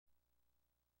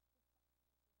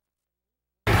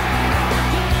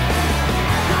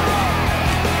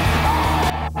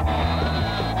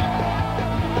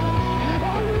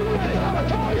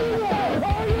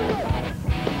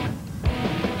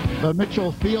the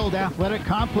Mitchell Field Athletic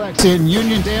Complex in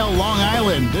Uniondale, Long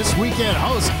Island. This weekend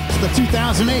hosts the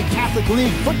 2008 Catholic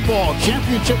League Football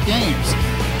Championship Games.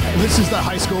 This is the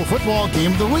high school football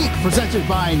game of the week presented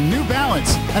by New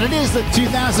Balance, and it is the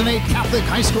 2008 Catholic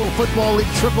High School Football League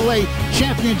AAA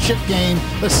Championship game,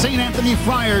 the St. Anthony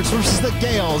Friars versus the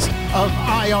Gales of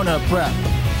Iona Prep.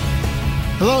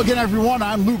 Hello again, everyone.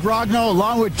 I'm Lou Brogno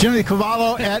along with Jimmy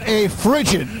Cavallo at a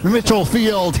frigid Mitchell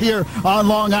Field here on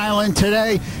Long Island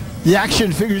today. The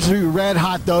action figures to be red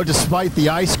hot, though, despite the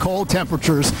ice-cold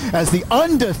temperatures, as the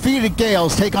undefeated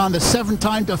Gales take on the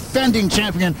seven-time defending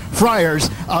champion Friars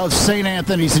of St.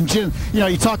 Anthony's. And Jim,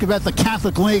 you talk about the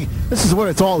Catholic League. This is what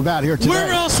it's all about here today.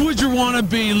 Where else would you want to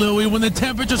be, Louie, when the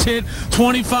temperatures hit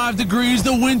 25 degrees,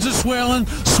 the winds are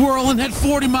swirling at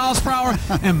 40 miles per hour?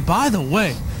 And by the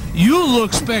way, you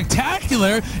look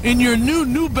spectacular in your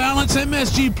New Balance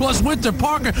MSG Plus Winter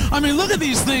Parker. I mean, look at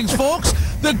these things, folks.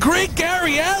 The great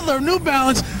Gary Adler, New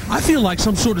Balance. I feel like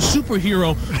some sort of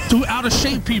superhero to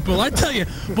out-of-shape people, I tell you.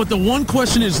 But the one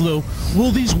question is, Lou,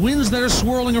 will these winds that are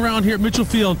swirling around here at Mitchell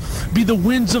Field be the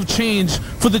winds of change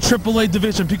for the AAA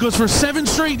division? Because for 7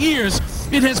 straight years,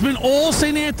 it has been all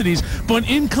St. Anthony's, but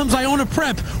in comes Iona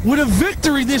Prep with a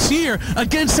victory this year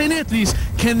against St. Anthony's.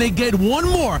 Can they get one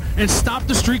more and stop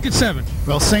the streak at 7?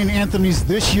 Well, St. Anthony's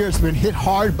this year has been hit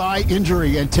hard by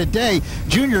injury, and today,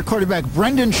 junior quarterback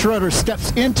Brendan Schroeder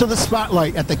steps into the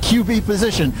spotlight at the QB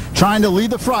position, trying to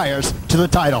lead the Friars to the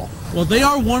title. Well, they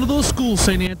are one of those schools,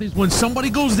 St. Anthony's, when somebody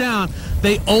goes down,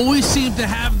 they always seem to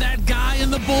have that guy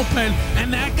in the bullpen,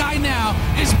 and that guy now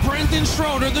is Brendan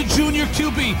Schroeder, the junior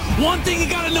QB. One thing you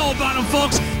got to know about him,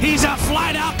 folks, he's a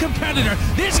flat-out competitor.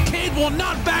 This kid will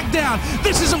not back down.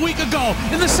 This is a week ago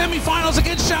in the semifinals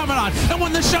against Chaminade, and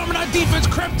when the Chaminade defense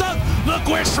crept up, look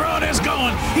where Schroeder's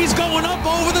going. He's going up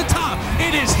over the top.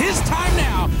 It is his time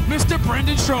now, Mr.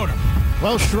 Brendan Schroeder.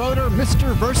 Well, Schroeder,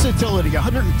 Mr. Versatility,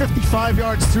 155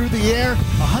 yards through the air,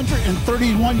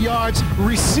 131 yards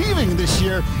receiving this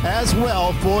year as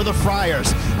well for the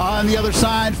Friars. On the other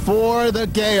side for the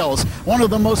Gales, one of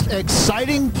the most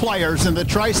exciting players in the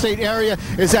tri-state area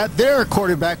is at their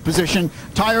quarterback position,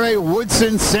 Tyree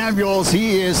Woodson Samuels.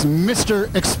 He is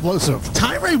Mr. Explosive.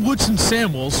 Tyree Woodson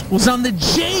Samuels was on the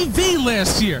JV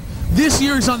last year. This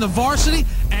year he's on the varsity,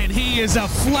 and he is a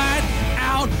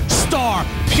flat-out star.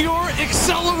 Pure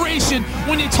acceleration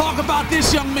when you talk about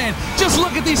this young man. Just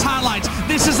look at these highlights.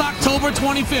 This is October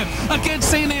 25th against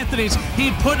St. Anthony's.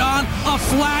 He put on a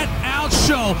flat-out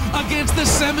show against the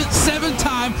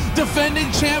seven-time defending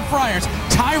champ Friars.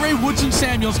 Tyree Woodson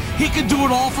Samuels, he can do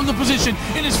it all from the position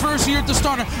in his first year at the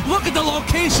starter. Look at the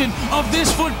location of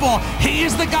this football. He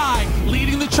is the guy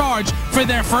leading the charge for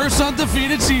their first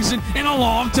undefeated season in a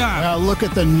long time. Look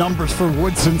at the numbers for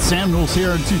Woodson Samuels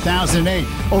here in 2008.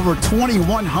 Over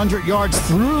 2,100 yards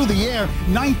through the air,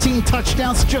 19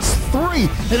 touchdowns, just 3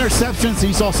 interceptions.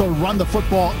 He's also run the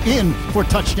football in for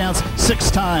touchdowns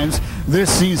 6 times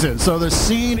this season. So the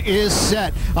scene is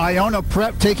set. Iona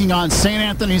Prep taking on St.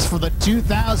 Anthony's for the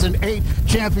 2008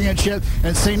 championship,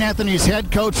 and St. Anthony's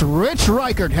head coach Rich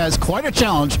Reichert has quite a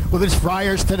challenge with his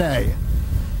Friars today.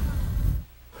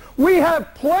 We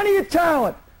have plenty of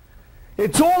talent.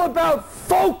 It's all about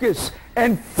focus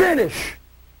and finish.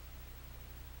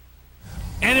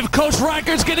 And if Coach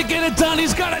Reichert's going to get it done,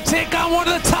 he's got to take on one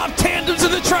of the top tandems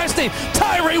in the tri-state,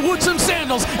 Tyree Woodson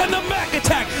Samuels, and the Mac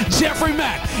attack, Jeffrey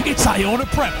Mack. It's Iona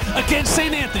Prep against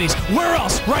St. Anthony's. Where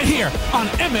else? Right here on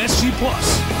MSG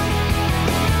Plus.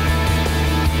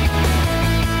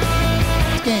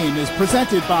 This game is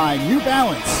presented by New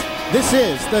Balance. This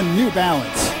is the New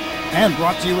Balance. And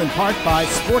brought to you in part by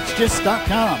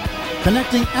SportsGist.com,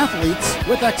 connecting athletes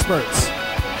with experts.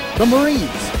 The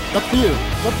Marines, the few,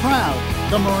 the proud,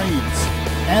 the Marines.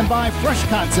 And by Fresh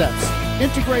Concepts,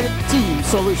 integrated team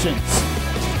solutions.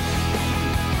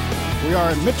 We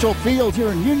are at Mitchell Field here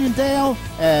in Uniondale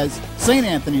as St.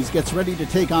 Anthony's gets ready to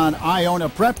take on Iona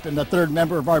Prep, and the third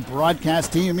member of our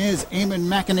broadcast team is Eamon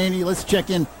McEnany. Let's check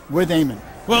in with Eamon.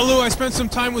 Well, Lou, I spent some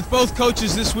time with both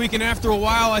coaches this week, and after a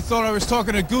while I thought I was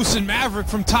talking to Goose and Maverick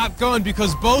from Top Gun,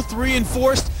 because both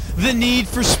reinforced the need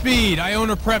for speed.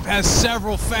 Iona Prep has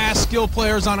several fast, skilled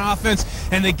players on offense,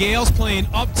 and the Gales playing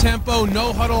up-tempo,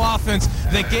 no-huddle offense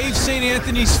that gave St.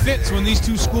 Anthony's fits when these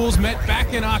two schools met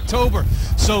back in October.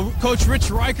 So Coach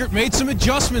Rich Reichert made some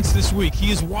adjustments this week. He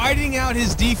is widening out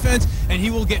his defense, and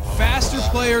he will get faster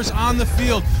players on the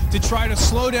field to try to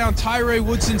slow down Tyree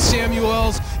Woodson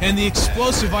Samuels and the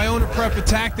explosive Iona Prep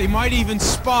attack. They might even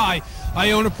spy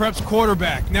Iona Prep's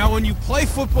quarterback. Now, when you play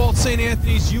football at St.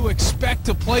 Anthony's, you expect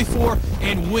to play for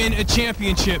and win a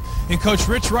championship. And Coach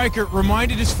Rich Reichert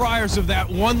reminded his Friars of that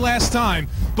one last time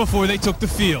before they took the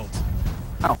field.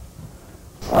 All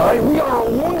right, we are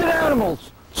wounded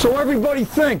animals, so everybody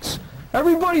thinks.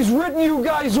 Everybody's written you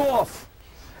guys off,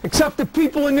 except the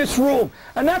people in this room,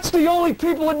 and that's the only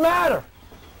people that matter.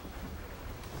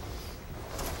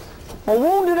 A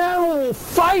wounded animal will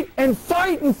fight and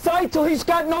fight and fight till he's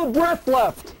got no breath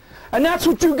left. And that's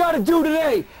what you got to do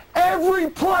today. Every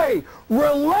play,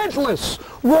 relentless,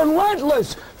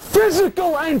 relentless,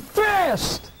 physical and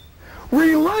fast.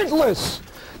 Relentless.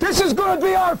 This is going to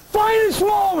be our finest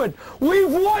moment.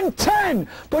 We've won 10,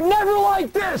 but never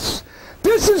like this.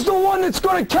 This is the one that's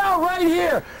going to count right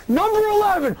here. Number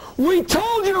 11. We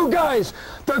told you guys,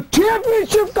 the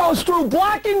championship goes through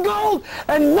black and gold,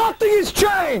 and nothing has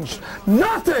changed.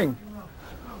 Nothing.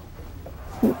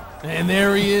 And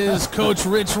there he is, Coach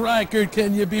Rich Reichert.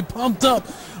 Can you be pumped up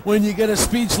when you get a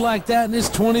speech like that in his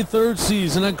 23rd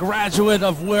season? A graduate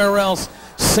of where else?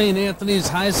 St. Anthony's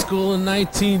High School in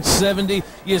 1970.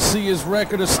 You see his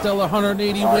record of stellar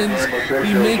 180 wins.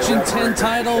 He mentioned 10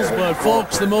 titles, but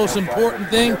folks, the most important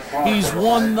thing, he's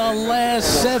won the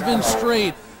last 7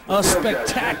 straight. A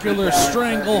spectacular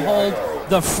stranglehold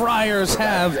the Friars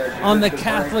have on the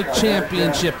Catholic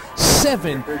Championship.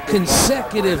 7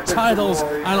 consecutive titles.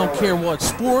 I don't care what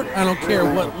sport. I don't care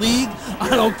what league. I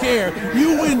don't care.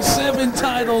 You win 7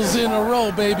 titles in a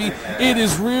row, baby. It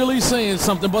is really saying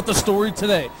something. But the story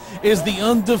today is the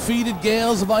undefeated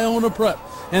Gales of Iona Prep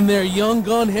and their young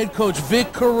gun head coach,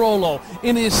 Vic Carollo,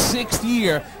 in his 6th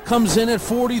year, comes in at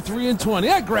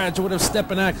 43-20. A graduate of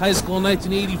Stepinac High School in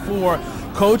 1984.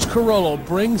 Coach Carollo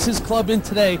brings his club in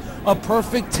today a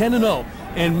perfect 10-0.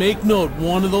 And make note,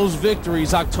 one of those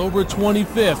victories, October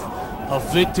 25th, a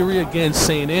victory against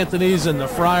St. Anthony's and the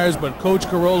Friars. But Coach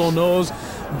Carollo knows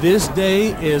this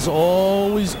day is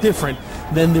always different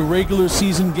than the regular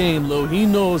season game, Lou. He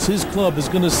knows his club is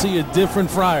going to see a different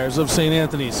Friars of St.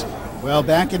 Anthony's. Well,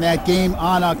 back in that game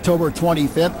on October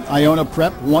 25th, Iona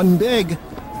Prep won big,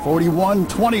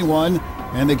 41-21,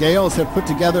 and the Gales have put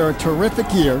together a terrific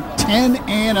year,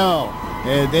 10-0,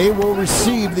 and they will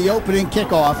receive the opening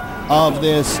kickoff of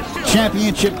this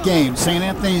championship game. St.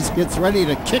 Anthony's gets ready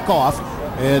to kick off,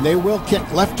 and they will kick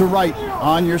left to right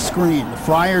on your screen. The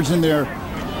Friars in their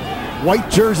white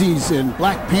jerseys and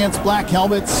black pants, black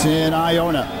helmets, and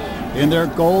Iona in their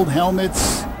gold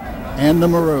helmets and the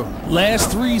maroon.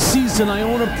 Last 3 seasons,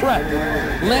 Iona Prep.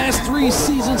 Last 3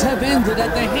 seasons have ended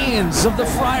at the hands of the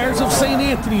Friars of St.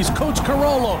 Anthony's. Coach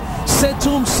Carollo said to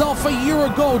himself a year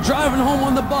ago, driving home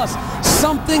on the bus,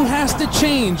 something has to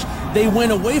change. They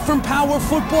went away from power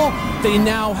football. They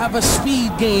now have a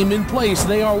speed game in place.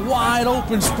 They are wide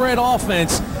open spread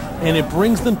offense, and it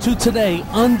brings them to today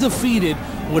undefeated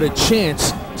with a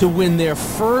chance to win their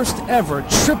first ever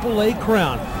AAA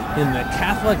crown in the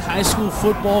Catholic High School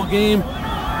football game.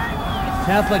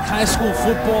 Catholic High School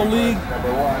Football League,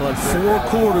 but 4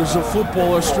 quarters of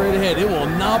football are straight ahead. It will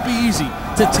not be easy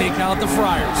to take out the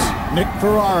Friars. Nick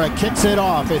Ferrara kicks it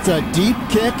off. It's a deep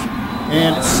kick,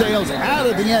 and it sails out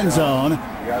of the end zone,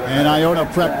 and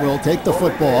Iona Prep will take the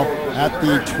football at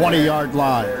the 20-yard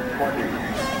line.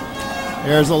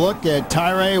 There's a look at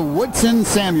Tyree Woodson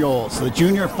Samuels, the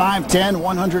junior, 5'10",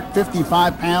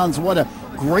 155 pounds. What a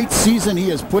great season he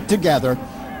has put together.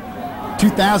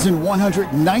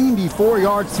 2,194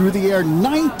 yards through the air,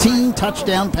 19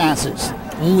 touchdown passes.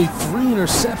 Only 3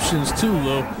 interceptions too,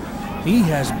 Lou. He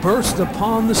has burst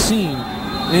upon the scene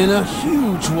in a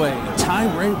huge way.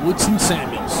 Tyree Woodson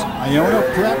Samuels. Iona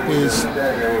Prep is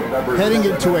heading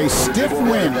into a stiff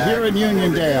win here in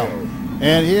Uniondale.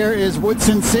 And here is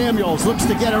Woodson Samuels. Looks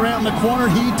to get around the corner.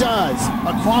 He does.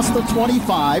 Across the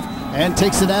 25 and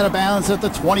takes it out of bounds at the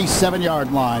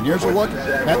 27-yard line. Here's a look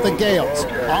at the Gales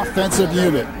offensive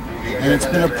unit. And it's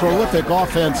been a prolific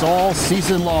offense all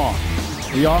season long.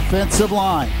 The offensive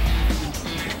line,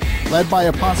 led by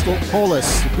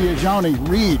Apostolopoulos, Biagioni,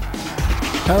 Reed,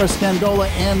 Parascandola,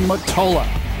 and Matola.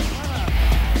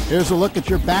 Here's a look at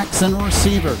your backs and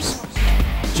receivers.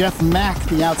 Jeff Mack,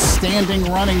 the outstanding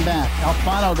running back.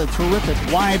 Alfano, the terrific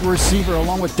wide receiver,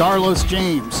 along with Darlos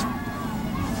James.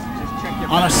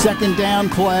 On a second down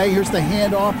play, here's the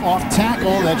handoff off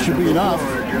tackle. That should be enough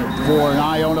for an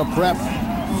Iona Prep.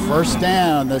 First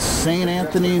down, the St.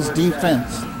 Anthony's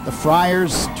defense. The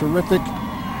Friars, terrific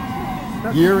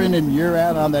year in and year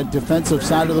out on that defensive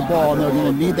side of the ball, and they're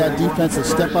going to need that defense to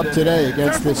step up today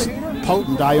against this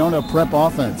potent Iona Prep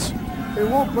offense. It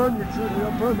won't burn your tree.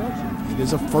 It'll burn us. It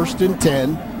is a 1st and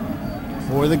 10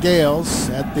 for the Gales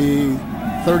at the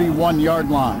 31-yard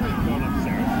line.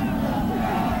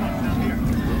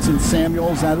 Woodson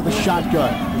Samuels out of the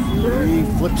shotgun. He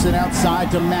flips it outside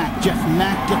to Mack. Jeff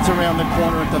Mack gets around the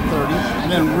corner at the 30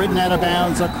 and then ridden out of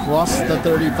bounds across the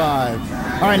 35.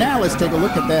 All right, now let's take a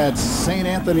look at that St.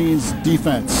 Anthony's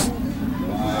defense.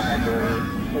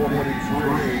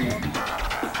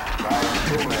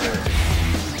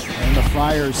 And the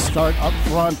Friars start up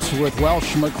front with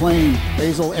Welsh, McLean,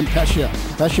 Basil, and Pescia.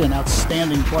 Pescia, an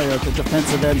outstanding player at the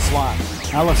defensive end slot.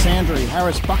 Alessandri,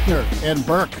 Harris, Buckner, and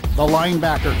Burke, the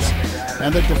linebackers.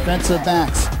 And the defensive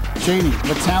backs, Cheney,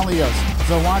 Vitalios,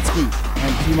 Zawatsky,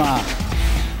 and Pima.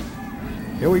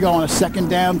 Here we go on a second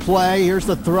down play. Here's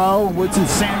the throw. Woodson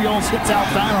Samuels hits out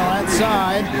foul on that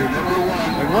side.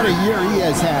 And what a year he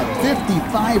has had.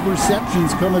 55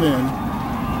 receptions coming in.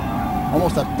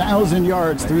 Almost 1,000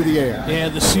 yards through the air. Yeah,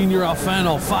 the senior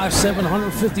Alfano, 5'7",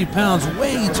 150 pounds,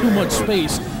 way too much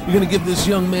space. You're going to give this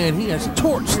young man, he has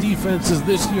torched defenses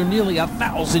this year, nearly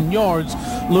 1,000 yards.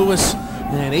 Lewis,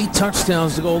 and 8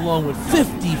 touchdowns to go along with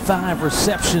 55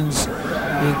 receptions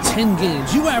in 10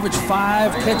 games. You average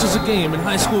 5 catches a game in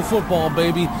high school football,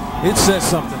 baby. It says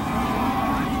something.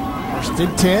 First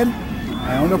and 10.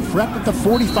 Iona Prep at the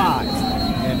 45.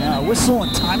 And now a whistle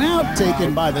and timeout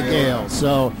taken by the Gales.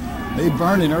 So they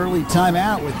burn an early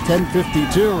timeout with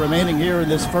 10:52 remaining here in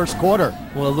this first quarter.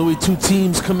 Well, Louis, 2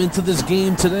 teams come into this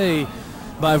game today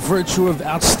by virtue of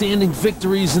outstanding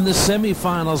victories in the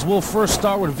semifinals. We'll first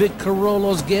start with Vic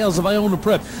Carollo's Gales of Iona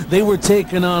Prep. They were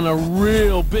taking on a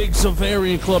real big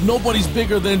Xaverian club. Nobody's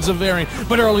bigger than Xaverian,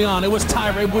 but early on it was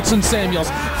Tyree Woodson Samuels.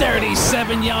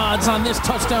 37 yards on this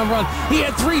touchdown run. He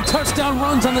had 3 touchdown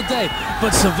runs on the day,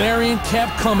 but Xaverian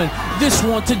kept coming. This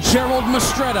one to Gerald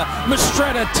Mastretta.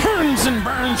 Mastretta turns and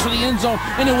burns for the end zone,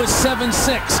 and it was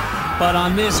 7-6. But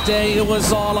on this day, it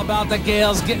was all about the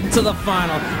Gales getting to the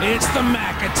final. It's the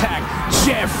Mack attack.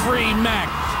 Jeffrey Mack,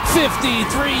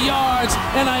 53 yards,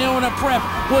 and Iona Prep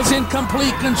was in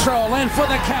complete control. And for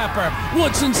the capper,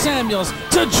 Woodson Samuels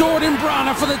to Jordan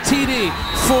Bronner for the TD.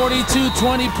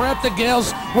 42-20 Prep. The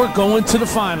Gales were going to the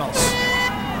finals.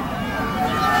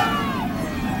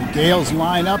 The Gales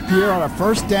line up here on a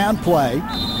first down play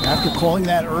after calling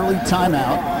that early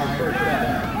timeout.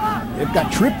 They've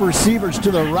got trip receivers to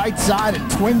the right side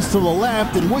and twins to the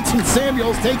left, and Woodson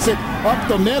Samuels takes it up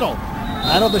the middle.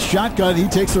 Out of the shotgun, he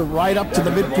takes it right up to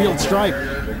the midfield stripe.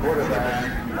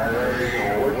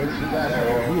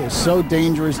 He is so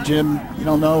dangerous, Jim. You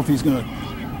don't know if he's going to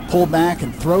pull back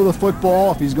and throw the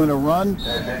football, if he's going to run.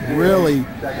 Really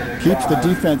keeps the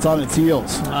defense on its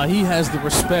heels. He has the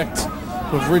respect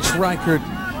of Rich Reichert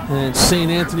and St.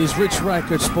 Anthony's. Rich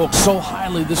Reichert spoke so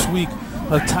highly this week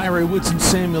of Tyree Woodson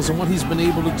Samuels and what he's been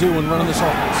able to do in running this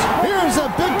offense. Here's a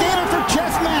big gainer for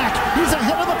Jeff Mack. He's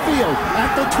ahead of the field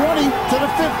at the 20 to the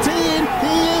 15.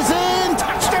 He is in.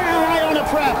 Touchdown, Iona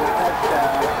Prep.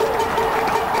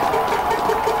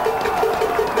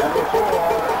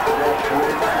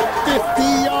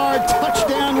 '50-yard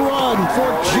touchdown run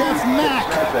for Jeff Mack.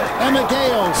 And the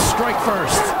Gales strike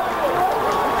first.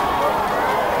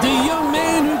 The young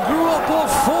man who grew up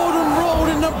off Fordham Road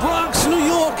in the Bronx, New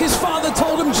York, his father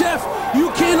told him, Jeff, you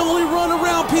can't only run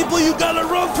around people, you gotta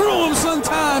run through them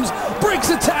sometimes. Breaks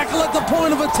a tackle at the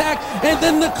point of attack, and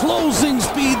then the closing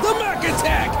speed. The Mack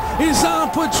attack is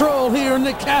on patrol here in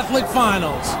the Catholic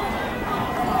Finals.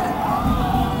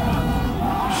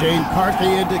 Shane Carthy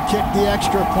in to kick the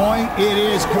extra point. It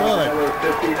is good.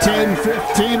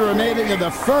 10:15 remaining in the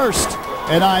first,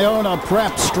 and Iona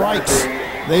Prep strikes.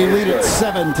 They lead it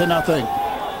 7-0.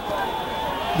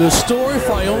 The story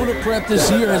for Iona Prep this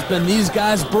year has been these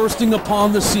guys bursting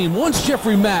upon the scene. Once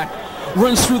Jeffrey Mack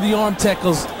runs through the arm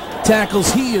tackles,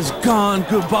 he is gone.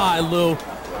 Goodbye, Lou.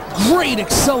 Great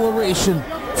acceleration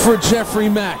for Jeffrey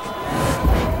Mack.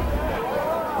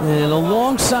 And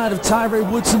alongside of Tyree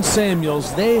Woodson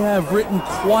Samuels, they have written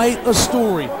quite a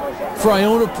story for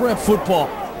Iona Prep football.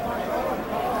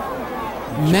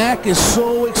 Mack is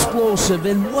so explosive,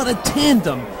 and what a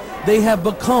tandem they have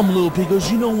become, Lou, because,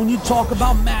 you know, when you talk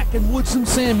about Mack and Woodson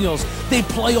Samuels, they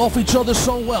play off each other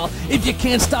so well. If you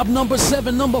can't stop number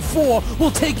 7, number 4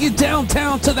 will take you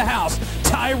downtown to the house.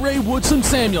 Tyree Woodson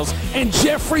Samuels and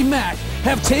Jeffrey Mack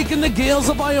have taken the Gales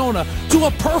of Iona to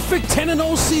a perfect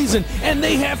 10-0 season, and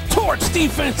they have torched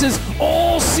defenses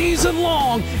all season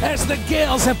long as the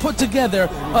Gales have put together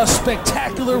a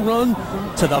spectacular run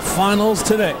to the finals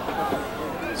today.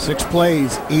 6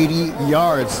 plays, 80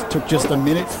 yards. Took just a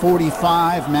minute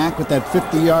 45. Mack with that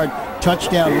 50-yard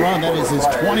touchdown run. That is his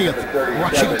 20th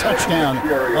rushing touchdown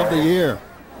of the year.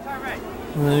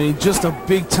 I mean, just a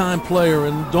big-time player,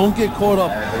 and don't get caught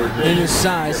up in his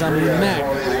size. I mean, Mack,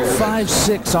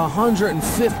 5'6",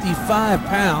 155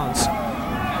 pounds.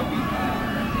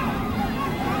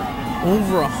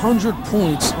 Over 100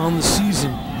 points on the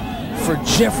season for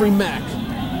Jeffrey Mack.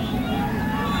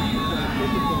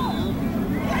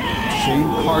 Shane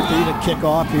Carthy to kick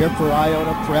off here for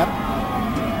Iona Prep.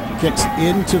 Kicks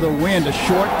into the wind. A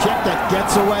short kick that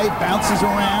gets away, bounces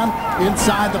around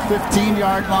inside the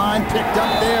 15-yard line. Picked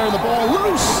up there. The ball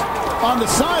loose on the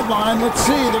sideline. Let's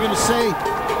see. They're going to say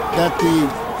that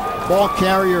the ball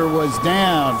carrier was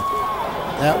down.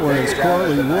 That was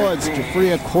Corley Woods,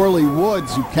 Jafria Corley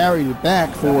Woods, who carried it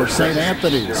back for St.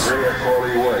 Anthony's.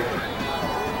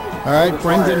 All right,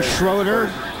 Brendan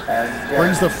Schroeder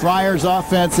brings the Friars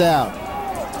offense out.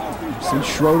 See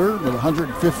Schroeder with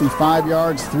 155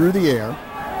 yards through the air.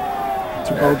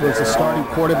 Took over as a starting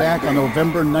quarterback on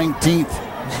November 19th.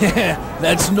 Yeah,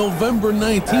 that's November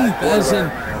 19th, as in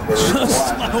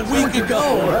just a week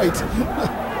ago. Right.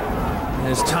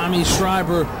 As Tommy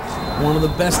Schreiber, one of the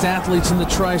best athletes in the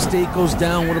tri-state, goes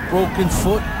down with a broken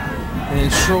foot.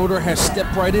 And Schroeder has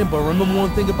stepped right in. But remember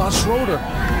one thing about Schroeder.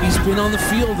 He's been on the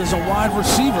field as a wide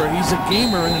receiver. He's a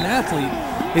gamer and an athlete.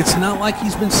 It's not like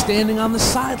he's been standing on the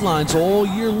sidelines all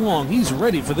year long. He's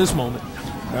ready for this moment.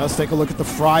 Now let's take a look at the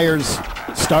Friars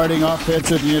starting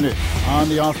offensive unit. On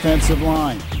the offensive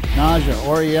line, Naja,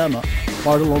 Oriema,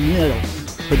 Bartolomeo,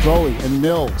 Pedroli, and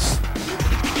Mills.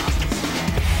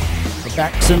 The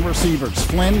backs and receivers,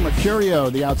 Flynn,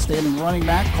 Mercurio, the outstanding running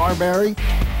back, Carberry.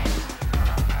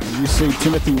 And you see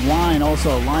Timothy Wine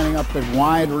also lining up at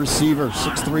wide receiver,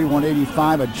 6'3",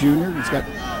 185, a junior. He's got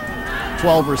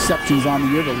 12 receptions on the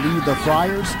year to lead the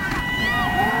Friars.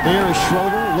 There is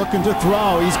Schroeder looking to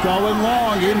throw. He's going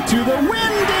long into the wind,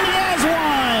 and he has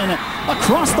one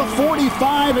across the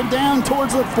 45 and down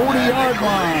towards the 40-yard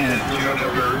line.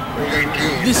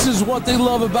 This is what they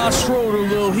love about Schroeder,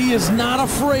 Lou. He is not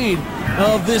afraid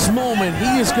of this moment.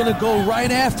 He is going to go right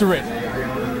after it.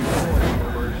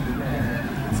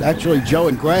 It's actually Joe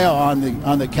Ingrao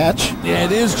on the catch. Yeah,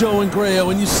 it is Joe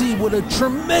Ingrao, and you see what a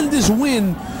tremendous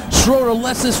win Schroeder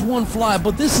lets this one fly.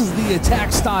 But this is the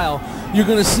attack style you're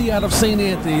going to see out of St.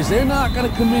 Anthony's. They're not going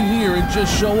to come in here and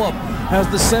just show up as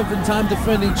the 7-time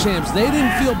defending champs. They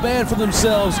didn't feel bad for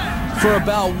themselves for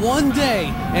about one day,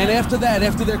 and after that,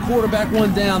 after their quarterback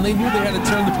went down, they knew they had to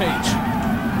turn the page.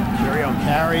 Curio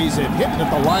carries it, hitting at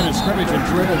the line of scrimmage and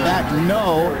dribble back.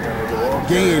 No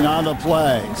gain on the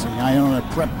play. So the Iona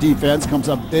Prep defense comes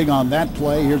up big on that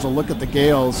play. Here's a look at the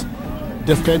Gales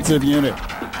defensive unit.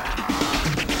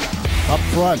 Up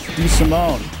front,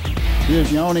 DeSimone.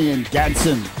 Here's Yoni and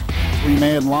Gadsden.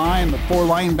 3-man line. The 4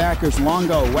 linebackers,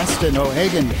 Longo, Weston,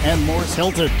 O'Hagan, and Morris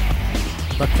Hilton.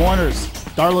 The corners,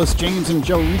 Darlos James and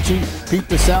Joe Ricci, Pete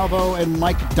DeSalvo, and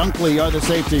Mike Dunkley are the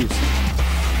safeties.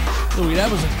 Louis, that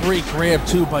was a great grab,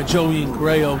 too, by Joey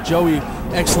Ingrao. Joey,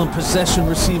 excellent possession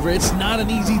receiver. It's not an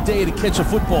easy day to catch a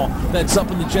football that's up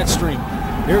in the jet stream.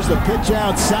 Here's the pitch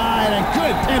outside, and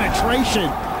good penetration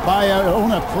by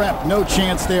Iona Prep. No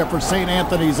chance there for St.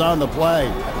 Anthony's on the play.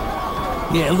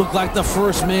 Yeah, it looked like the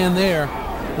first man there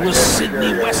was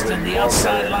Sidney Weston, the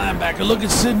outside linebacker. Look at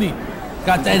Sidney.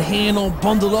 Got that hand all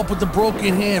bundled up with the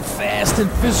broken hand. Fast and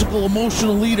physical,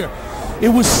 emotional leader. It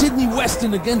was Sidney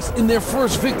Weston in their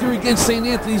first victory against St.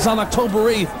 Anthony's on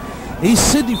October 8th.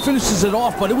 Sidney finishes it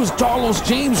off, but it was Darlos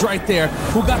James right there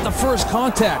who got the first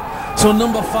contact. So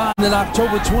number 5 in that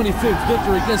October 25th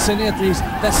victory against St. Anthony's,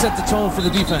 that set the tone for the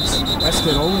defense.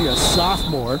 Weston, only a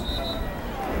sophomore.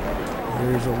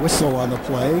 There's a whistle on the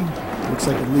play. Looks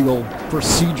like a legal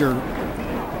procedure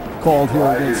called here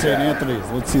against St. Anthony's.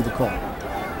 Let's see the call.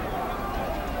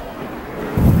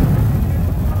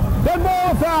 Dead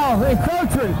ball foul,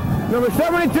 encroachment. Number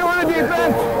 72 on the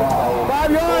defense.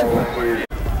 5 yards.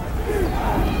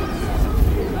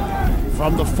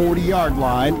 From the 40-yard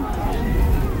line.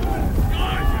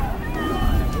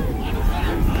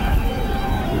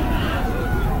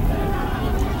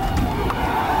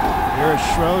 Here's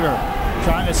Schroeder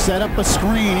trying to set up a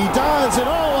screen. He does it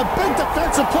all. A big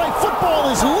defensive play. Football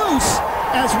is loose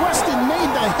as Weston made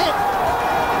the hit.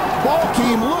 Ball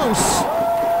came loose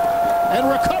and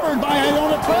recovered by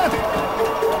Iona Prep.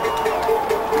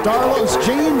 Darlos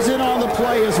James in on the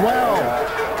play as well.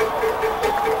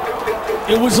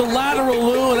 It was a lateral,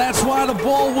 Lou. That's why the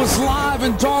ball was live.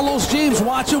 And Darlos James,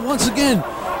 watch it once again.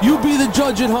 You be the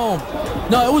judge at home.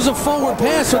 No, it was a forward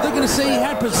pass, so they're going to say he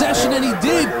had possession, and he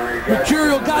did.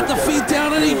 Mercurio got the feet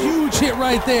down, and a huge hit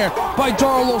right there by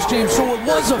Darlos James. So it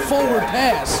was a forward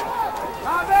pass.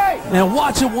 Now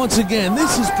watch it once again.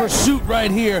 This is pursuit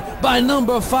right here by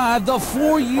number 5, the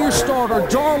 4-year starter,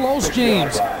 Darlos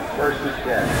James.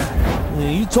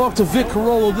 You talked to Vic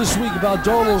Carollo this week about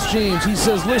Darlos James. He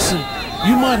says, listen,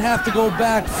 You might have to go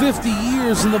back 50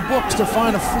 years in the books to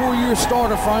find a 4-year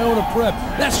starter for Iona Prep.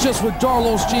 That's just what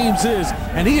Darlos James is,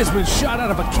 and he has been shot out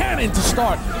of a cannon to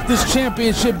start this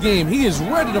championship game. He is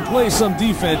ready to play some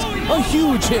defense. A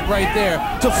huge hit right there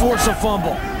to force a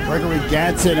fumble. Gregory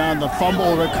Gadsden on the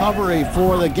fumble recovery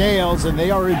for the Gales, and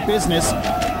they are in business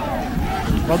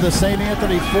from the St.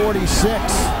 Anthony 46.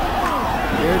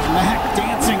 Here's Mack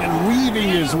dancing and weaving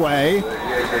his way,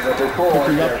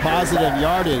 picking up positive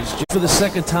yardage. For the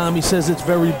second time, he says it's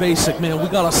very basic, man. We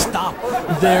got to stop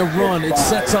their run. It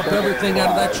sets up everything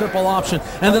out of that triple option.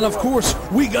 And then, of course,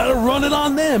 we got to run it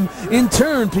on them in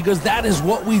turn, because that is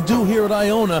what we do here at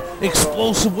Iona.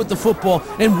 Explosive with the football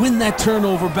and win that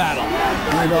turnover battle.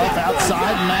 Right off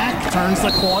outside, Mack turns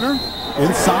the corner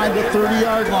inside the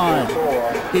 30-yard line.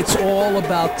 It's all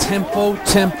about tempo,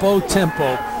 tempo,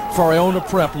 tempo for Iona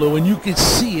Prep, Lou, and you can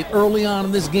see it early on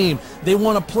in this game. They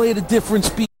want to play at a different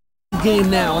speed game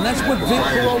now, and that's what Vic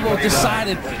Colombo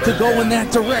decided to go in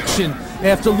that direction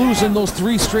after losing those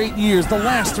 3 straight years, the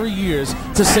last 3 years,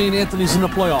 to St. Anthony's in the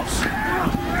playoffs.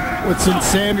 Woodson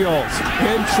Samuels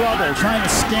in trouble, trying to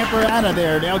scamper out of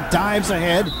there. Now dives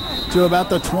ahead to about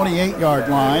the 28-yard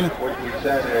line.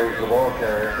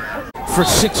 For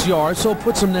 6 yards, so it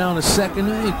puts him now in a second.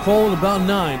 They call it about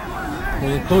 9.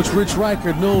 And Coach Rich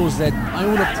Reichert knows that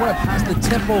Iona Prep has the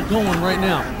tempo going right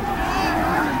now.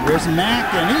 Here's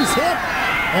Mack, and he's hit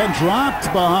and dropped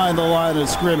behind the line of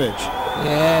scrimmage.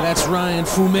 Yeah, that's Ryan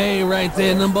Fumé right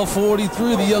there, number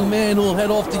 43, the young man who will head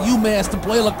off to UMass to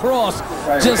play lacrosse.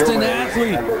 Just an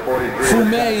athlete.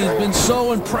 Fumé has been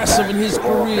so impressive in his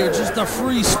career, just a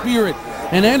free spirit,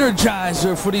 an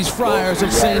energizer for these Friars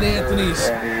of St.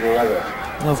 Anthony's.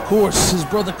 Of course, his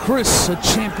brother Chris, a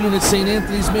champion at St.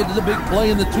 Anthony's, made the big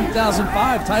play in the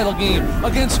 2005 title game.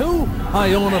 Against who?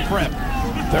 Iona Prep.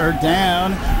 3rd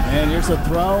down, and here's a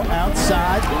throw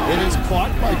outside. It is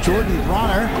caught by Jordan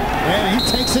Bronner, and he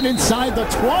takes it inside the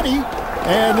 20,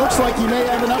 and looks like he may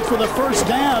have enough for the 1st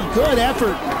down. Good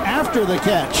effort after the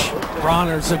catch.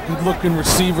 Bronner's a good-looking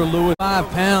receiver, Lewis. 5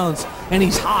 pounds, and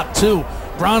he's hot, too.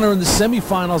 Bronner in the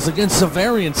semifinals against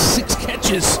Severian, 6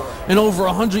 catches and over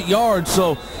 100 yards.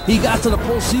 So he got to the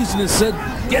postseason and said,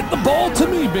 get the ball to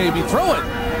me, baby. Throw it.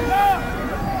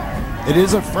 It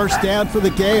is a 1st down for the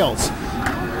Gales.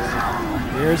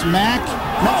 Here's Mack.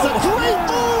 That's a great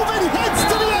move, and he heads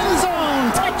to the end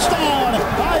zone. Touchdown,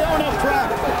 Iona Prep.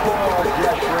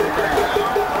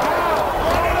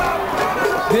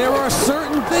 There are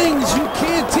certain things you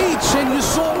can't teach, and you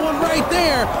saw one right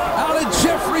there out of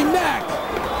Jeffrey Mack.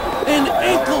 An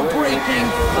ankle-breaking,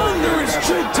 thunderous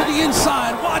juke to the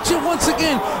inside. Watch it once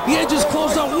again. The edges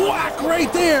close up. Whack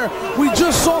right there. We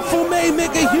just saw Fumé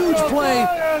make a huge play.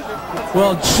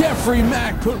 Well, Jeffrey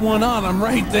Mack put one on him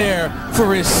right there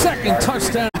for his 2nd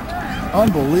touchdown.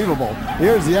 Unbelievable.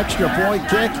 Here's the extra point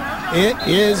kick. It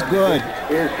is good.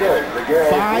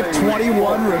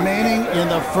 5:21 remaining in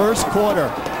the 1st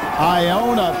quarter.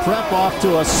 Iona Prep off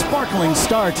to a sparkling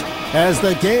start as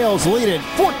the Gales lead it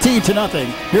 14-0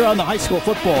 here on the high school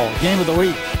football game of the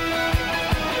week.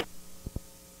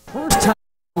 First time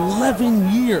in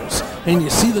 11 years, and you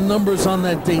see the numbers on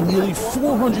that day, nearly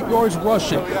 400 yards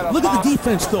rushing. Look at the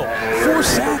defense, though. 4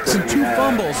 sacks and 2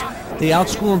 fumbles. They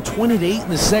outscore them 20-8 in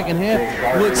the second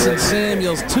half. Woodson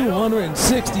Samuels,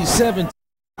 267.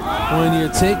 When you're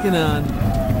taking on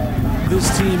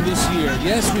this team this year,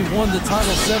 yes, we've won the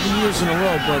title 7 years in a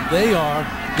row, but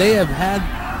they have had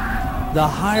the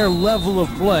higher level of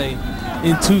play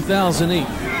in 2008.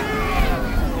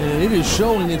 And it is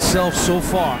showing itself so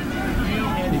far,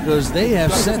 because they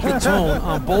have set the tone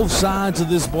on both sides of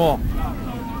this ball.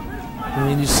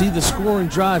 And you see the scoring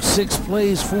drive, 6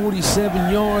 plays,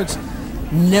 47 yards.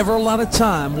 Never a lot of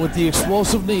time with the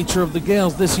explosive nature of the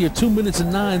Gales this year. 2 minutes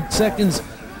and 9 seconds.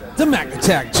 The Mack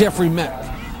attack, Jeffrey Mack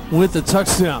with the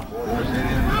touchdown.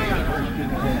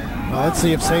 Well, let's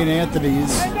see if St.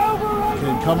 Anthony's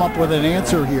can come up with an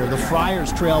answer here. The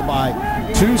Friars trail by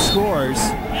 2 scores.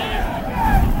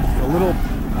 A little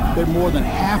bit more than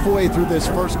halfway through this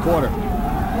 1st quarter.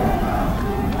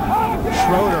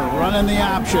 Schroeder running the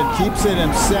option, keeps it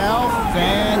himself,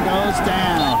 and goes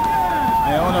down.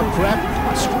 Iona Prep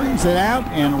screams it out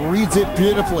and reads it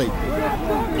beautifully.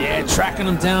 Yeah, tracking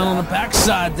him down on the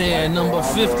backside there. Number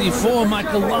 54,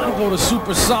 Michael Longo, the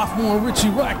super sophomore, Richie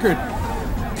Reichert.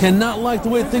 Cannot like the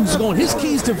way things are going. His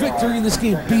keys to victory in this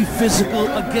game, be physical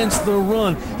against the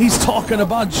run. He's talking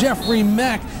about Jeffrey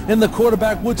Mack and the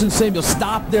quarterback Woodson Samuel.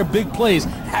 Stop their big plays.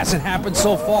 Hasn't happened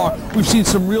so far. We've seen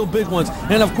some real big ones.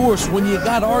 And of course, when you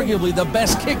got arguably the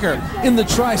best kicker in the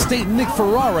tri-state, Nick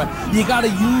Ferrara, you got to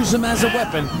use him as a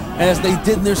weapon, as they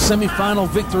did in their semifinal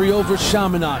victory over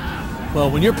Chaminade. Well,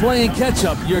 when you're playing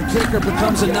catch-up, your kicker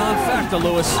becomes a non-factor,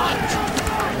 Lewis.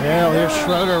 Well, here's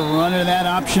Schroeder running that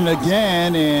option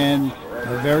again, and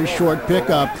a very short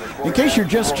pickup. In case you're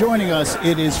just joining us,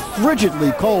 it is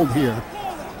frigidly cold here.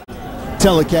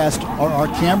 Telecast, our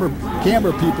camera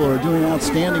people are doing an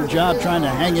outstanding job trying to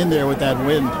hang in there with that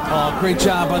wind. Oh, great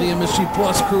job by the MSG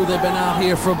Sports crew. They've been out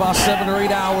here for about 7 or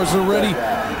 8 hours already,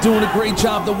 doing a great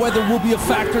job. The weather will be a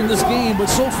factor in this game, but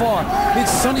so far,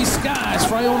 it's sunny skies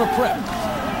for Iona Prep.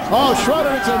 Oh,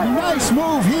 Schroeder, it's a nice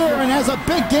move here and has a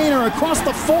big gainer across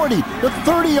the 40, the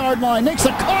 30-yard line. Makes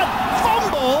a cut,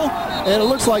 fumble, and it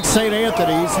looks like St.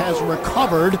 Anthony's has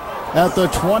recovered at the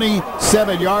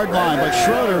 27-yard line. But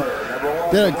Schroeder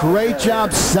did a great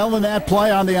job selling that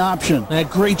play on the option. And a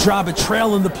great job at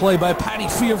trailing the play by Patty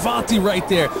Fioravanti right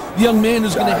there. The young man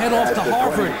who's going to head off to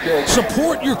Harvard.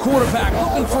 Support your quarterback,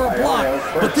 looking for a block.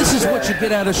 But this is what you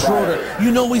get out of Schroeder.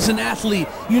 You know he's an athlete.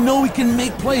 You know he can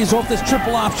make plays off this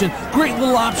triple option. Great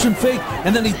little option fake.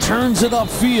 And then he turns it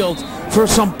upfield for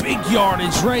some big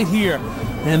yardage right here.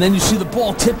 And then you see the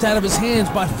ball tipped out of his hands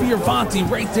by Fioravanti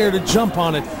right there to jump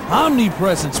on it.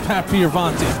 Omnipresence, Pat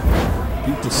Fioravanti.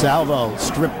 Pete DeSalvo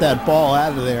stripped that ball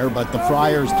out of there, but the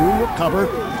Friars do recover,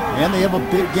 and they have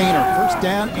a big gainer. First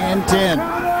down and 10.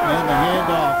 And the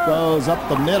handoff goes up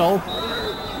the middle.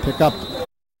 Pick up.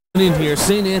 In here,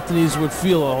 St. Anthony's would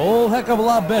feel a whole heck of a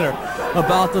lot better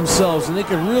about themselves, and they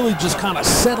could really just kind of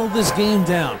settle this game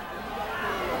down.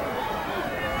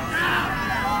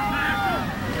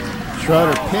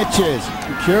 Schroeder pitches.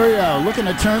 Curio looking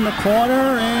to turn the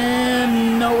corner,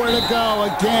 and nowhere to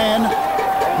go again.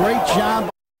 Great job.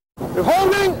 They're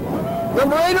holding.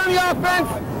 Number 8 on the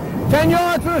offense. 10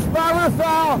 yards to the spot with a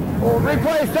foul. We'll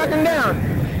replay second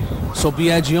down. So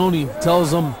Biagioni tells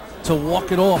them to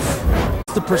walk it off.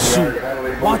 The pursuit.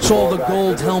 Watch all the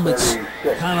gold helmets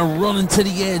kind of running to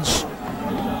the edge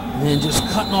and just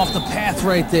cutting off the path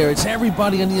right there. It's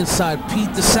everybody on the inside. Pete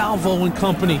DeSalvo and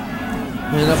company.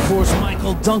 And of course,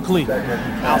 Michael Dunkley.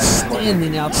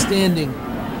 Outstanding, outstanding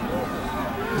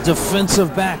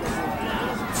defensive back.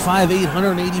 5'8",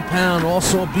 180-pound,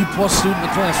 also a B-plus student in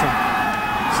the classroom.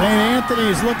 St.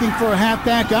 Anthony's looking for a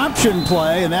halfback option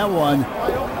play, and that one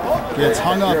gets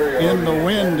hung up in the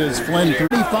wind as Flynn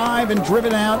 35 and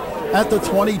driven out at the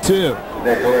 22.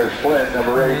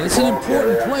 It's an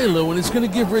important play, Lou, and it's going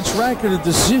to give Rich Reichert a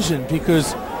decision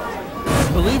because,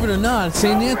 believe it or not,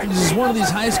 St. Anthony's is one of these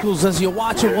high schools, as you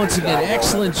watch it once again,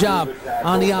 excellent job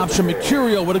on the option.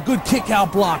 Mercurio with a good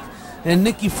kick-out block, and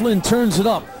Nicky Flynn turns it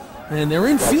up. And they're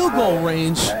in field goal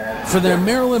range for their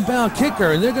Maryland-bound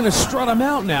kicker, and they're going to strut him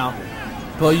out now.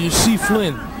 But you see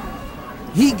Flynn.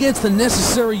 He gets the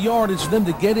necessary yardage for them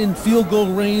to get in field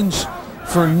goal range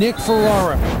for Nick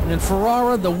Ferrara. And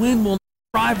Ferrara, the wind will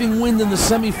driving wind in the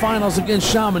semifinals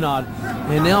against Chaminade.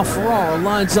 And now Ferrara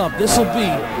lines up. This will be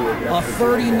a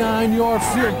 39-yard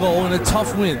field goal in a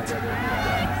tough wind.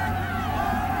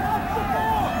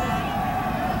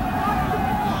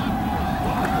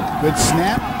 Good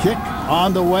snap, kick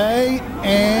on the way,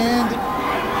 and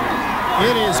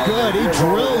it is good. He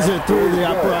drills it through the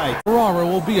upright. Ferrara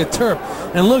will be a Terp.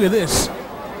 And look at this.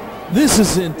 This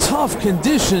is in tough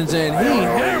conditions, and he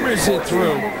hammers it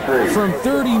through from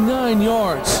 39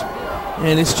 yards.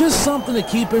 And it's just something to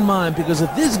keep in mind, because if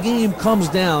this game comes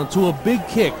down to a big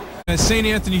kick, as St.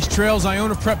 Anthony's trails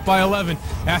Iona Prep by 11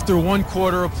 after 1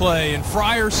 quarter of play. And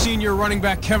Friars senior running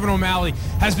back Kevin O'Malley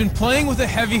has been playing with a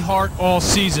heavy heart all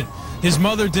season. His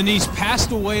mother Denise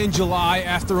passed away in July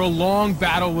after a long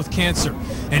battle with cancer.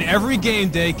 And every game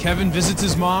day, Kevin visits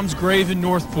his mom's grave in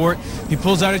Northport. He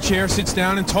pulls out a chair, sits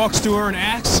down, and talks to her and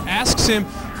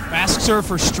asks her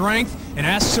for strength and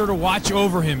asks her to watch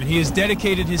over him. And he has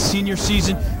dedicated his senior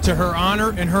season to her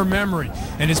honor and her memory.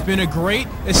 And it's been a great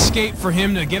escape for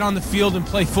him to get on the field and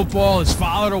play football. His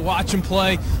father to watch him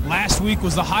play. Last week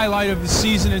was the highlight of the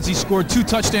season as he scored 2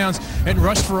 touchdowns and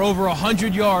rushed for over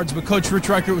 100 yards. But Coach Rich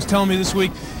Reichert was telling me this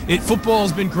week, football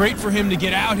has been great for him to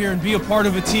get out here and be a part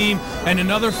of a team and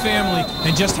another family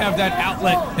and just have that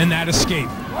outlet and that escape.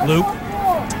 Luke? All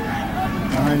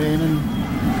right, Eamon.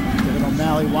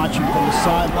 O'Malley watching from the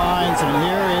sidelines, and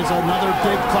here is another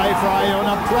big play for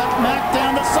Iona Prep. Mack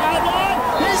down the sideline.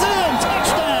 He's in.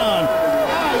 Touchdown.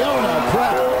 Iona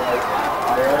Prep.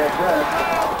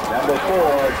 Number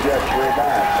 4, Jeffrey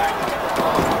Mack.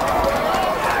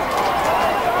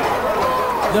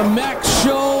 the Mack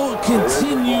show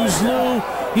continues, Lou.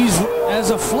 As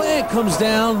a flag comes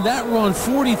down, that run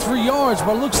 43 yards,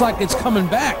 but it looks like it's coming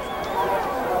back.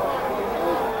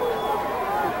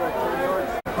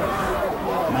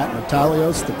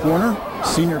 Talios, the corner,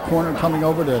 senior corner, coming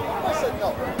over to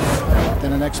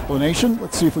get an explanation.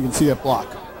 Let's see if we can see that block.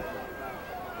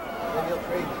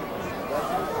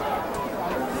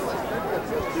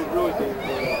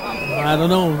 I don't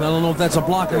know if that's a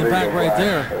block in the back right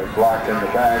there. Blocked in the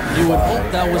back. You would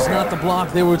hope that was not the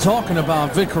block they were talking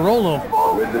about. Vic Carollo.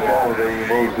 With the penalty, he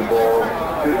moves the ball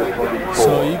to the 24.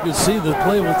 So you can see the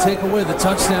play will take away the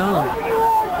touchdown.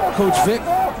 Coach Vic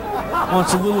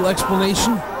wants a little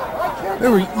explanation.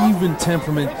 Very even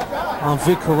temperament on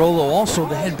Vic Carollo, also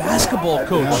the head basketball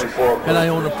coach at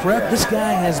Iona Prep. This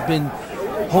guy has been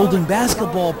holding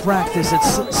basketball practice at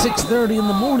 6:30 in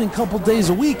the morning, couple days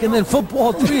a week, and then football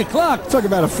at 3 o'clock. Talk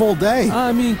about a full day.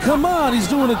 I mean, come on, he's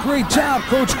doing a great job,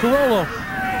 Coach Carollo.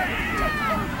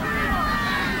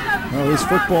 Well, his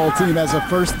football team has a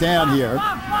first down here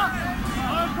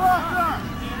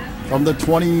from the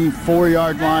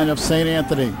 24-yard line of St.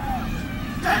 Anthony.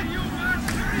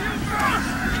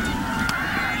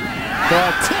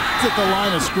 Ball tipped at the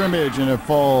line of scrimmage, and it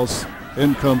falls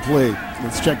incomplete.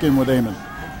 Let's check in with Eamon.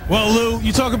 Well, Lou,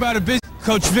 you talk about a busy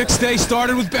Coach Vic's day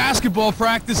started with basketball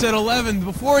practice at 11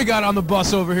 before he got on the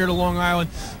bus over here to Long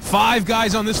Island. 5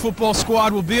 guys on this football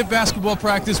squad will be at basketball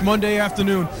practice Monday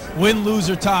afternoon, win, lose,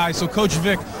 or tie. So Coach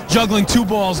Vic juggling 2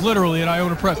 balls literally at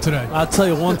Iona Prep today. I'll tell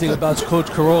you one thing about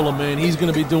Coach Carollo, man. He's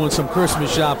going to be doing some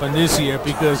Christmas shopping this year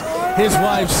because his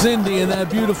wife Cindy and that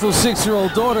beautiful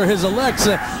 6-year-old daughter, his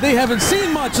Alexa, they haven't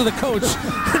seen much of the coach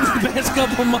in the past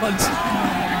couple months.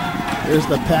 Here's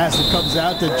the pass that comes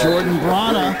out to Jordan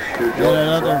Brana. And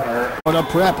another Iona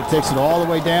Prep. It takes it all the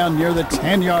way down near the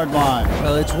 10-yard line.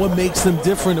 Well, it's what makes them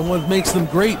different and what makes them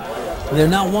great. They're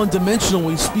not one-dimensional.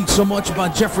 We speak so much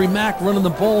about Jeffrey Mack running the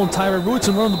ball and Tyron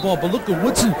Woodson running the ball. But look at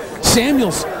Woodson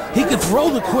Samuels. He can throw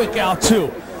the quick out,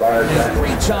 too. And a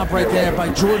great job right there by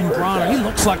Jordan Brana. He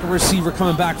looks like a receiver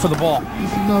coming back for the ball.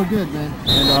 This is no good, man.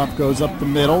 Handoff goes up the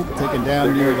middle, taken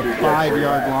down near the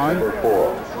 5-yard line.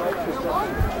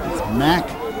 Mack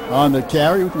on the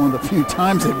carry, one of the few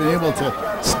times they've been able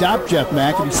to stop Jeff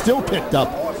Mack, and he still picked up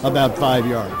about 5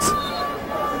 yards.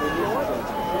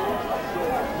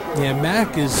 Yeah,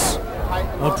 Mack is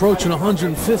approaching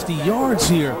 150 yards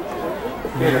here.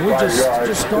 And we're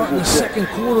just starting the second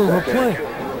quarter of a play.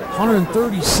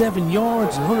 137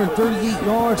 yards and 138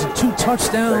 yards and 2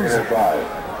 touchdowns.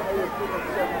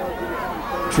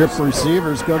 Trip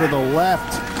receivers go to the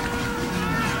left.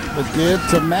 The give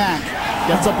to Mack.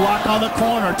 Gets a block on the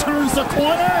corner, turns the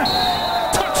corner,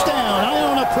 touchdown,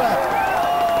 Iona Prep.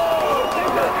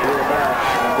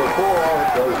 Number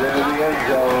 4 goes into the end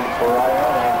zone for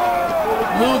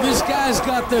Iona. Lou, this guy's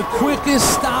got the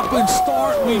quickest stop and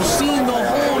start we've seen the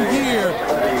whole year,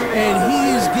 and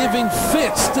he is giving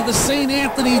fits to the St.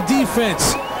 Anthony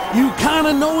defense. You kind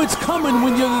of know it's coming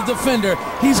when you're the defender.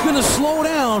 He's going to slow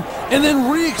down and then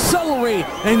re-accelerate.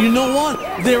 And you know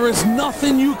what? There is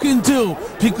nothing you can do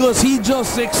because he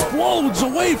just explodes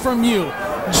away from you.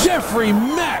 Jeffrey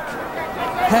Mack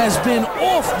has been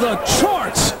off the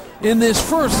charts in this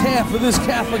first half of this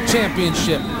Catholic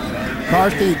championship.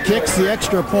 Carthy kicks the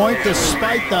extra point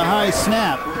despite the high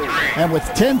snap. And with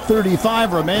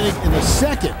 10:35 remaining in the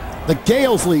second, the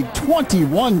Gales lead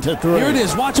 21-3. Here it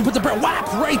is. Watch him put the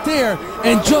whap right there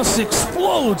and just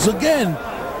explodes again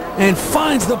and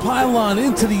finds the pylon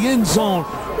into the end zone.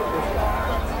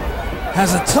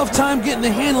 Has a tough time getting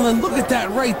the handle, and look at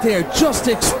that right there. Just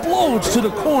explodes to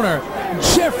the corner.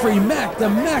 Jeffrey Mack, the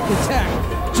Mack attack,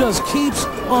 just keeps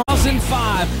on.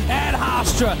 2005 at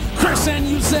Hofstra, Chris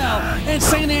N-Uzel, and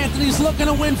St. Anthony's looking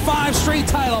to win 5 straight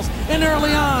titles. And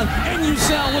early on,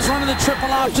 N-Uzel was running the triple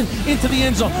option into the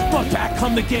end zone, but back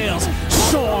come the Gales.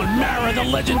 Sean Mara, the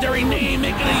legendary name,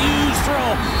 making a huge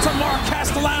throw to Mark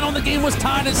Castellano. The game was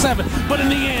tied at 7, but in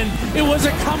the end, it was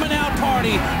a coming out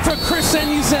party for Chris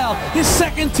N-Uzel, his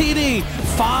second TD.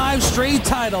 5 straight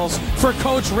titles for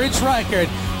Coach Rich Reichert.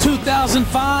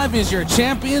 2005 is your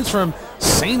champions from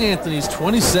St. Anthony's,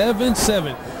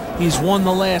 27-7. He's won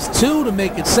the last 2 to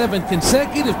make it 7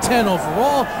 consecutive, 10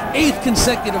 overall, 8th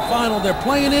consecutive final they're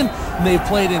playing in, and they've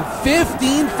played in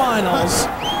 15 finals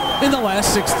in the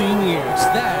last 16 years.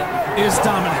 That is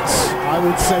dominance. I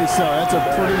would say so. That's a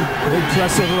pretty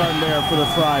impressive run there for the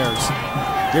Friars.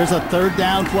 Here's a 3rd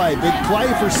down play. Big play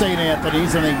for St.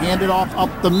 Anthony's, and they hand it off up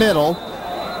the middle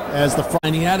as the...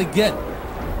 And he had to get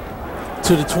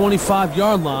to the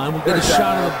 25-yard line. We'll get a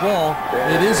shot of the ball.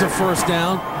 It is a first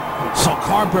down. So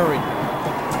Carberry.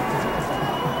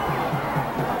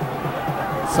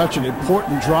 Such an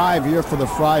important drive here for the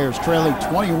Friars, trailing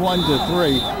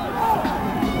 21-3.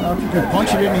 Well, if you can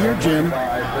punch it in here, Jim,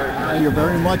 you're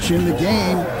very much in the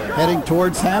game, heading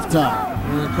towards halftime.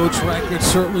 And Coach Reichert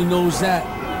certainly knows that.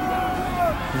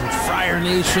 And Friar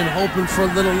Nation hoping for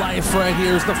a little life right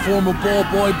here as the former ball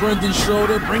boy Brendan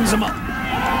Schroeder brings him up.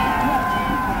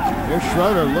 Here's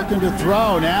Schroeder looking to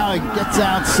throw. Now he gets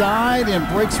outside and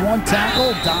breaks one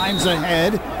tackle, dives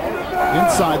ahead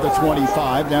inside the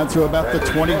 25, down to about the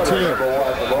 22.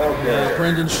 Yeah,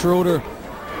 Brendan Schroeder,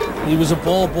 he was a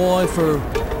ball boy for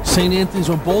St. Anthony's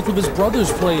when both of his brothers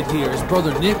played here. His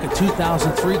brother Nick, a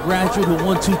 2003 graduate who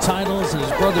won 2 titles, and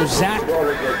his brother Zach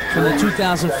from the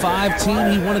 2005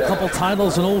 team. He won a couple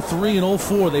titles in 03 and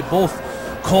 04. They both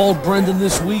called Brendan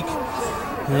this week.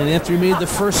 And after he made the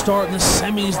first start in the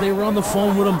semis, they were on the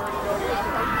phone with him.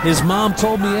 His mom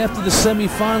told me after the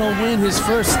semifinal win, his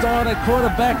first start at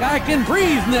quarterback, "I can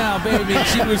breathe now, baby."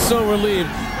 She was so relieved.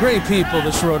 Great people,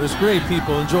 the Schroeders, great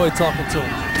people. Enjoyed talking to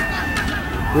him.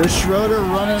 Here's Schroeder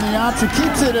running the option,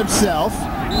 keeps it himself.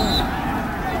 And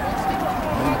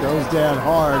goes down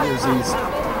hard as he's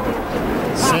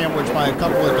sandwiched by a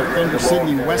couple of defenders.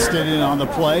 Sidney Weston in on the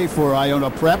play for Iona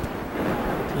Prep.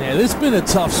 Yeah, this has been a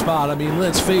tough spot. I mean,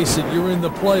 let's face it, you're in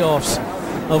the playoffs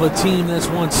of a team that's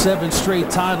won 7 straight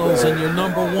titles, and your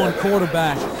 #1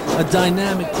 quarterback, a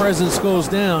dynamic presence, goes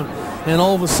down, and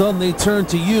all of a sudden they turn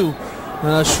to you,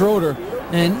 Schroeder.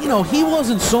 And, you know, he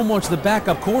wasn't so much the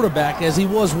backup quarterback as he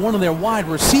was one of their wide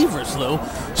receivers, Lou.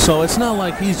 So it's not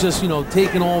like he's just, you know,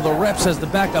 taking all the reps as the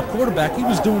backup quarterback. He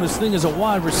was doing his thing as a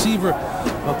wide receiver.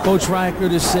 Coach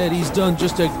Reichert has said he's done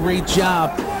just a great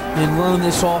job in running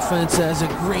this offense as a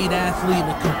great athlete and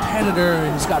a competitor,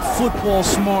 and he's got football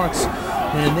smarts.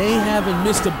 And they haven't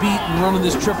missed a beat in running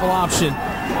this triple option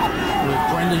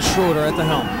with Brendan Schroeder at the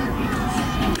helm.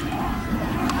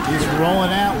 He's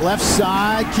rolling out left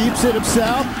side, keeps it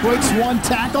himself, breaks one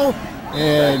tackle,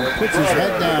 and puts his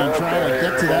head down trying to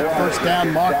get to that first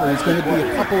down marker. He's going to be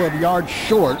a couple of yards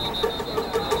short.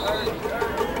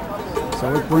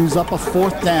 So it brings up a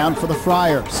 4th down for the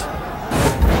Friars.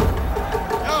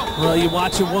 Well, you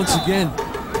watch it once again,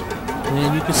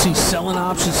 and you can see selling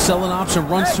option,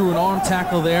 runs through an arm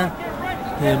tackle there,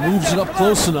 and moves it up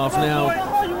close enough now.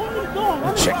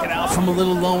 And check it out from a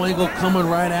little low angle coming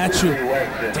right at you.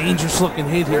 Dangerous looking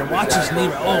hit here. Watch his knee.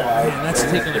 Oh, man, that's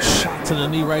taking a shot to the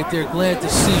knee right there. Glad to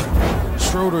see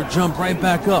Schroeder jump right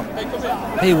back up.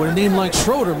 Hey, with a name like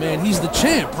Schroeder, man, he's the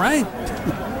champ, right?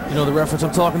 You know the reference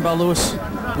I'm talking about, Lewis?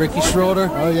 Ricky Schroeder?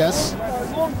 Oh, yes.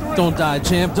 Don't die,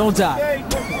 champ. Don't die.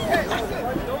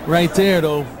 Right there,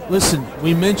 though. Listen,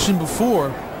 we mentioned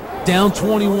before, down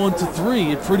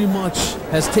 21-3, it pretty much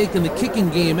has taken the kicking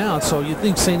game out. So you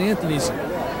think St. Anthony's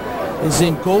is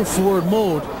in go-for-it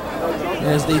mode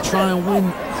as they try and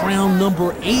win crown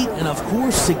 #8. And, of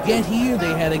course, to get here,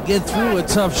 they had to get through a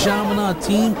tough Chaminade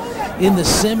team in the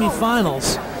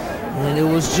semifinals. And it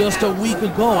was just a week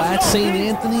ago at St.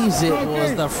 Anthony's. It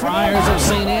was the Friars of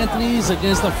St. Anthony's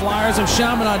against the Flyers of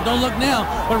Chaminade. Don't look now,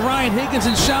 but Ryan Higgins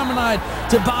in Chaminade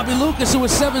to Bobby Lucas, who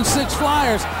was 7-6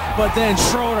 Flyers. But then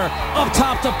Schroeder up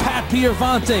top to Pat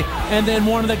Piervante. And then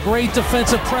one of the great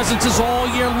defensive presences all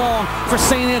year long for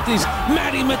St. Anthony's,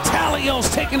 Matty Metalio's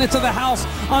taking it to the house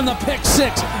on the pick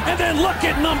 6. And then look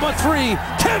at #3,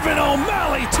 Kevin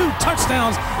O'Malley, 2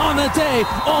 touchdowns on the day.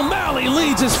 O'Malley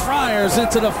leads his Friars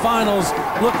into the finals,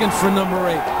 looking for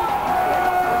 #8.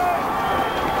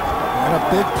 And a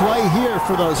big play here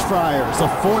for those Friars. A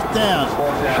 4th down,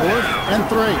 4th and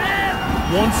 3.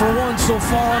 1 for 1 so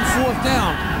far on 4th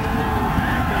down.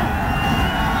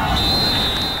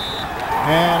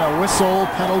 And a whistle,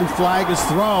 penalty flag is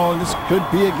thrown. This could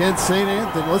be against St.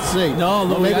 Anthony. Let's see. No,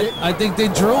 Louis, I think they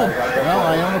drew him. Well,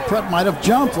 Iona Prep might have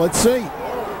jumped. Let's see.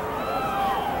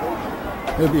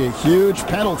 It'll be a huge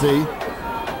penalty.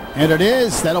 And it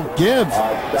is. That'll give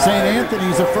St.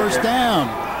 Anthony's a 1st down.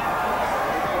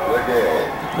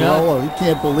 Yeah. Oh, he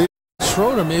can't believe it.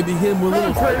 Schroeder maybe hit him with a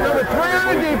little... Number 3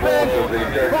 on the defense.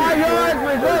 5 yards,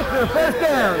 results for 1st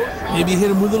down. Maybe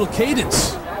hit him with a little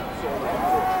cadence.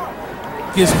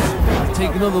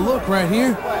 Take another look right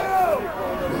here.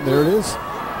 There it is.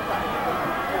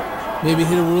 Maybe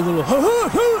hit him with a little...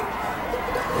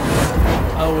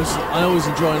 I always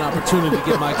enjoy an opportunity to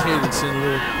get my cadence in a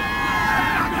little...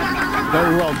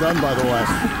 Very well done, by the way.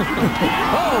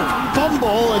 Oh,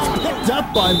 fumble. It's picked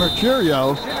up by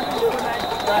Mercurio.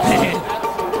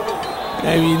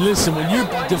 I mean, listen, when you're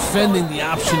defending the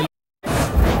option...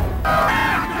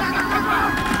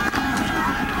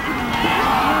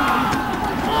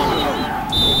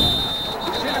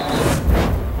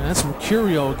 That's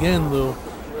Mercurio again, Lou.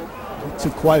 He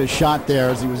took quite a shot there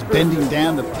as he was bending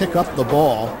down to pick up the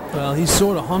ball. Well, he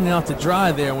sort of hung out to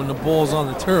dry there when the ball's on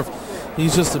the turf.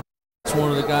 He's just one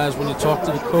of the guys, when you talk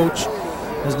to the coach,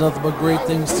 has nothing but great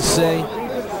things to say.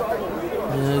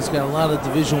 He's got a lot of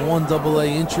Division I AA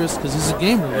interest because he's a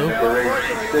gamer, Lou.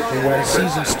 And when the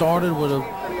season started with a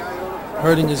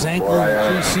hurting his ankle in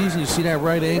the preseason. You see that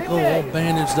right ankle all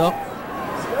bandaged up.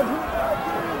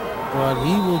 But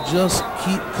he will just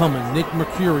keep coming. Nick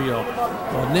Mercurio.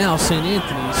 Well, now St.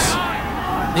 Anthony's,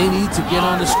 they need to get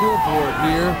on the scoreboard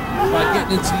here by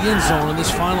getting into the end zone in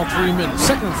this final 3 minutes.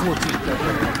 2nd and 14.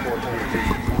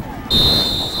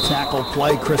 Tackle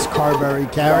play, Chris Carberry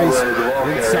carries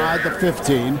inside the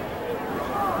 15.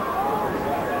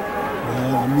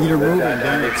 And the meter moving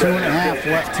down to 2.5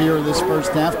 left here in this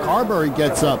first half. Carberry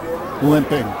gets up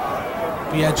limping.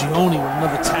 Biagioni with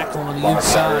another tackle on the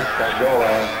inside.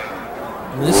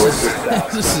 And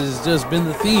this has just been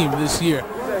the theme this year.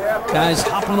 Guys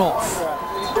hopping off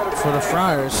for the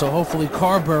Friars, so hopefully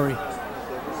Carberry,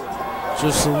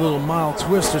 just a little mild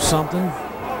twist or something.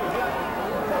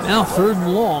 Now 3rd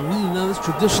and long. You know, this is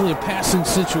traditionally a passing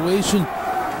situation.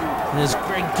 As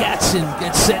Greg Gatson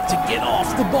gets set to get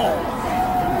off the ball.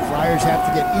 The Friars have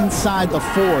to get inside the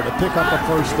 4 to pick up a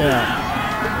first down.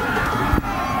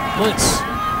 Blitz.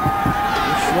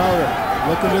 Schroeder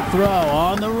looking to throw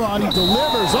on the run. He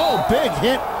delivers. Oh, big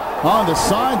hit on the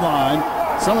sideline.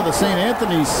 Some of the St.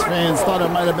 Anthony's fans thought it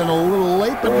might have been a little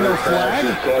late, but no flag.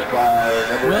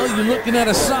 Well, you're looking at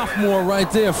a sophomore right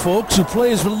there, folks, who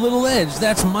plays with a little edge.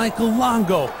 That's Michael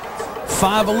Longo.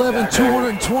 5'11",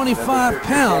 225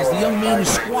 pounds. The young man who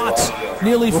squats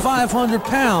nearly 500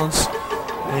 pounds,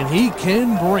 and he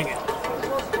can bring it.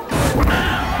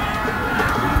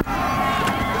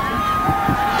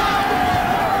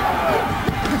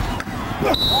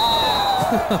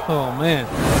 Oh, man.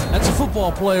 That's a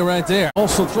football play right there.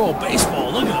 Also throw a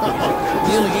baseball. Look at him.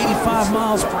 Nearly 85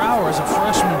 miles per hour as a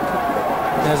freshman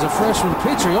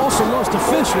pitcher. He also loves to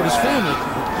fish with his family.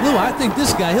 Lou, I think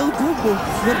this guy, he'll pull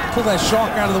that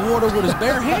shark out of the water with his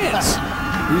bare hands.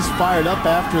 He's fired up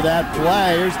after that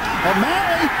play. Here's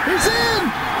O'Malley. He's in.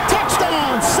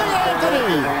 Touchdown, St.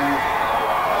 Anthony.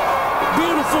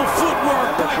 Beautiful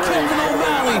footwork by Kevin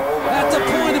O'Malley at the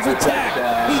point of attack.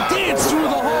 He danced through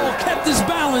the hole, kept his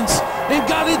balance, and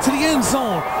got into the end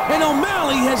zone. And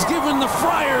O'Malley has given the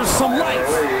Friars some life.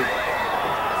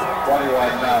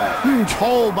 Huge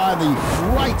hole by the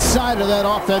right side of that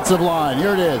offensive line.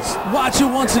 Here it is. Watch it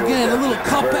once again. A little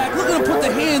cutback. Look at him put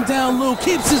the hand down, Lou.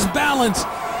 Keeps his balance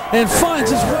and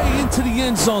finds his way into the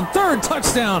end zone. 3rd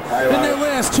touchdown in their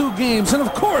last 2 games. And,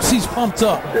 of course, he's pumped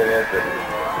up.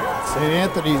 St.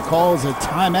 Anthony calls a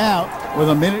timeout with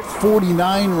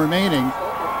 1:49 remaining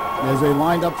as they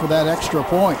lined up for that extra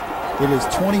point. It is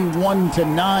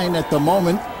 21-9 at the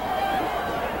moment.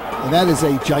 And that is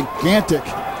a gigantic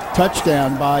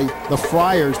touchdown by the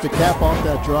Friars to cap off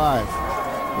that drive.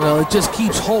 Well, it just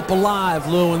keeps hope alive,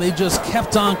 Lou, and they just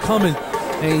kept on coming.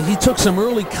 And he took some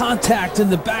early contact in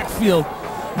the backfield,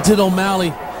 did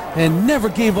O'Malley, and never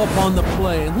gave up on the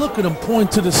play. And look at him point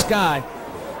to the sky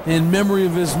in memory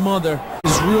of his mother.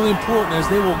 Is really important as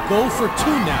they will go for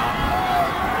 2 now.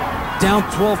 Down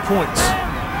 12 points.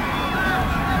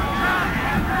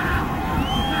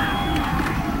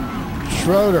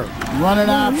 Schroeder, running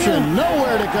option,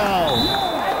 nowhere to go.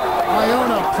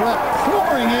 Iona Prep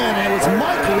pouring in, and it was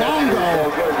Mike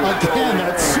Longo, again,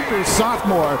 that super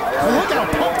sophomore. And look how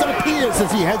pumped up he is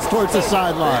as he heads towards the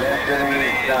sideline.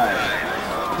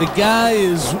 The guy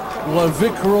is what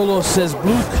Vic Carollo says,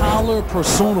 blue-collar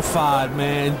personified,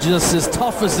 man. Just as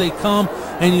tough as they come.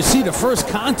 And you see the first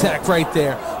contact right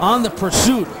there on the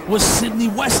pursuit was Sidney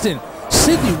Weston.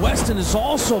 Sidney Weston has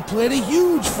also played a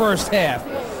huge first half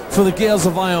for the Gales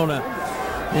of Iona.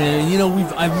 And, you know,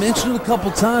 I've mentioned it a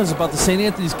couple times about the St.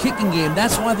 Anthony's kicking game.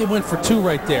 That's why they went for 2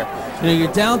 right there. You know,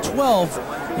 you're down 12.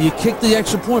 You kick the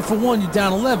extra point for 1, you're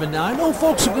down 11. Now, I know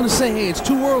folks are going to say, hey, it's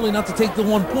too early not to take the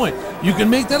 1 point. You can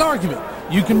make that argument.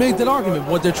 You can make that argument.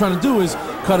 What they're trying to do is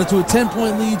cut it to a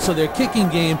 10-point lead so their kicking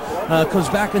game comes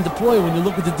back into play when you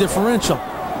look at the differential.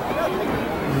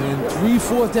 And 3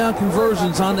 4th-down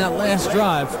conversions on that last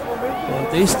drive.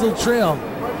 But they still trail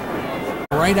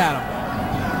right at them.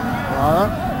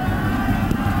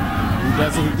 He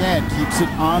does it again, keeps it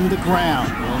on the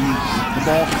ground. And the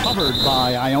ball covered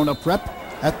by Iona Prep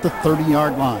at the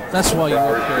 30-yard line. That's why you're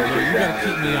up there, Louie. You got to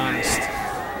keep me honest.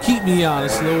 Keep me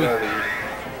honest, Louie.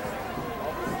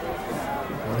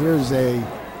 Well, here's a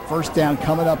first down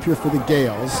coming up here for the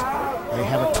Gales. They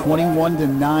have a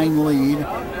 21-9 lead.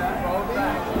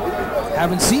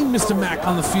 Haven't seen Mr. Mack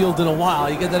on the field in a while.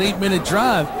 You get that 8-minute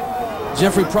drive.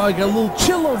 Jeffrey probably got a little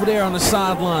chill over there on the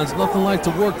sidelines. Nothing like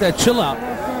to work that chill out.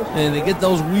 And they get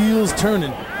those wheels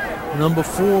turning. Number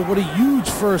 4, what a huge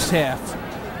first half.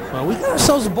 Well, we got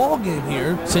ourselves a ball game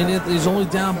here. St. Anthony's only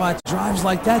down by drives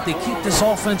like that. They keep this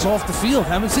offense off the field.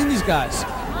 Haven't seen these guys.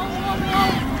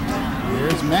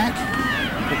 Here's Mack.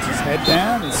 Puts his head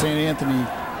down, and St. Anthony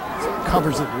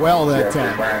covers it well that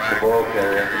time.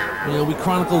 You know, we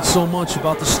chronicled so much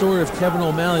about the story of Kevin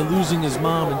O'Malley losing his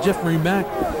mom, and Jeffrey Mack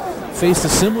faced a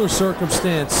similar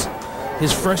circumstance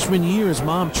his freshman year. His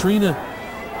mom, Trina,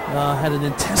 had an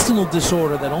intestinal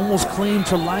disorder that almost claimed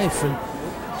her life, and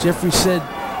Jeffrey said,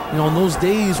 you know, in those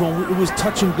days when it was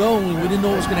touch and go and we didn't know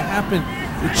what was going to happen,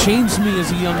 it changed me as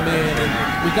a young man, and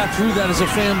we got through that as a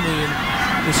family, and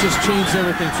it's just changed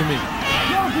everything for me.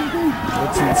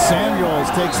 Woodson Samuels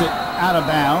takes it out of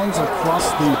bounds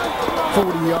across the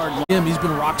 40-yard line. He's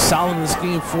been rock solid in this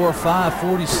game, 4 or 5,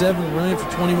 47, running for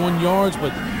 21 yards,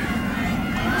 but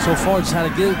so far just had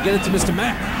to get it to Mr.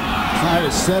 Mack. Trying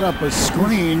to set up a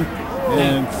screen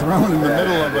and thrown in the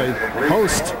middle of a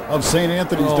host of St.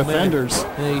 Anthony's defenders.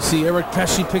 And you see Eric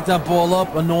Pesci picked that ball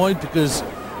up, annoyed, because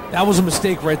that was a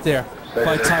mistake right there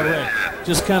by Tyree.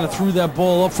 Just kind of threw that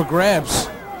ball up for grabs.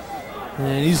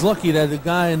 And he's lucky that the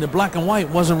guy in the black and white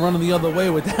wasn't running the other way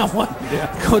with that one. Yeah.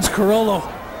 Coach Carollo.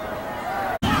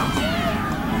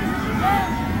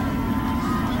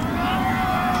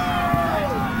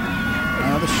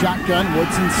 Now the shotgun,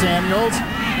 Woodson Samuels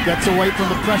gets away from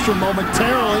the pressure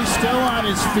momentarily, still on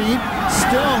his feet,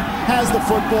 still has the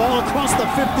football across the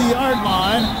 50-yard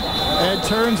line, and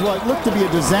turns what looked to be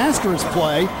a disastrous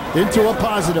play into a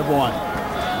positive one.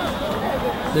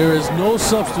 There is no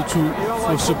substitute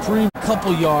for supreme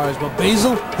couple yards, but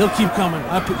Basil, he'll keep coming.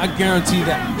 I guarantee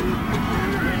that.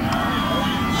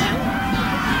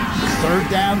 Third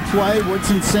down play,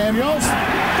 Woodson Samuels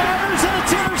fires, and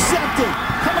it's intercepted.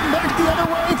 Coming back the other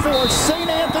way for St.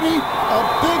 Anthony, a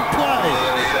big play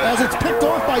as it's picked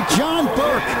off by John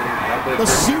Burke, the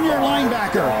senior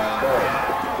linebacker.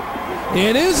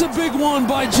 It is a big one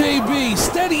by JB.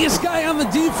 Steadiest guy on the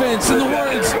defense, in the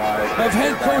words of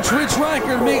head coach Rich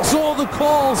Reichert. Makes all the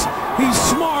calls. He's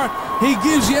smart. He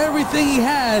gives you everything he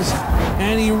has.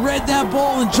 And he read that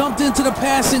ball and jumped into the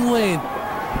passing lane.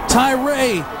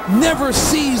 Tyree never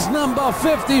sees number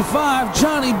 55,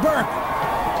 Johnny Burke.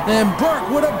 And Burke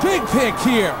with a big pick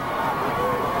here.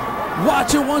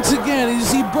 Watch it once again. You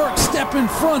see Burke step in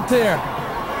front there.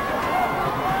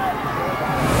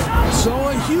 So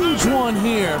a huge one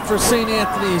here for St.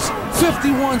 Anthony's.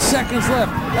 51 seconds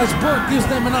left as Burke gives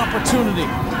them an opportunity.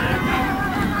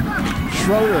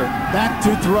 Schroeder back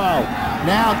to throw.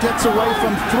 Now gets away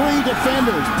from 3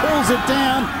 defenders. Pulls it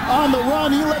down on the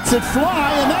run. He lets it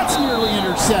fly, and that's nearly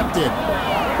intercepted.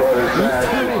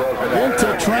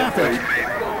 Into traffic.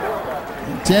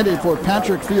 Intended for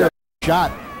Patrick Field.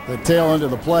 Shot the tail end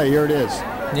of the play. Here it is.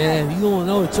 Yeah, you don't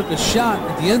know. He took a shot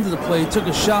at the end of the play. He took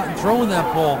a shot and throwing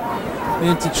that ball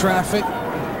into traffic.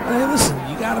 Hey, listen,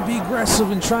 you got to be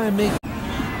aggressive and try and make.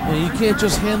 You can't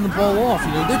just hand the ball off.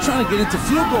 You know, they're trying to get into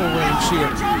field goal range here,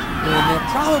 and they're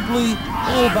probably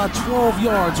about 12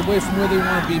 yards away from where they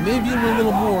want to be. Maybe even a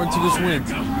little more into this wind.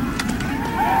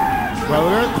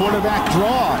 Schroeder, quarterback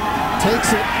draw,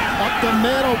 takes it up the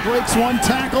middle, breaks one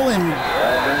tackle, and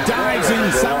dives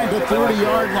inside the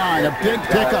 30-yard line. A big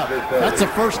pickup. That's a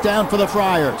first down for the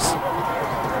Friars.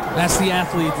 That's the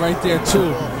athlete right there,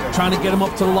 too. Trying to get him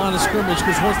up to the line of scrimmage,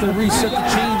 because once they reset the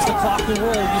chains, the clock will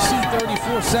roll. You see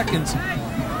 34 seconds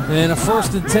and a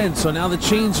 1st and 10. So now the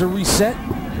chains are reset.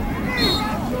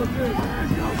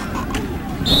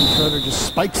 Schroeder just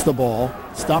spikes the ball,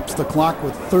 stops the clock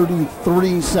with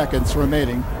 33 seconds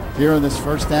remaining here in this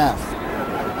first half.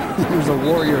 There's a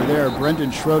warrior there,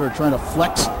 Brendan Schroeder, trying to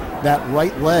flex that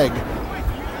right leg.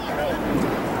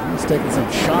 He's taking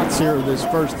some shots here in this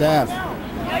first half.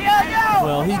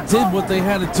 Well, he did what they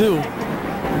had to do.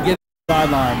 Get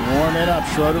sideline, warm it up.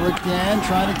 Schroeder again,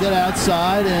 trying to get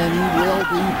outside, and he will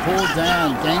be pulled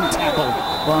down. Gang tackle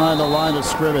behind the line of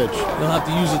scrimmage. They'll have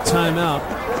to use a timeout.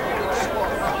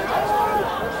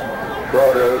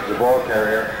 Schroeder, the ball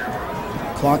carrier.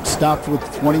 Clock stopped with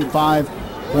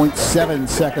 25.7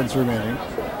 seconds remaining.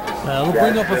 It'll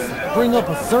bring up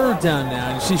a 3rd down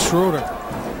now. You see Schroeder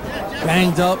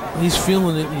banged up. He's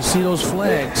feeling it. You see those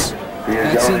flags.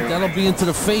 That's it. That'll be into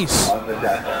the face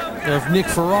of Nick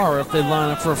Ferrara if they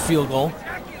line up for a field goal.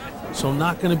 So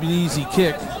not going to be an easy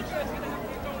kick.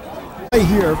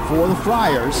 Here for the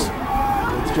Friars.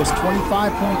 It's just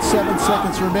 25.7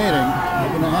 seconds remaining.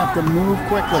 They're going to have to move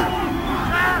quickly.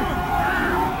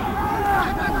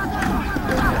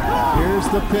 Here's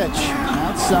the pitch.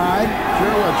 Outside.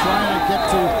 Kira trying to get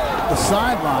to the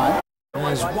sideline.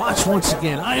 As watch once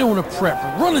again, Iona Prep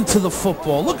running to the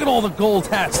football. Look at all the gold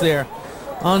hats there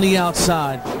on the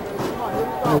outside.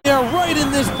 They're right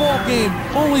in this ball game,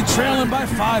 only trailing by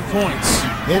 5 points.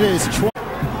 It is it's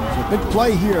a big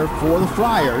play here for the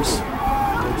Friars.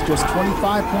 It's just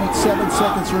 25.7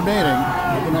 seconds remaining.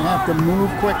 They're going to have to move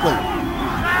quickly.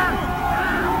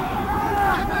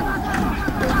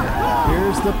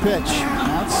 Here's the pitch.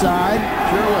 Outside.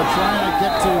 Kira trying to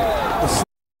get to the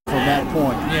from that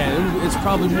point. Yeah, it's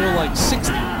probably more like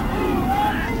 60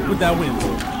 with that wind.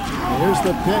 Here's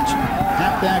the pitch.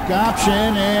 Halfback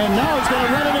option. And now he's going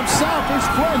to run it himself. Here's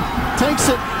Flynn. Takes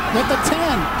it at the 10.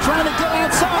 Trying to get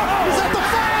outside. He's at the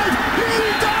 5.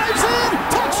 He dives in.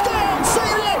 Touchdown,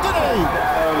 St. Anthony.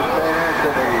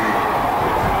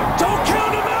 Don't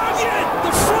count him out yet.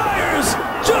 The Friars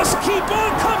just keep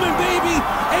on coming, baby.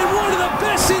 And one of the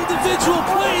best individual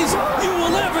plays you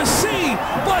will ever see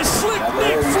by slick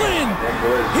Nick Flynn.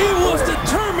 He was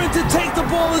determined to take the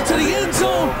ball into the end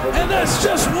zone, and that's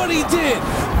just what he did.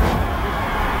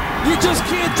 You just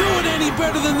can't do it any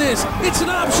better than this. It's an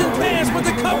option pass, but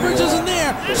the coverage isn't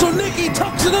there. So Nicky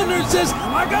tucks it under and says,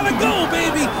 I gotta go,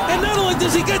 baby. And not only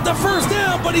does he get the first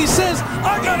down, but he says,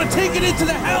 I gotta take it into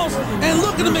the house. And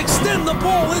look at him extend the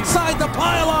ball inside the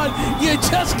pylon. You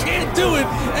just can't do it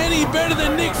any better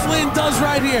than Nick Flynn does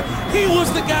right here. He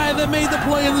was the guy that made the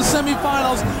play in the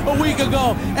semifinals a week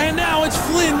ago. And now it's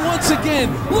Flynn once again.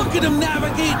 Look at him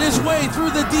navigating his way through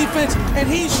the defense, and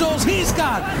he shows he's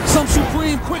got some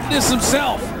supreme quickness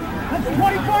himself. That's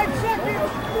 25 seconds.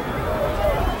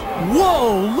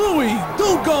 Whoa, Louie,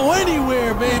 don't go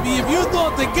anywhere, baby. If you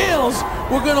thought the Gales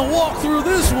were going to walk through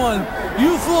this one,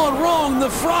 you thought wrong. The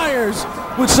Friars,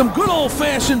 with some good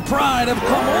old-fashioned pride, have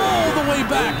come all the way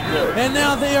back, and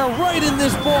now they are right in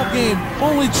this ball game,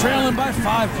 only trailing by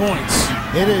 5 points.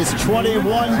 It is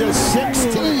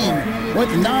 21-16 with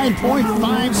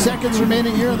 9.5 seconds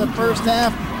remaining here in the first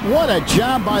half. What a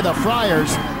job by the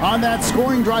Friars on that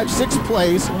scoring drive. 6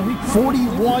 plays,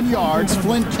 41 yards.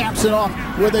 Flynn caps it off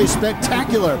with a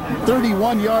spectacular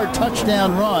 31-yard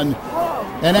touchdown run.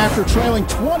 And after trailing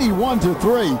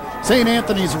 21-3, St.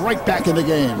 Anthony's right back in the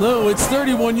game. Lou, it's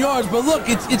 31 yards, but look,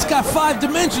 it's got 5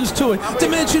 dimensions to it.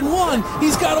 Dimension 1,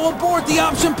 he's got to abort the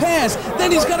option pass.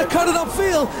 Then he's got to cut it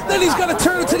upfield. Then he's got to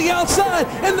turn it to the outside.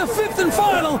 And the 5th and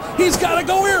final, he's got to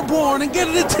go airborne and get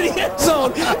it into the end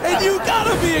zone. And you got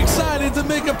to be excited to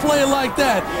make a play like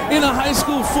that in a high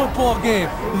school football game.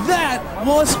 That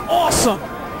was awesome.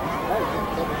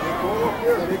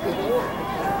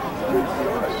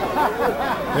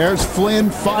 There's Flynn,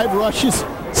 5 rushes.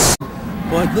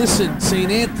 But listen, St.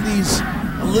 Anthony's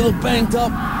a little banged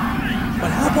up.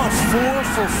 But how about 4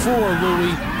 for 4,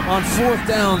 Louie, on 4th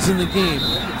downs in the game?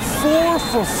 4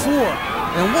 for 4.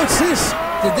 And what's this?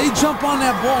 Did they jump on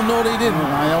that ball? No, they didn't.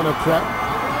 Iona Prep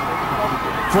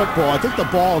football. I think the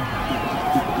ball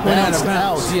went out of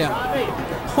bounds. Yeah.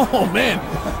 Oh, man.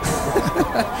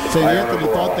 St. Anthony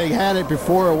thought they had it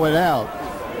before it went out.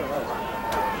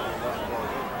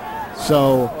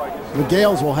 So the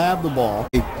Gales will have the ball.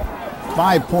 A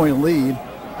 5-point lead.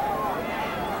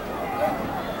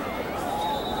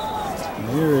 And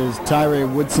here is Tyree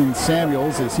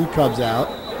Woodson-Samuels as he comes out.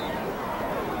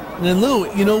 And then, Lou,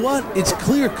 you know what? It's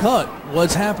clear-cut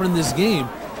what's happened in this game.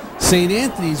 St.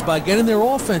 Anthony's, by getting their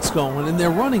offense going and their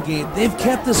running game, they've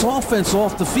kept this offense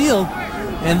off the field.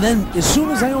 And then as soon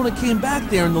as Iona came back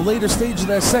there in the later stage of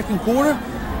that second quarter,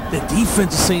 the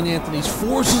defense of St. Anthony's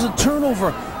forces a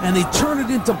turnover, and they turn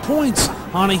it into points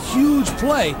on a huge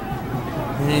play.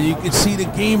 And you can see the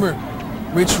gamer,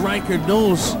 Rich Riker,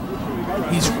 knows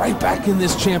he's right back in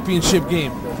this championship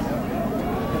game.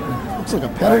 Looks like a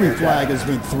penalty flag has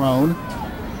been thrown.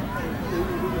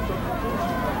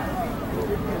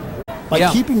 By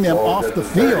keeping them off the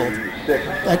field,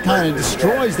 that kind of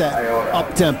destroys that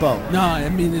up-tempo. No, I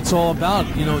mean, it's all about,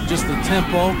 just the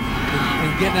tempo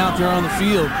and getting out there on the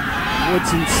field.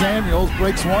 Woodson-Samuels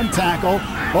breaks one tackle.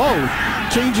 Oh,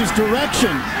 changes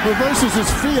direction, reverses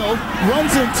his field,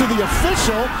 runs into the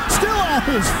official, still on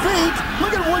his feet.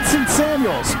 Look at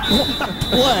Woodson-Samuels. What a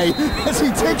play as he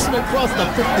takes it across the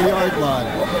 50-yard line.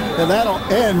 And that'll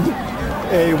end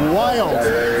a wild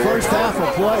first half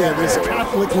of play in this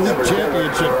Catholic League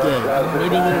championship game.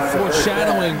 Maybe a little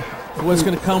foreshadowing of what's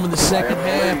going to come in the second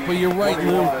half, but you're right,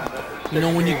 Lou.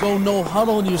 When you go no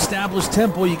huddle and you establish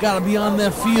tempo, you got to be on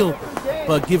that field.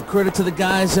 But give credit to the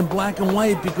guys in black and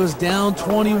white, because down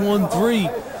 21-3,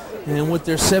 and with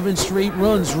their 7 straight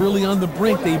runs really on the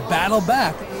brink, they battle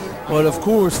back. But of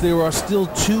course, there are still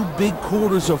 2 big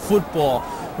quarters of football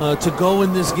to go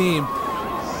in this game.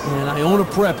 And Iona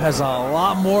Prep has a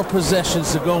lot more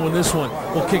possessions to go in this one.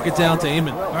 We'll kick it down to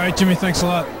Eamon. All right, Jimmy, thanks a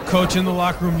lot. Coach, in the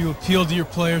locker room, you appeal to your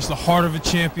players, the heart of a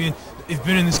champion. They've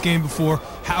been in this game before.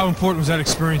 How important was that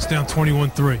experience down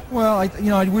 21-3? Well, we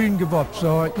didn't give up,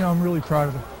 so I'm really proud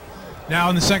of them. Now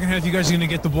in the second half, you guys are going to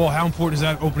get the ball. How important is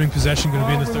that opening possession going to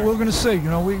be in the third? We're going to see. You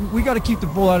know, we got to keep the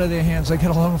ball out of their hands. They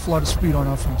get a lot of speed on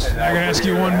offense. I'm going to ask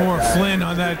you one more. Flynn,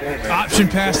 on that option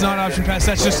pass, not option pass,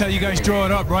 that's just how you guys draw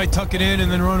it up, right? Tuck it in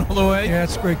and then run all the way? Yeah,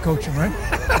 it's great coaching, right?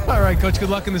 All right, Coach, good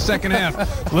luck in the second half.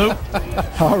 Lou?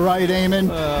 All right, Eamon.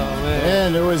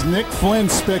 And it was Nick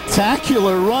Flynn's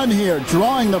spectacular run here,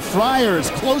 drawing the Friars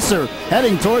closer,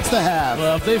 heading towards the half.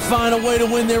 Well, if they find a way to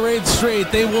win their 8th straight,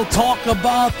 they will talk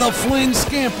about the Flynn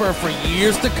scamper for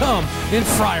years to come in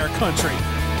Friar Country.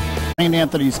 St.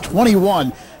 Anthony's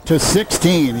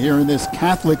 21-16 here in this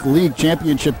Catholic League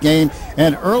Championship game.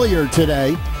 And earlier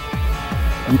today,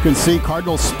 you can see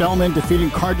Cardinal Spellman defeating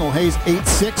Cardinal Hayes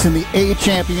 8-6 in the A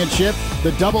Championship.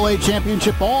 The AA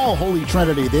Championship, all Holy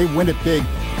Trinity, they win it big,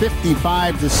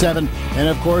 55-7. And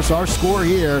of course, our score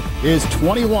here is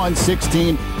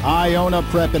 21-16. Iona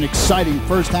Prep, an exciting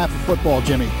first half of football,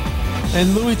 Jimmy.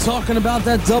 And Louis talking about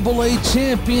that AA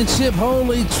Championship,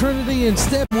 Holy Trinity, and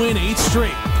step win 8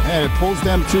 straight. And it pulls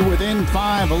them to within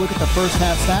 5. A look at the first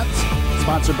half stats.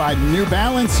 Sponsored by New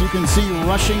Balance. You can see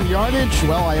rushing yardage.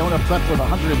 Well, Iona Prep with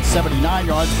 179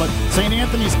 yards, but St.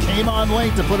 Anthony's came on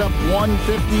late to put up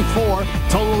 154.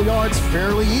 Total yards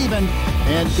fairly even.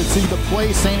 And you can see the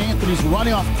play, St. Anthony's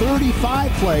running off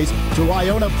 35 plays to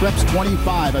Iona Prep's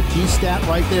 25. A key stat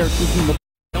right there, keeping the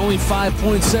Only 5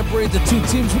 points separate the two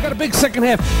teams. We got a big second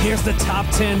half. Here's the top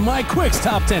 10. Mike Quick's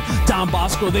top 10. Don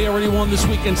Bosco, they already won this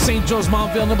weekend. St. Joe's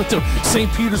Montvale, number 2.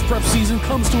 St. Peter's Prep season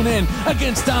comes to an end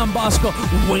against Don Bosco.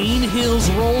 Wayne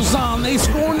Hills rolls on. They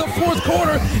score in the 4th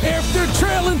quarter after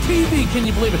trailing PV. Can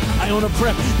you believe it? Iona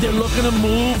Prep, they're looking to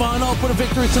move on up with a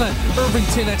victory tonight.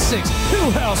 Irvington at 6.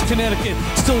 Hillhouse, Connecticut,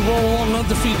 still rolling along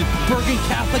undefeated. Bergen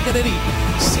Catholic at 8.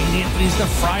 St. Anthony's, the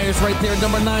Friars right there,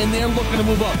 number 9. They're looking to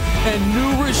move up. And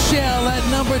New Rochelle at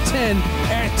number 10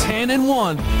 at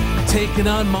 10-1, taking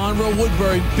on Monroe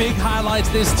Woodbury. Big highlights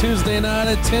this Tuesday night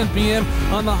at 10 p.m.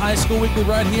 on the High School Weekly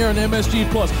right here on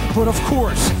MSG Plus. But of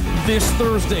course, this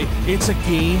Thursday, it's a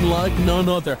game like none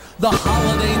other. The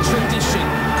holiday tradition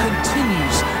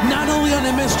continues, not only on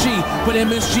MSG, but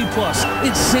MSG Plus.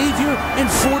 It's Xavier and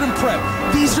Fordham Prep.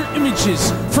 These are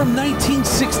images from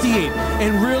 1968,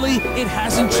 and really, it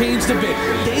hasn't changed a bit.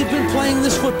 They've been playing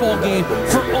this football game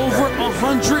for over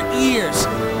 100 years.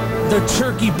 The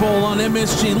Turkey Bowl on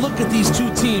MSG. Look at these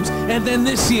two teams. And then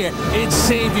this year, it's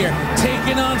Xavier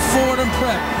taking on Fordham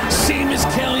Prep. Seamus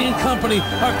Kelly and company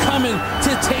are coming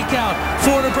to take out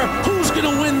Fordham Prep. Who's going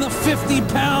to win the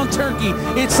 50-pound turkey?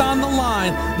 It's on the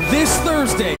line this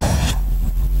Thursday.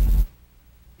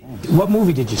 What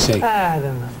movie did you say? I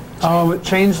don't know. Oh,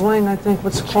 Changeling, I think.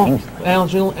 What's it called?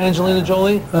 Angelina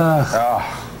Jolie?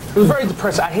 It was very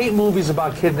depressing. I hate movies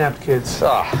about kidnapped kids.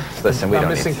 Listen, we don't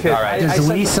missing need... kids. All right. Does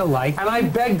Lisa like... And I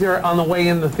begged her on the way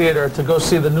in the theater to go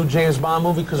see the new James Bond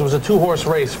movie because it was a 2-horse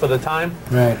race for the time.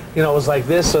 Right. You know, it was like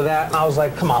this or that. And I was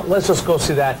like, come on, let's just go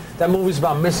see that. That movie's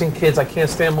about missing kids. I can't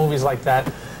stand movies like that.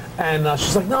 And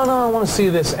she's like, no, I want to see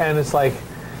this. And it's like,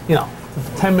 you know,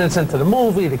 10 minutes into the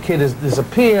movie, the kid has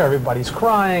disappeared, everybody's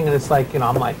crying, and it's like, you know,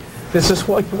 I'm like, this is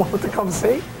what you wanted to come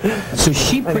see? So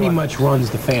she pretty much runs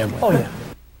the family. Oh, yeah.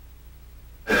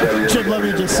 Jim, let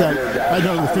me just say, I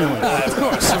know the feeling.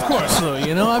 Of course. So,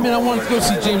 you know, I mean, I wanted to go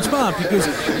see James Bond because,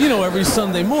 you know, every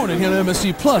Sunday morning here at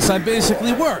MSG Plus, I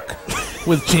basically work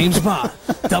with James Bond.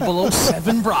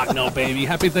 007 Brockno, baby.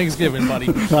 Happy Thanksgiving, buddy.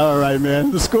 All right,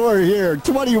 man. The score here,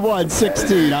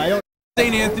 21-16.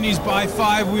 St. Anthony's by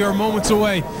 5. We are moments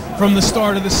away from the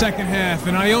start of the second half.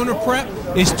 And Iona Prep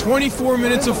is 24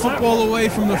 minutes of football away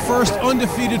from the first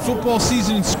undefeated football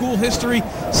season in school history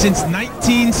since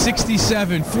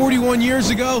 1967. 41 years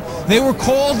ago, they were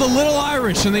called the Little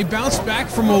Irish, and they bounced back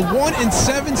from a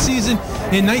 1-7 season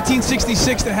in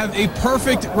 1966 to have a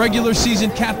perfect regular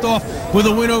season capped off with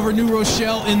a win over New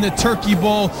Rochelle in the Turkey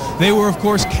Bowl. They were, of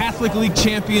course, Catholic League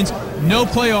champions. No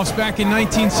playoffs back in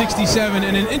 1967.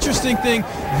 And an interesting thing,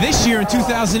 this year in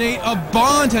 2008, a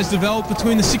bond has developed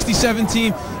between the 67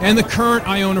 team and the current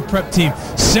Iona Prep team.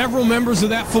 Several members of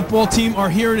that football team are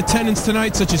here in attendance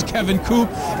tonight, such as Kevin Coop,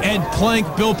 Ed Plank,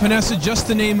 Bill Panessa, just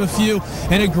to name a few.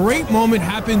 And a great moment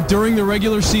happened during the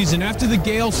regular season. After the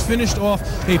Gales finished off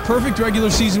a perfect regular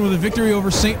season with a victory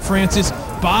over St. Francis,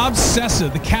 Bob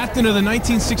Sessa, the captain of the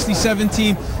 1967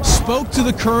 team, spoke to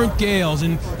the current Gales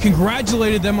and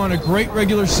congratulated them on a great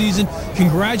regular season,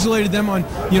 congratulated them on,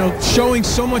 you know, showing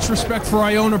so much respect for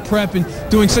Iona Prep and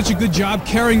doing such a good job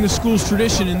carrying the school's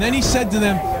tradition. And then he said to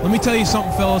them, let me tell you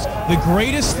something, fellas, the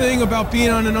greatest thing about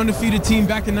being on an undefeated team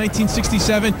back in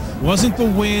 1967 wasn't the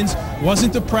wins,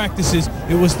 wasn't the practices,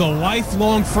 it was the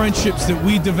lifelong friendships that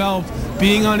we developed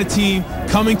being on a team,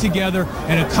 coming together,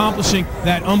 and accomplishing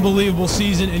that unbelievable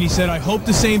season. And he said, I hope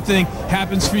the same thing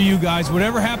happens for you guys.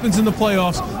 Whatever happens in the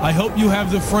playoffs, I hope you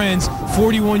have the friends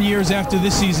 41 years after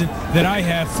this season that I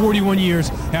have 41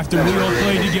 years after we all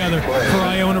played together for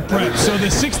Iona Prep. So the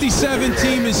 67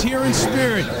 team is here in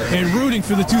spirit and rooting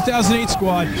for the 2008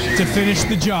 squad to finish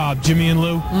the job. Jimmy and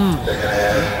Lou.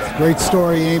 Great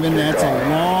story, Eamon. That's a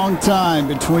long time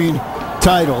between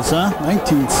titles, huh?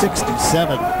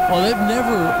 1967. Well,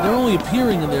 they're only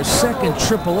appearing in their second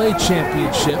AAA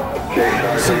championship.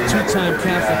 So two-time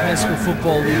Catholic High School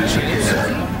Football League champs.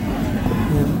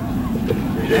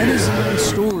 And that is a nice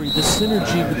story, the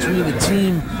synergy between the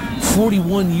team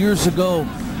 41 years ago.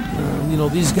 You know,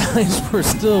 these guys were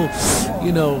still,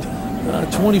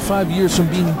 25 years from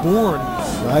being born.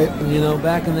 Right. You know,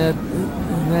 back in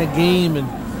that game, and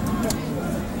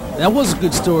that was a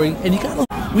good story. And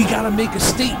we gotta make a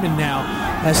statement now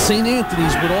as St.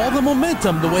 Anthony's, with all the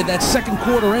momentum, the way that second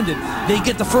quarter ended, they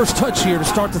get the first touch here to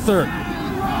start the third.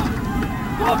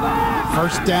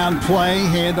 First down play,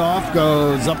 handoff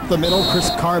goes up the middle. Chris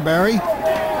Carberry,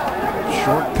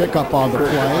 short pickup on the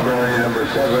play. Number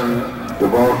 7, the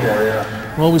ball carrier.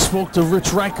 Well, we spoke to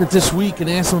Rich Reichert this week and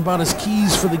asked him about his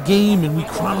keys for the game, and we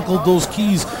chronicled those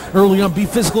keys early on. Be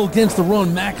physical against the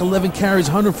run. Mack, 11 carries,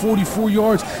 144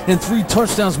 yards, and 3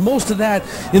 touchdowns. Most of that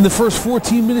in the first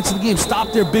 14 minutes of the game.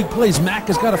 Stop their big plays. Mack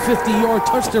has got a 50-yard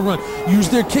touchdown run. Use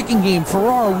their kicking game.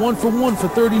 Farrar, 1 for 1 for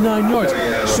 39 yards.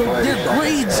 So their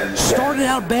grades started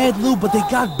out bad, Lou, but they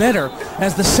got better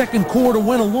as the second quarter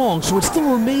went along. So it still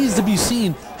remains to be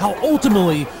seen how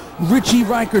ultimately Richie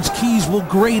Reichert's keys will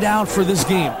grade out for this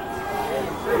game.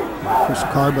 Chris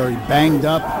Carberry banged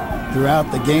up throughout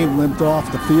the game, limped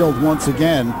off the field once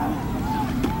again.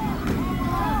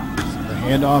 So the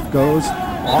handoff goes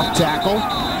off tackle.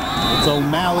 It's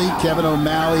O'Malley, Kevin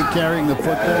O'Malley carrying the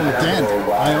football. And again,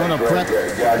 Iona Prep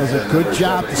does a good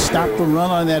job to stop the run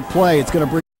on that play. It's going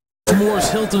to bring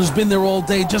Morris Hilton has been there all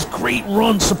day. Just great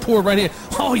run support right here.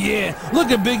 Oh, yeah.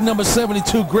 Look at big number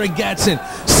 72, Greg Gatson.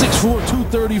 6'4",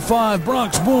 235,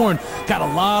 Bronx born. Got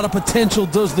a lot of potential,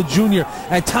 does the junior.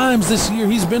 At times this year,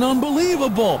 he's been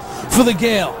unbelievable for the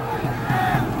Gale.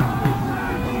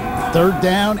 third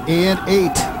down and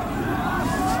 8.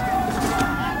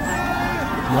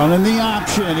 Running the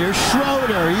option. Here's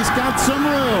Schroeder. He's got some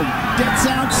room. Gets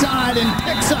outside and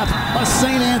picks up a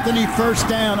St. Anthony first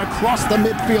down across the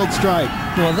midfield stripe.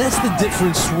 Well, that's the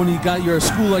difference when you got your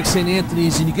school like St.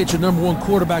 Anthony's and you get your number 1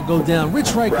 quarterback go down.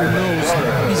 Rich Reichert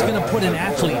knows he's going to put an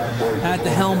athlete at the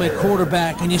helmet,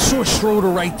 quarterback, and you saw Schroeder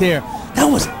right there. That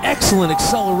was excellent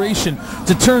acceleration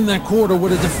to turn that quarter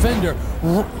with a defender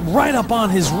right up on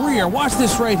his rear. Watch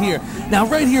this right here. Now,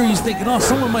 right here, he's thinking, oh,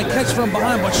 someone might catch from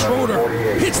behind, but Schroeder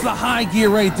hits the high gear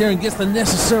right there and gets the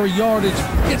necessary yardage,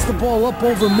 gets the ball up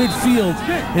over midfield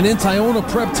and into Iona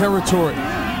Prep territory.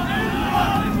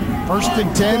 First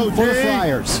and 10 for the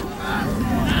Friars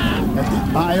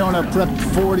at the Iona Prep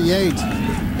 48.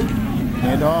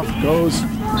 Handoff goes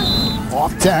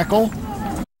off tackle.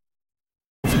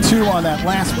 2 on that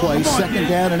last play, second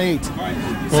down and 8.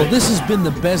 Well, this has been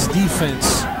the best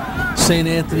defense St.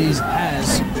 Anthony's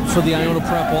has for the Iona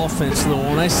Prep offense, Lou.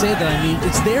 When I say that, I mean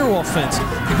it's their offense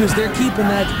because they're keeping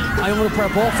that Iona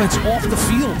Prep offense off the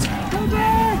field.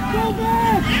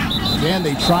 Again,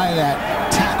 they try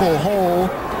that tackle hole,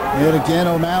 and again,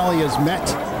 O'Malley is met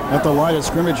at the line of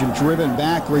scrimmage and driven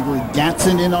back. Gregory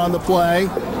Gatson in on the play.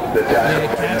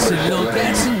 Yeah, Gatson,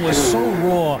 Gatson was so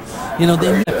raw.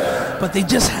 But they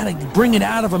just had to bring it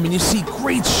out of him, and you see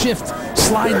great shift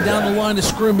sliding down the line of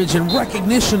scrimmage and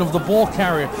recognition of the ball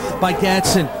carrier by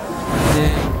Gatson.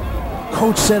 And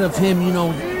Coach said of him, it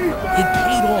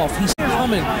paid off. He's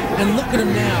coming, and look at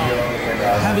him now,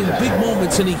 having big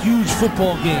moments in a huge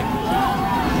football game.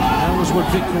 That was what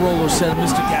Vic Carollo said of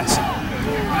Mr. Gatson.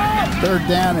 Third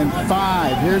down and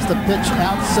 5. Here's the pitch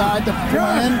outside to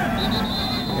Flynn.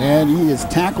 And he is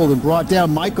tackled and brought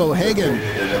down. Mike O'Hagan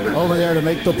over there to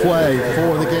make the play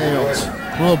for the Gales.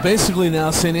 Well, basically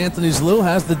now St. Anthony's, Lou,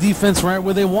 has the defense right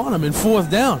where they want them in 4th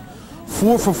down.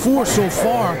 4 for 4 so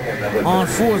far on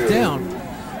 4th down.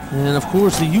 And, of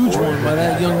course, the huge one by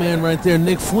that young man right there,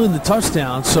 Nick Flynn, the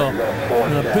touchdown. So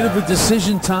a bit of a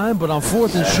decision time, but on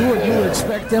 4th and short, you would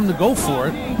expect them to go for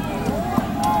it.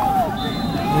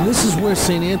 And this is where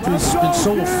St. Anthony's has been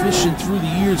so efficient through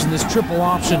the years in this triple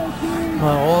option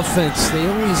offense. They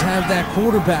always have that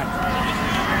quarterback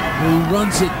who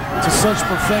runs it to such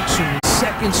perfection.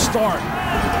 Second start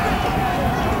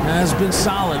has been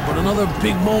solid, but another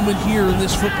big moment here in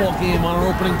this football game on our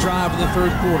opening drive of the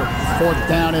 3rd quarter. 4th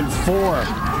down and 4.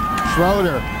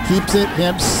 Schroeder keeps it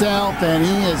himself, and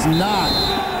he is not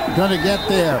going to get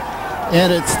there.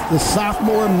 And it's the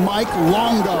sophomore Mike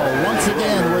Longo once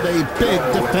again with a big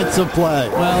defensive play.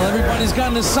 Well, everybody's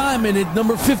got an assignment. And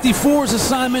number 54's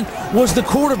assignment was the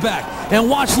quarterback. And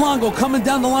watch Longo coming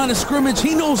down the line of scrimmage.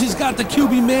 He knows he's got the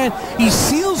QB man. He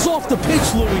seals off the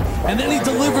pitch, Louis, and then he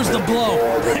delivers the blow.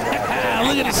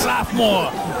 Look at the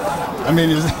sophomore. I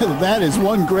mean, that is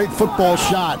one great football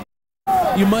shot.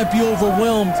 You might be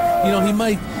overwhelmed. You know, he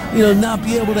might, not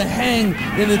be able to hang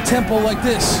in a tempo like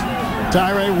this.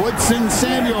 Tyree Woodson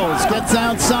Samuels gets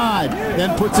outside,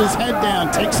 then puts his head down,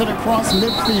 takes it across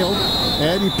midfield,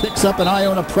 and he picks up an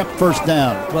Iona Prep first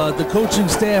down. But the coaching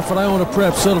staff at Iona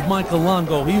Prep, so of Michael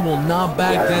Longo, he will not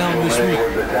back down this week.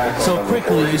 So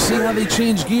quickly, you see how they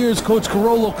change gears? Coach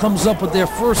Carollo comes up with their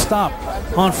first stop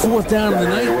on 4th down of the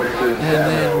night, and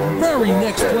then very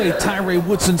next play, Tyree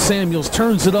Woodson Samuels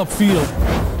turns it upfield.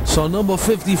 So number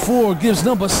 54 gives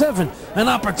number 7 an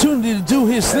opportunity to do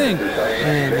his thing.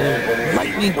 And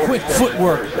lightning quick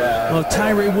footwork of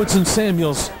Tyree Woodson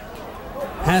Samuels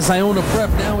has Iona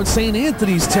Prep now in St.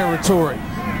 Anthony's territory.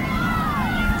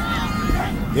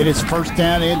 It is first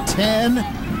down and 10.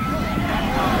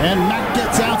 And Mack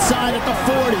gets outside at the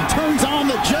 40, turns on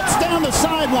the jets down the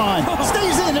sideline,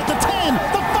 stays in at the 10,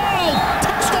 the 5,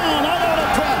 touchdown Iona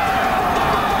Prep.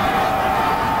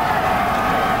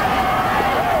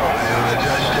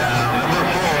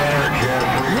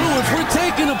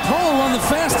 Taking a poll on the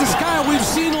fastest guy we've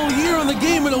seen all year on the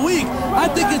game of the week. I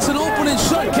think it's an open and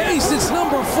shut case. It's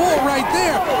number 4 right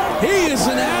there. He is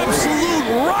an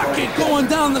absolute rocket going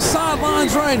down the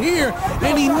sidelines right here,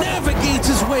 and he navigates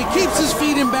his way, keeps his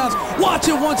feet in bounds. Watch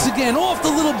it once again, off the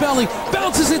little belly,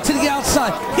 bounces it to the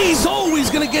outside. He's always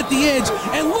going to get the edge,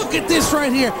 and look at this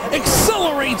right here.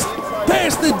 Accelerates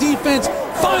past the defense,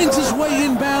 finds his way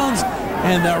inbounds,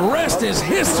 and the rest is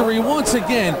history once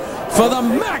again for the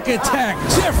Mack attack,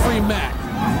 Jeffrey Mack.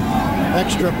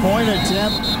 Extra point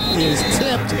attempt is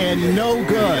tipped and no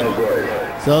good.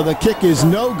 So the kick is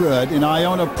no good, and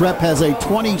Iona Prep has a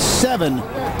 27.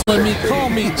 Call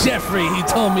me Jeffrey, he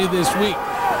told me this week.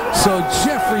 So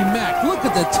Jeffrey Mack, look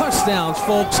at the touchdowns,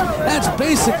 folks. That's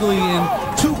basically in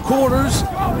 2 quarters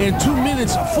and 2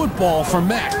 minutes of football for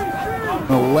Mack.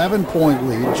 An 11-point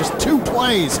lead, just 2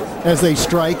 plays as they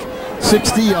strike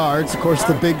 60 yards. Of course,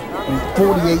 the big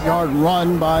 48-yard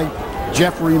run by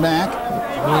Jeffrey Mack.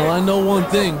 Well, I know one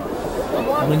thing.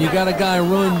 When you got a guy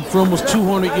run for almost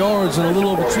 200 yards and a little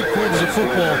over 3 quarters of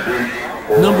football,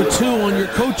 number 2 on your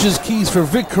coach's keys for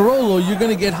Vic Carollo, you're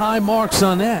going to get high marks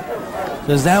on that.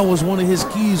 Because that was one of his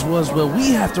keys was, well,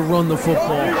 we have to run the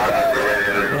football.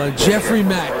 Jeffrey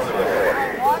Mack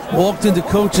walked into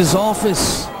coach's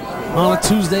office on a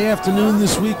Tuesday afternoon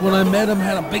this week when I met him,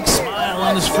 had a big smile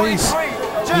on his face.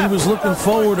 He was looking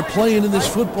forward to playing in this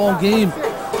football game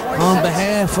on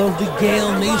behalf of the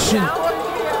Gale Nation,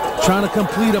 trying to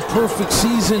complete a perfect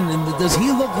season. And does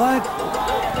he look like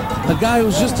a guy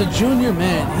who's just a junior?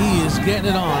 Man, he is getting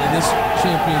it on in this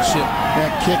championship.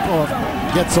 That kickoff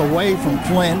gets away from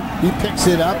Flynn. He picks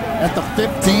it up at the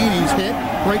 15. He's hit,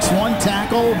 breaks 1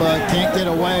 tackle, but can't get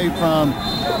away from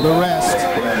the rest.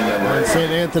 And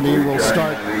St. Anthony will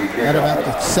start at about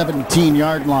the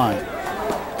 17-yard line.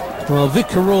 Well, Vic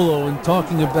Carollo, in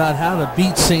talking about how to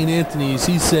beat St. Anthony's,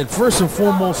 he said, first and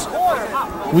foremost,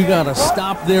 we got to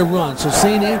stop their run. So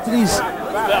St. Anthony's,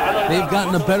 they've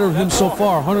gotten the better of him so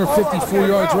far, 154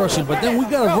 yards rushing, but then we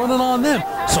got to run it on them.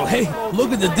 So, hey,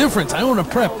 look at the difference. Iona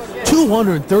Prep,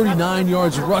 239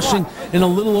 yards rushing in a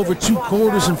little over 2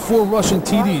 quarters and 4 rushing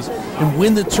TDs, and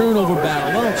win the turnover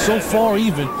battle. Well, so far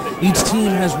even, each team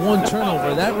has 1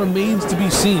 turnover. That remains to be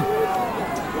seen.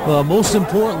 Most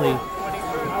importantly,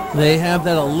 they have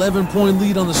that 11-point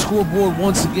lead on the scoreboard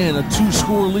once again, a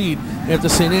 2-score lead after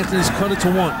St. Anthony's cut it to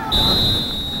 1.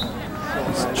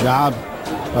 Nice job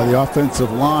by the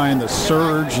offensive line, the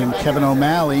surge, and Kevin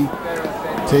O'Malley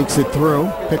takes it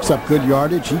through, picks up good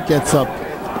yardage. He gets up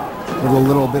with a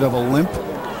little bit of a limp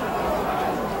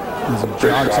as he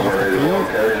jogs off the field.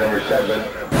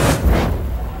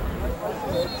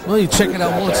 Well, you check it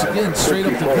out once again, straight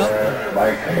up the gut.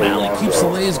 O'Malley keeps the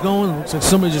lays going. Looks like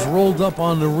somebody just rolled up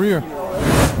on the rear. He'll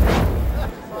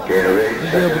be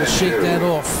able to shake that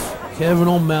off. Kevin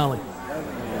O'Malley.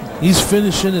 He's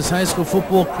finishing his high school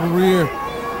football career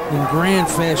in grand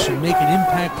fashion, making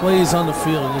impact plays on the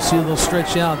field. You see they'll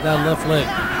stretch out that left leg.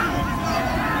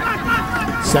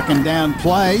 Second down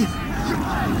play.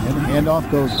 And the handoff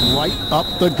goes right up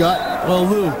the gut. Well,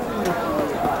 Lou,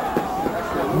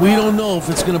 we don't know if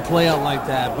it's going to play out like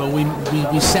that, but we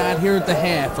sat here at the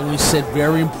half and we said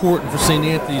very important for St.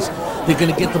 Anthony's They're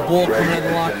going to get the ball coming out of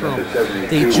the locker room.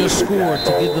 They just scored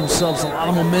to give themselves a lot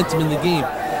of momentum in the game.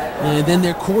 And then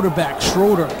their quarterback,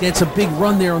 Schroeder, gets a big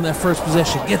run there on that first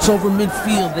possession. Gets over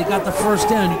midfield. They got the first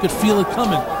down. You could feel it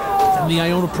coming. And the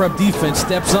Iona Prep defense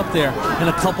steps up there. And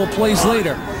a couple plays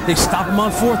later, they stop them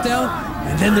on fourth down.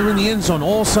 And then they're in the end zone.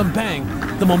 All of a sudden, bang.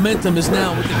 The momentum is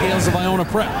now with the Gales of Iona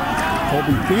Prep.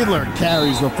 Colby Fiedler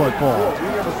carries the football.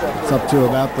 It's up to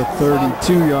about the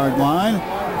 32-yard line.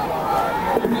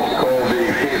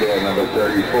 Colby Fiedler, number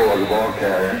 34, the ball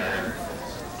carrier.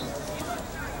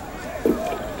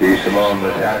 D. Simone,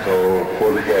 the tackle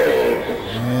for the Gales.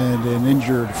 And an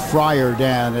injured Fryer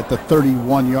down at the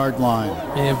 31-yard line.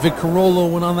 And Vic Carollo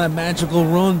went on that magical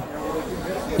run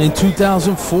in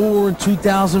 2004 and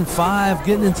 2005,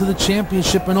 getting into the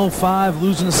championship in 05,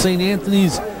 losing to St.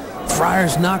 Anthony's.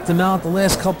 Friars knocked him out the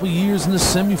last couple years in the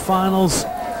semifinals.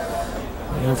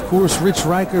 And of course, Rich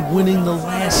Reichard winning the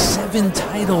last 7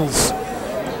 titles.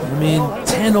 I mean,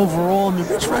 10 overall. I mean,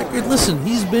 Rich Reichard, listen,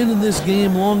 he's been in this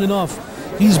game long enough.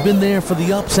 He's been there for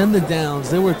the ups and the downs.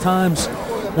 There were times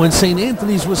when St.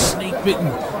 Anthony's was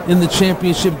snake-bitten in the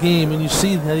championship game, and you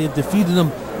see that they defeated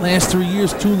them last 3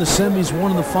 years, 2 in the semis,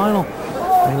 1 in the final.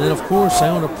 And then, of course,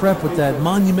 Iona Prep with that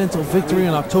monumental victory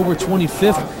on October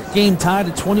 25th. Game tied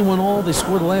at 21-all. They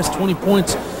scored the last 20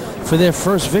 points for their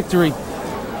first victory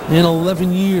in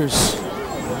 11 years.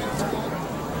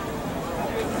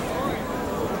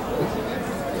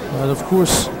 But, of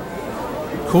course,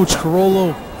 Coach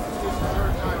Carollo,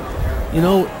 you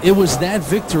know, it was that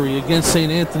victory against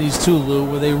St. Anthony's too, Lou,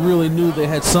 where they really knew they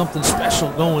had something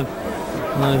special going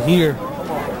here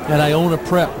at Iona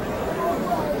Prep.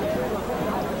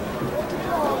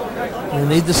 And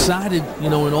they decided, you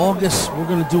know, in August, we're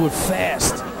going to do it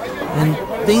fast. And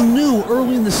they knew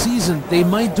early in the season they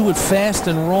might do it fast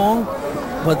and wrong,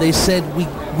 but they said,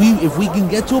 if we can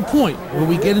get to a point where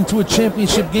we get into a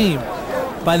championship game,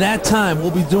 by that time,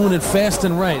 we'll be doing it fast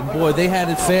and right. And boy, they had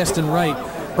it fast and right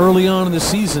early on in the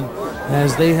season,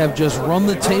 as they have just run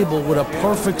the table with a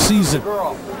perfect season.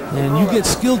 And you get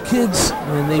skilled kids,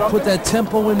 and they put that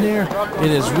tempo in there,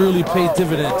 it has really paid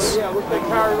dividends.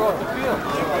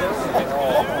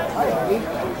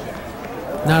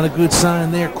 Not a good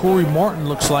sign there. Corey Martin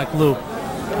looks like, Lou,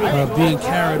 being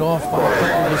carried off by a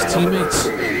couple of his teammates.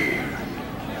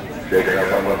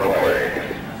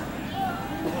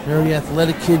 Very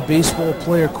athletic kid, baseball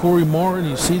player Corey Martin.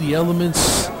 You see the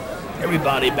elements.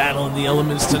 Everybody battling the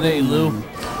elements today, Lou.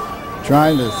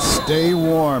 Trying to stay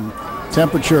warm.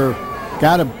 Temperature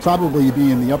got to probably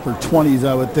be in the upper 20s,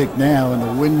 I would think now, and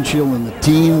the wind chill in the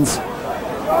teens.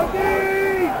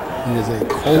 It is a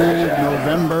cold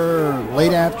November,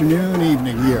 late afternoon,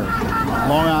 evening here on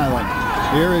Long Island.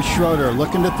 Here is Schroeder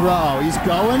looking to throw. He's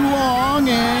going long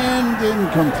and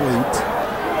incomplete.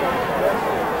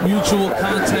 Mutual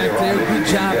contact there. Good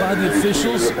job by the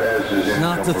officials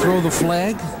not to throw the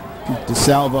flag. Pete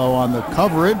DeSalvo on the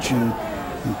coverage and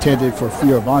intended for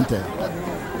Fioravante.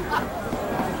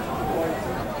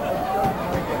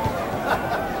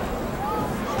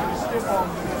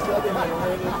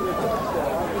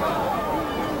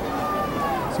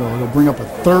 So it'll bring up a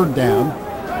third down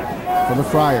for the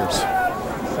Friars.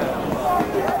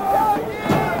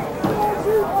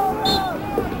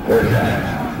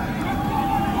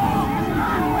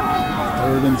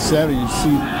 Third and 7. You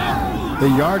see the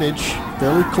yardage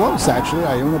fairly close, actually.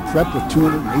 Iona Prep with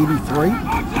 283. So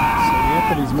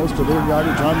Anthony's most of their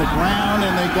yardage on the ground,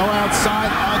 and they go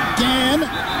outside again.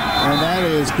 And that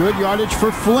is good yardage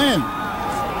for Flynn.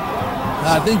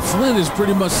 I think Flynn is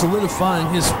pretty much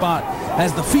solidifying his spot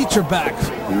as the feature back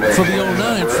for the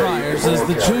 09 Friars as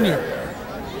the junior.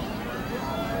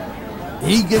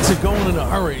 He gets it going in a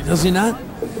hurry, does he not?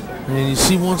 And you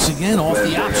see once again off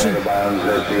the option,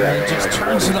 and he just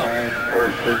turns it up.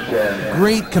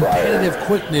 Great competitive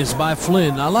quickness by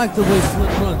Flynn. I like the way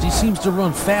Flynn runs. He seems to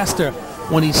run faster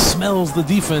when he smells the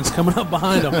defense coming up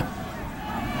behind him.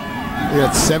 He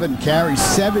had 7 carries,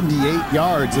 78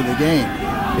 yards in the game.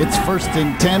 It's 1st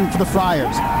and 10 for the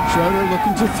Friars. Schroeder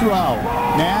looking to throw.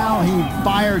 Now he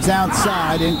fires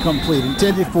outside, incomplete.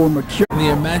 Intended for McCure.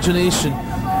 The imagination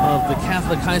of the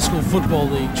Catholic High School Football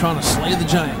League trying to slay the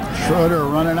giant. Schroeder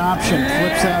running option,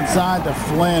 flips outside to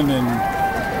Flynn and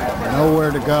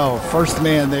nowhere to go. First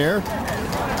man there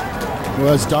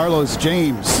was Darlos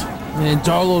James. And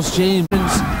Darlos James, you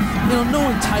know,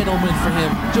 no entitlement for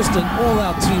him, just an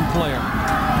all-out team player.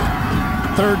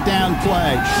 Third down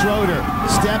play. Schroeder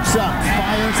steps up,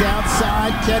 fires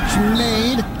outside, catch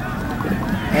made.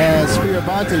 As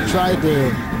Fioravante tried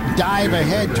to dive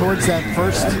ahead towards that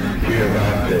first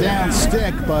down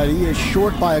stick, but he is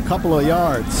short by a couple of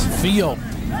yards. Fio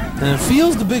And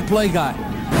Fields the big play guy.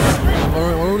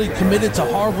 Already committed to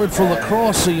Harvard for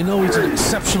lacrosse, so you know he's an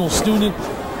exceptional student.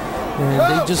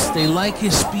 And they like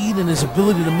his speed and his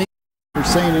ability to make For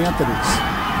St. Anthony's.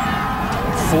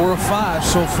 4 of 5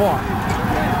 so far.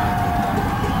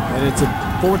 And it's a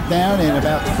 4th down and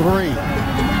about 3.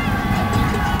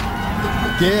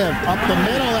 Give up the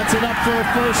middle. That's it up for a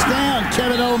 1st down.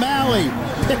 Kevin O'Malley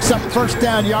picks up 1st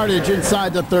down yardage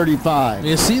inside the 35.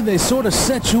 You see, they sort of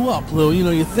set you up, Lou. You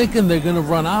know, you're thinking they're going to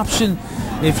run option.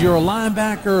 If you're a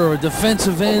linebacker or a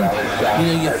defensive end, you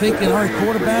know, you're thinking, all right,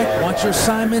 quarterback, watch your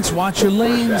assignments, watch your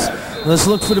lanes. Let's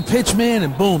look for the pitch man,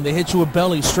 and boom, they hit you a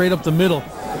belly straight up the middle.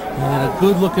 And a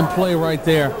good-looking play right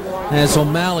there as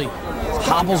O'Malley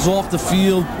hobbles off the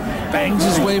field, bangs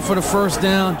his way for the 1st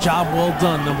down. Job well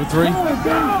done, number 3.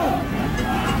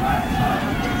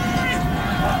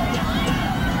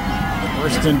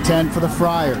 First and 10 for the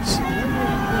Friars.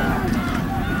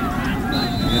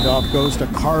 Handoff goes to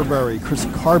Carberry. Chris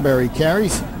Carberry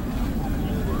carries.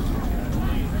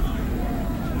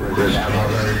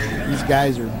 These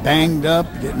guys are banged up,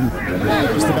 getting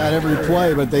just about every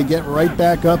play, but they get right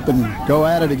back up and go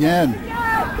at it again.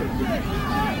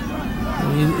 I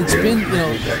mean, it's been, you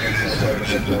know,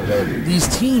 these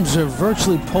teams are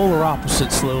virtually polar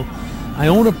opposites, Lou.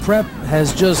 Iona Prep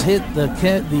has just hit the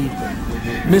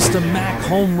Mr. Mack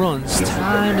home runs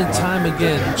time and time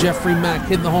again. Jeffrey Mack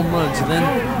hitting the home runs. And then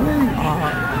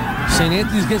St.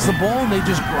 Anthony's gets the ball, and they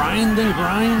just grind and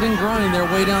grind and grind their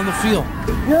way down the field.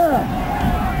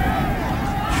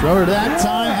 Schroeder that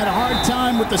time had a hard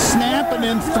time with the snap and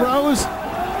then throws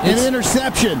an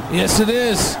interception. Yes, it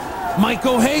is. Mike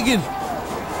O'Hagan.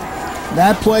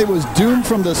 That play was doomed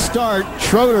from the start.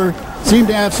 Schroeder seemed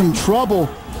to have some trouble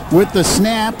with the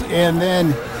snap and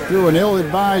then threw an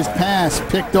ill-advised pass,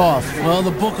 picked off. Well,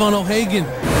 the book on O'Hagan.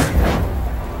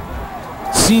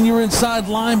 Senior inside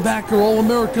linebacker,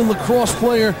 All-American lacrosse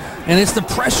player, and it's the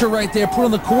pressure right there put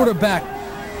on the quarterback.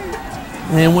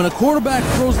 And when a quarterback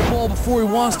throws the ball before he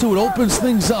wants to, it opens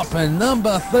things up. And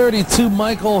number 32,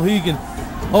 Mike O'Hagan.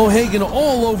 O'Hagan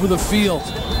all over the field.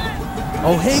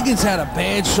 O'Hagan's had a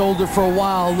bad shoulder for a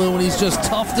while, Lou, and he's just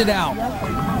toughed it out.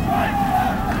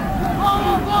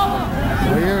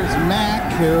 Here's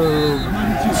Mack, who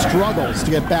struggles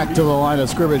to get back to the line of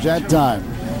scrimmage that time.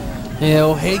 Yeah,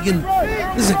 O'Hagan,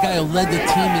 this is a guy who led the team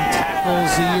in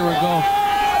tackles a year ago.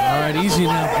 All right, easy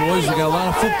now, boys. We got a lot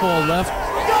of football left.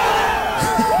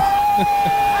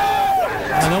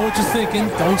 I know what you're thinking.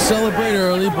 Don't celebrate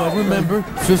early, but remember,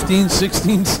 15,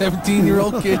 16,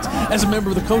 17-year-old kids, as a member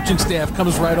of the coaching staff,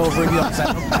 comes right over and yells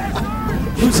at them.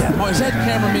 Who's that? Is that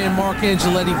cameraman Mark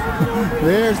Angeletti?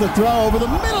 There's the throw over the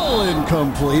middle,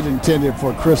 incomplete, intended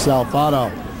for Chris Alfano.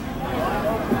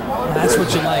 That's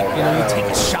what you like. You know, you take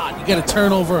a shot, you get a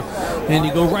turnover, and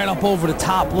you go right up over the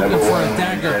top looking for a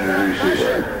dagger.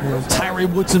 You know, Tyree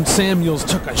Woodson Samuels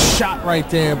took a shot right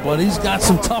there, but he's got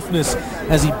some toughness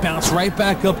as he bounced right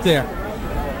back up there.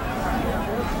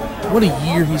 What a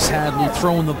year he's had, Lou,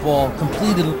 throwing the ball.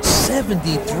 Completed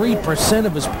 73%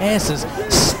 of his passes.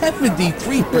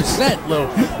 73%, Lou.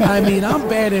 I mean, I'm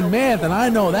bad in math, and I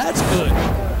know that's good.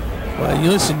 Well, you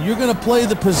listen, you're going to play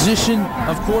the position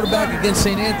of quarterback against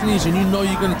St. Anthony's, and you know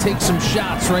you're going to take some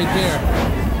shots right there.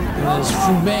 As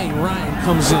Fume Ryan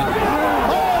comes in. Oh,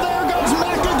 there goes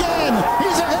Mack again.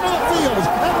 He's ahead of the field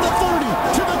at the 30,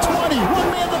 to the 20.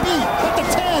 One man to beat at the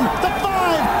 10, the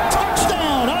 5.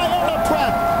 Touchdown, Iona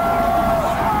Prep.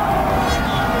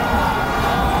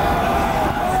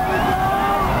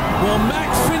 Well,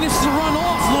 Mack finished the run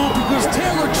off, Lou, because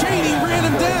Taylor Cheney ran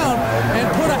him down and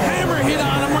put a hammer hit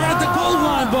on him right at the goal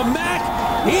line. But Mack,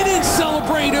 he didn't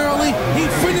celebrate early. He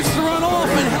finished the run off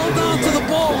and held on to the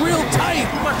ball real tight.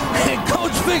 And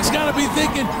Coach Vick's got to be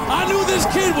thinking, I knew this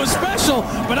kid was special,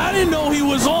 but I didn't know he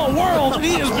was all-world. And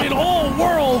he has been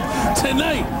all-world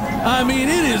tonight. I mean,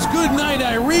 it is good night,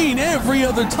 Irene, every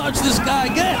other touch this guy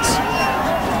gets.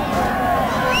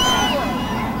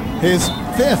 His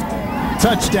 5th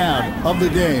touchdown of the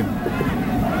game.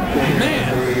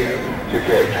 Man,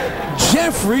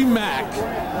 Jeffrey Mack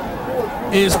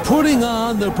is putting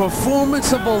on the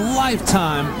performance of a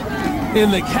lifetime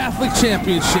in the Catholic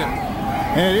Championship.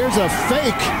 And here's a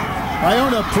fake.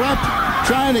 Iona Prep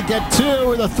trying to get 2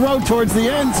 with a throw towards the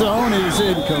end zone is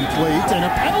incomplete. And a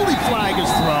penalty flag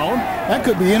is thrown. That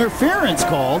could be interference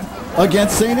called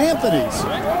against St. Anthony's.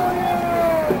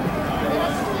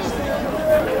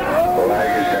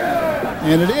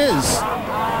 And it is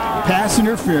pass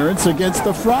interference against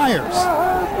the Friars.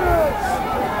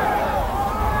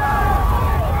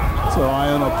 So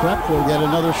Iona Prep will get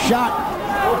another shot.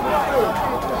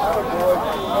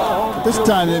 But this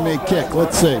time they may kick.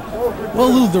 Let's see. Well,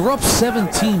 Lou, they're up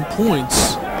 17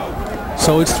 points,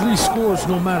 so it's 3 scores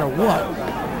no matter what.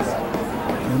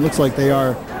 It looks like they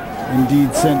are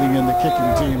indeed sending in the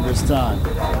kicking team this time.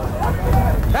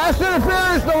 Pass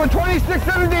interference, number 26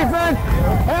 center defense.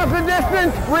 Half the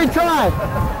distance, retry.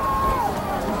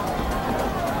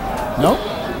 Nope.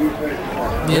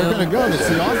 They're going to go. It's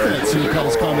the offense who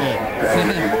comes come in.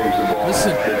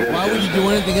 Listen, why would you do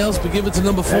anything else but give it to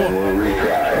number 4?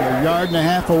 They're a yard and a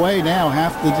half away now,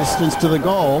 half the distance to the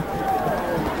goal.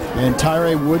 And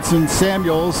Tyree Woodson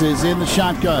Samuels is in the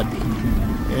shotgun.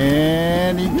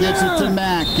 And he gives it to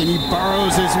Mack, and he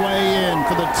burrows his way in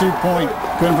for the 2-point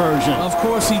conversion. Of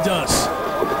course he does.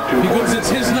 Because it's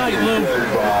his night, Lou.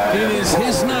 It is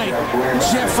his night.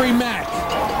 Jeffrey Mack.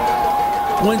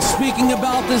 When speaking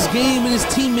about this game and his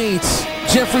teammates,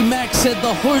 Jeffrey Mack said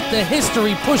the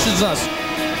history pushes us.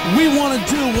 We want to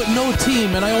do what no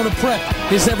team at Iona Prep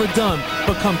has ever done,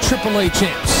 become AAA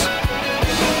champs.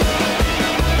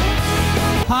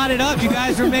 Potted up, you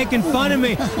guys were making fun of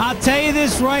me. I'll tell you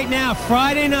this right now,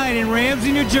 Friday night in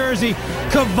Ramsey, New Jersey,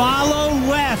 Cavallo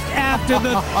left after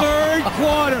the 3rd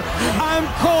quarter. I'm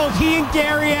cold. He and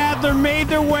Gary Adler made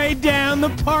their way down the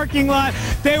parking lot.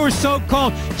 They were so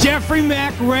cold. Jeffrey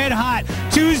Mack red hot.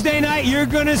 Tuesday night, you're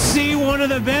going to see one of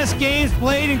the best games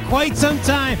played in quite some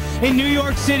time in New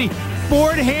York City.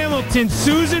 Fort Hamilton,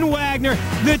 Susan Wagner,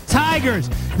 the Tigers.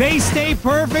 They stay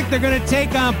perfect. They're going to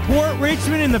take on Port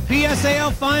Richmond in the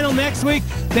PSAL final next week.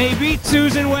 They beat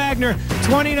Susan Wagner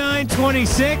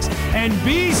 29-26. And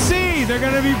BC, they're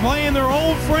going to be playing their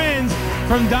old friends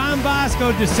from Don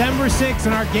Bosco December 6th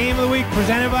in our Game of the Week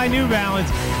presented by New Balance.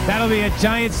 That'll be at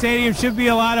Giant Stadium. Should be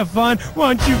a lot of fun.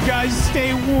 Why don't you guys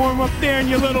stay warm up there in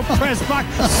your little press box?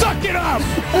 Suck it up!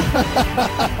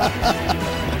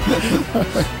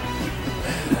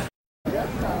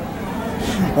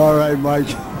 All right, Mike.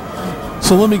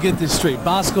 So let me get this straight.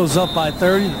 Bosco's up by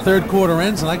 30. The 3rd quarter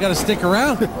ends, and I got to stick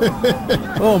around.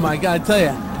 Oh, my God, I tell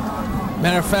you.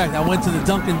 Matter of fact, I went to the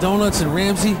Dunkin' Donuts in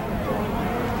Ramsey.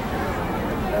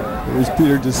 There's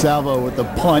Peter DeSalvo with the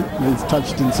punt. It's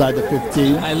touched inside the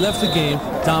 15. I left the game,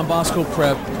 Don Bosco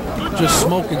Prep, just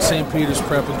smoking St. Peter's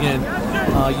Prep again.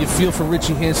 You feel for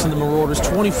Richie Hansen, the Marauders,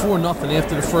 24-0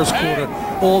 after the 1st quarter,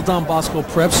 all Don Bosco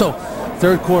Prep. So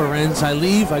 3rd quarter ends, I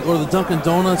leave, I go to the Dunkin'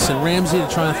 Donuts in Ramsey to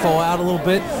try and thaw out a little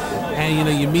bit,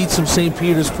 and you meet some St.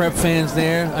 Peter's Prep fans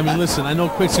there. I mean, listen, I know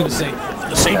Quick's going to say,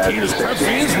 the St. Peter's Prep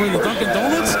fans were in the Dunkin'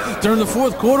 Donuts during the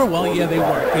 4th quarter? Well, yeah, they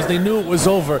were, because they knew it was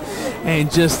over.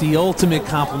 And just the ultimate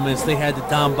compliments they had to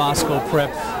Don Bosco Prep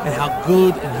and how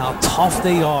good and how tough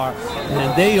they are.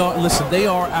 And they are, listen, they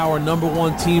are our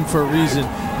 #1 team for a reason.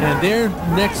 And their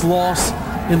next loss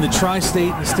in the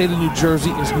tri-state, the state of New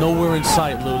Jersey, is nowhere in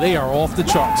sight, Lou. They are off the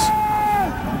charts.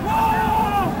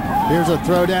 Here's a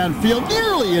throw downfield,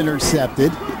 nearly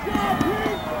intercepted.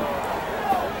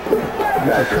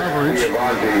 The coverage.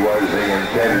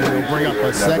 We'll bring up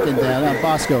a 2nd down. Now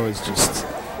Bosco is just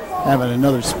having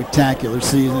another spectacular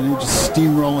season. He's just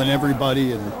steamrolling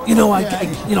everybody. And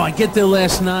I get there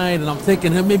last night, and I'm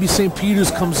thinking maybe St.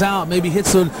 Peter's comes out, maybe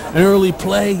hits an early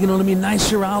play. You know what I mean?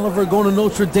 Nicer Oliver going to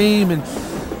Notre Dame, and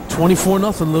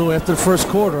 24-0, Lou, after the 1st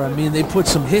quarter. I mean, they put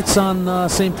some hits on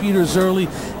St. Peter's early,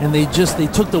 and they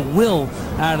took the will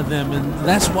out of them, and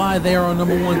that's why they are our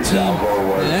 #1 team,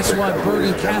 and that's why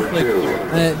Bergen Catholic,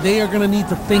 they are going to need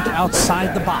to think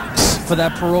outside the box for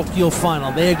that parochial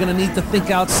final. They are going to need to think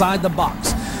outside the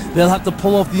box. They'll have to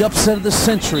pull off the upset of the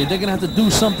century. They're going to have to do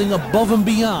something above and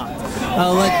beyond.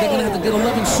 Like they're going to have to get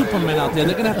 11 Supermen out there.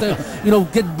 They're going to have to,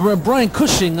 get Brian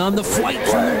Cushing on the flight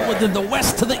from the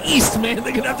west to the east, man.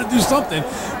 They're going to have to do something,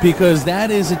 because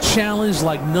that is a challenge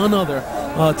like none other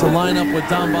to line up with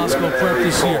Don Bosco Prep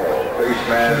this year.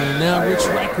 And now Rich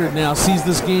Reichert now sees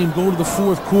this game go to the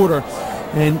 4th quarter.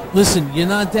 And listen, you're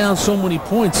not down so many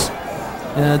points.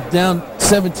 Down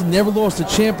 17, never lost a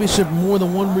championship, more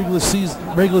than 1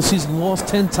 regular season loss,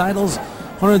 10 titles,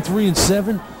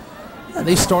 103-7. Yeah,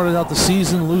 they started out the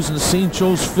season losing to St.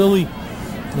 Joe's Philly,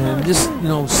 and this,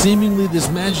 seemingly this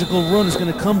magical run is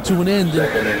going to come to an end.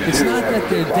 And it's not that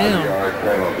they're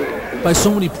down by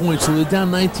so many points, so they're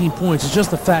down 19 points. It's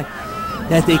just the fact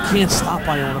that they can't stop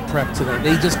Iona Prep today.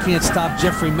 They just can't stop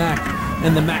Jeffrey Mack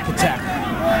and the Mack attack.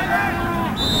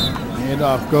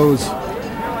 Handoff goes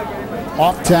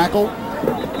off tackle.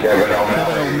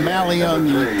 Kevin O'Malley on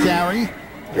the carry,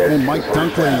 and Mike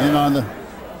Dunkley in on the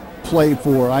play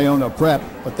for Iona Prep,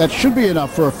 but that should be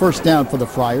enough for a 1st down for the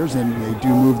Friars, and they do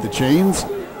move the chains.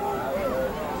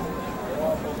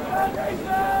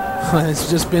 It's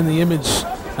just been the image,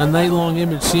 a night-long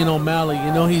image, seeing O'Malley.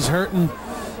 He's hurting.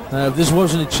 If this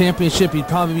wasn't a championship, he'd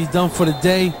probably be done for the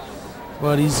day.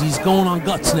 but he's going on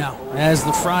guts now, as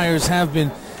the Friars have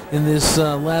been in this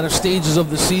latter stages of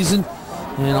the season.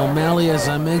 And O'Malley, as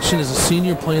I mentioned, is a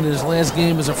senior playing his last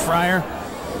game as a Friar.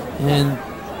 And,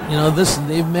 you know, listen,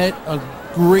 they've met a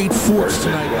great force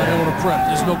tonight at Iona Prep.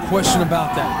 There's no question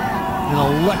about that.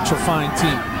 An electrifying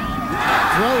team.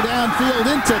 Throw downfield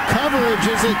into coverage.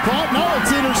 Is it caught? No,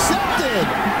 it's intercepted.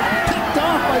 Picked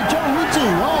off by Joe Ricci.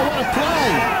 Oh, what a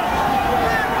play.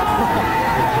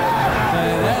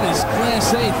 That is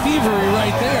Class A thievery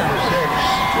right there.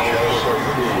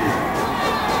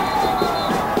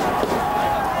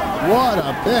 What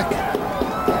a pick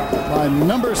by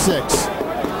number 6.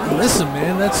 Listen,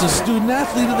 man, that's a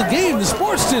student-athlete of the game, the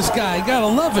sportscast guy. You gotta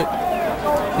love it.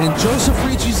 And Joseph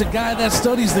Ricci's a guy that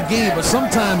studies the game, but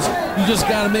sometimes you just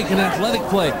gotta make an athletic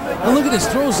play. And look at his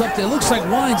throws up there. Looks like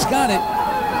Wine's got it.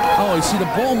 Oh, you see the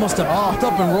ball must have popped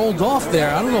up and rolled off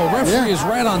there. I don't know, referee is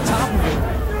right on top of it.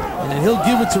 And he'll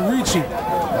give it to Ricci.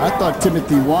 I thought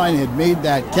Timothy Wine had made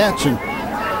that catch, and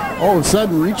all of a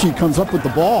sudden Ricci comes up with the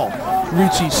ball.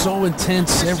 Ricci's so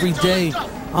intense every day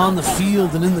on the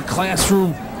field and in the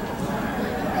classroom.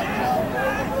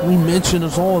 We mentioned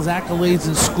all his accolades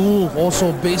in school, also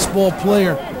a baseball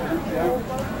player.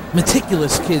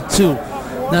 Meticulous kid, too.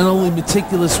 Not only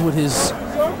meticulous with his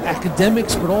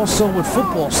academics, but also with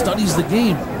football, studies the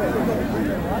game.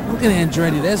 Look at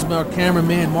Andretti. There's our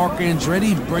cameraman, Mark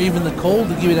Andretti, braving the cold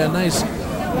to give you that nice...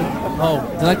 Oh,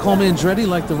 did I call him Andretti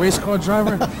like the race car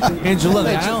driver?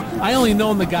 Angeletti. I only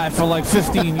known the guy for like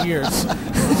 15 years.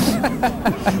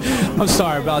 I'm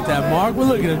sorry about that, Mark. We're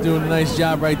looking at doing a nice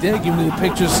job right there, giving you the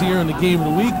pictures here in the game of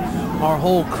the week. Our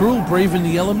whole crew braving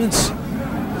the elements.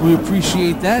 We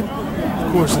appreciate that.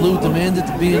 Of course, Lou demanded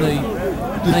to be in a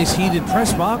nice heated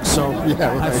press box, so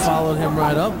yeah, right. I followed him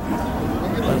right up.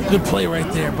 But a good play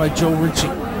right there by Joe Ricci.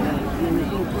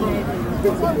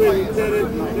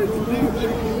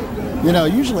 You know,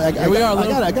 usually I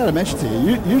got to mention to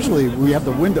you. Usually we have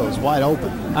the windows wide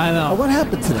open. I know. What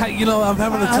happened today? You know, I'm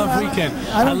having a tough weekend.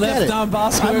 I left Don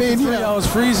Bosco. I mean, I was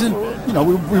freezing. You know,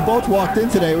 we both walked in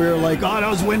today. We were like, "Oh,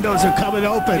 those windows are coming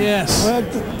open." Yes.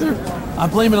 I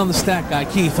blame it on the stat guy,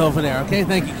 Keith, over there. Okay,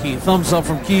 thank you, Keith. Thumbs up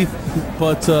from Keith.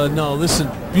 But no, listen,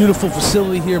 beautiful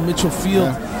facility here, Mitchell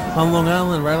Field on Long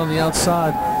Island, right on the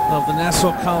outside of the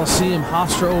Nassau Coliseum.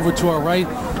 Hofstra over to our right,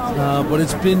 but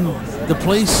it's been the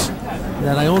place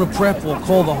that Iona Prep will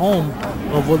call the home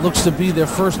of what looks to be their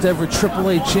first ever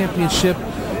AAA championship.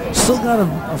 Still got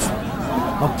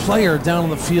a player down on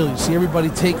the field. You see everybody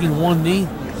taking one knee.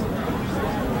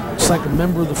 Looks like a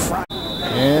member of the Friars.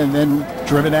 And then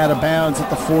driven out of bounds at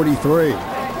the 43.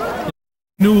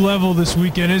 New level this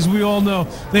weekend. As we all know,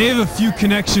 they have a few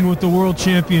connection with the world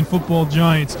champion football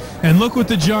Giants. And look what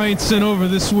the Giants sent over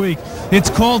this week.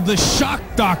 It's called the Shock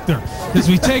Doctor. As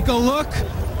we take a look,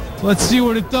 let's see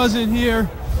what it does in here.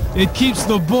 It keeps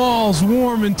the balls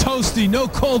warm and toasty. No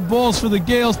cold balls for the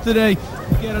Gales today.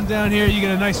 Get them down here. You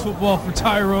get a nice football for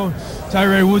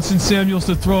Tyree Woodson Samuels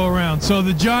to throw around. So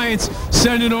the Giants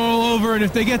send it all over, and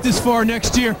if they get this far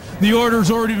next year, the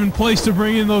order's already been placed to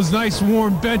bring in those nice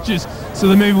warm benches so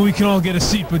that maybe we can all get a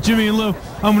seat. But Jimmy and Lou,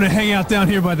 I'm going to hang out down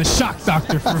here by the Shock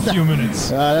Doctor for a few minutes.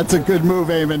 That's a good move,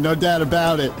 Eamon. No doubt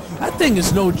about it. That thing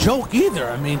is no joke either.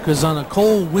 I mean, because on a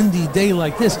cold, windy day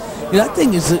like this, that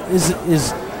thing is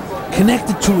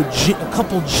connected to a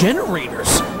couple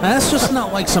generators. Now, that's just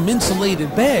not like some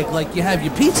insulated bag like you have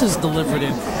your pizzas delivered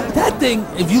in. That thing,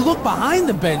 if you look behind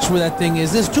the bench where that thing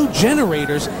is, there's two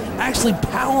generators actually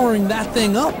powering that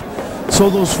thing up. So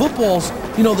those footballs,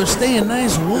 you know, they're staying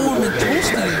nice, warm, and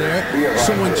toasty in there.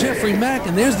 So when Jeffrey Mack,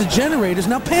 and there's the generators.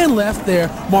 Now pan left there,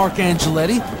 Mark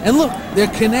Angeletti. And look, they're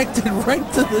connected right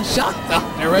to the Shock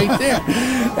Doctor right there.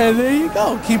 And there you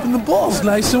go, keeping the balls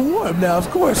nice and warm. Now, of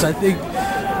course, I think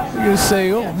you're going to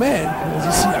say, oh, man,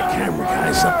 you see our camera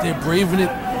guys up there braving it.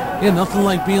 Yeah, nothing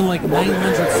like being like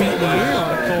 900 feet in the air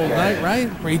on a cold night,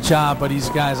 right? Great job by these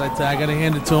guys. I got to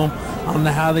hand it to them. I don't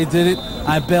know how they did it.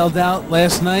 I bailed out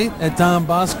last night at Don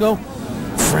Bosco.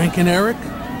 Frank and Eric,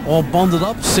 all bundled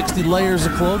up, 60 layers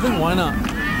of clothing. Why not?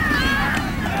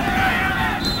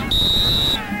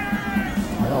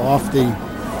 Well, off the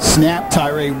snap,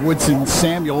 Tyree Woodson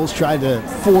Samuels tried to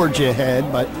forge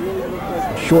ahead, but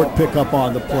short pickup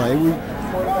on the play. We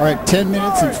are at 10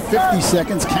 minutes and 50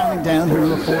 seconds, counting down here in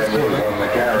the fourth quarter.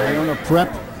 Iona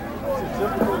Prep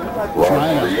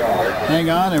trying to hang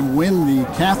on and win the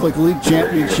Catholic League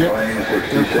Championship,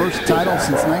 their first title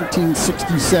since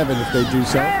 1967 if they do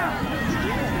so.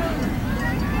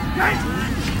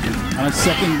 On a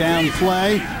second down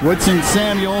play, Woodson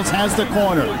Samuels has the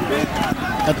corner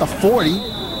at the 40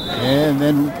 and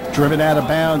then driven out of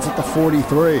bounds at the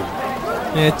 43.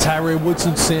 Yeah, Tyree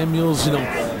Woodson Samuels, you know,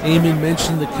 Eamon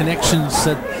mentioned the connections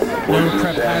that Iona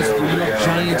Prep has with the New York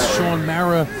Giants. Sean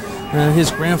Mara,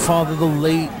 his grandfather, the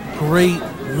late, great,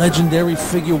 legendary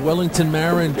figure, Wellington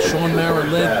Mara, and Sean Mara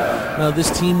led this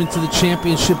team into the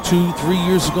championship 2-3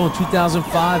 years ago in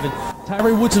 2005. And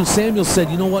Tyree Woodson Samuels said,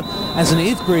 you know what, as an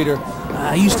 8th grader,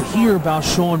 I used to hear about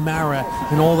Sean Mara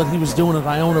and all that he was doing at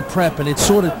Iona Prep, and it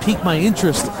sort of piqued my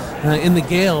interest in the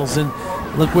Gales. And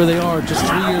look where they are just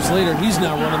 3 years later. He's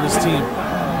now running this team.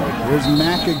 Here's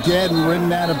Mack again,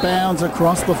 ridden out of bounds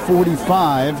across the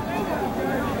 45.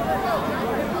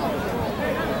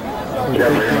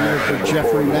 For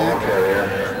Jeffrey Mack.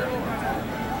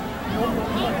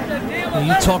 Now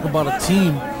you talk about a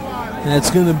team that's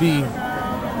going to be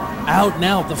out and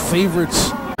out, the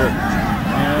favorites.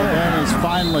 And is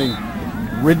finally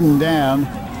ridden down.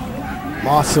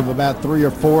 Loss of about 3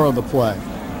 or 4 on the play.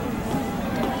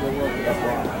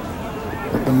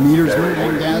 But the meter's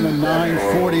moving down to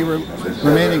 9:40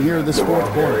 remaining here in this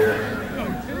 4th quarter.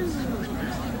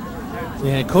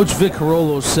 Yeah, Coach Vic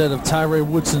Carollo said of Tyree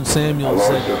Woodson Samuels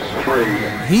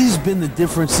that he's been the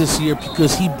difference this year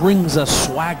because he brings a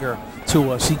swagger to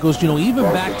us. He goes, you know, even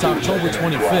back to October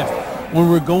 25th, when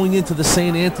we're going into the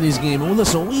St. Anthony's game, well,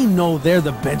 listen, we know they're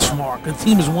the benchmark. The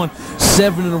team has won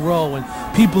 7 in a row, and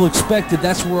people expected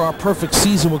that's where our perfect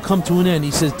season would come to an end. He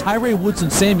says Tyree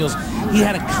Woodson Samuels, he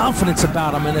had a confidence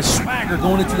about him and a swagger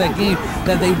going into that game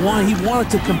that he wanted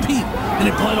to compete, and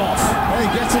it bled off. And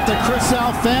he gets it to Chris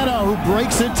Alfano, who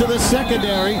breaks into the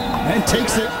secondary and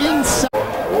takes it inside.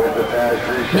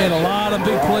 Man, a lot of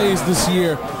big plays this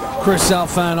year. Chris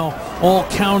Alfano, all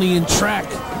county in track.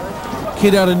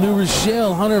 Kid out of New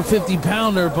Rochelle,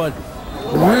 150-pounder, but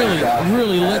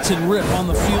really lets it rip on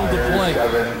the field of play.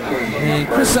 And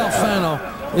Chris Alfano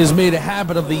has made a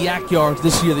habit of the yak yards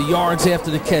this year, the yards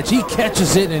after the catch. He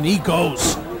catches it and he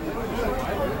goes.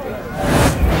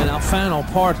 And Alfano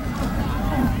part.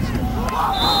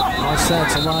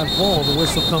 That's a live ball. The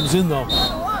whistle comes in though.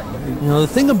 You know, the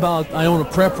thing about Iona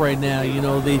Prep right now, you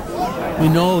know, we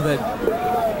know that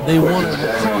they won a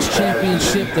lacrosse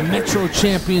championship, the Metro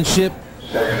championship,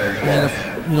 and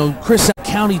you know, Chris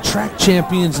County track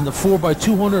champions in the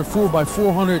 4x200,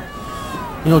 4x400.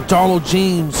 You know, Darlow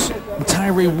James, and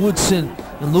Tyree Woodson,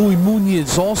 and Louis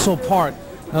Munoz also part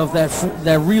of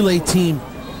that relay team,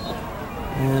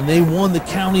 and they won the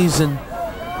counties and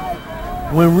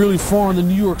went really far in the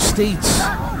New York States.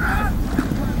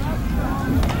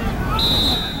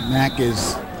 Mack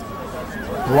is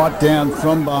brought down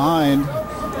from behind.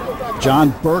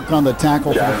 John Burke on the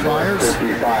tackle for the Friars.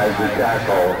 55, the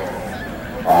tackle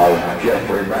of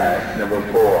Jeffrey Mack, number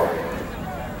 4.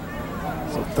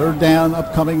 So 3rd down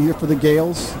upcoming here for the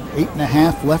Gales.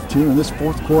 8.5 left here in this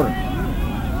 4th quarter.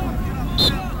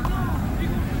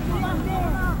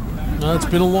 No, it's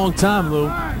been a long time,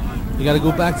 Lou. You got to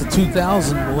go back to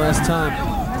 2000, the last time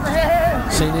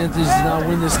St. Anthony's did not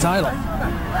win this title.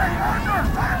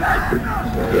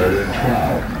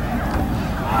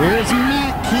 Here's Mack.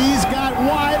 He's got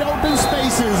wide open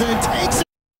spaces and takes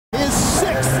his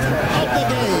 6th of the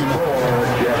game.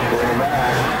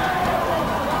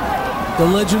 The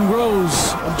legend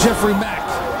grows of Jeffrey Mack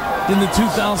in the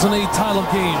 2008 title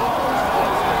game.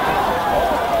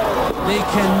 They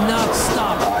cannot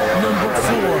stop number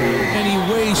 4 any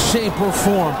way, shape, or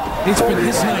form. It's been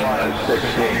his night.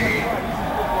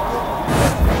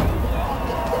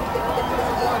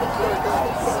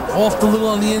 Off the little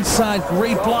on the inside,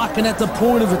 great blocking at the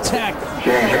point of attack.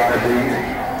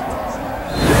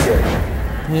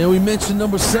 Yeah, we mentioned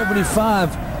number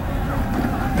 75,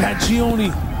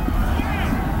 Baggioni.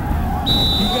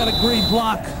 He got a great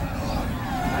block.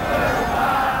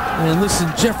 And listen,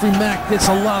 Jeffrey Mack gets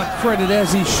a lot of credit,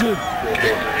 as he should.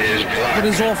 But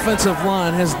his offensive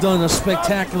line has done a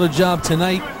spectacular job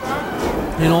tonight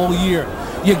and all year.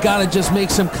 You got to just make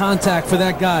some contact for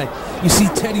that guy. You see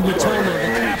Teddy Matola, the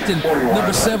captain,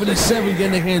 number 77,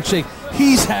 getting a handshake.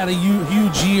 He's had a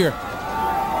huge year.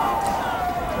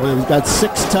 Well, we've got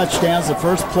 6 touchdowns, the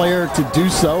first player to do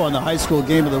so on the high school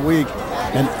game of the week,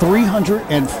 and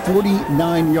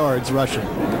 349 yards rushing.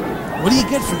 What do you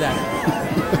get for that?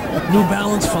 New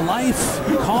Balance for life,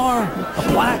 a car, a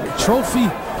plaque, a trophy.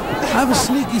 I have a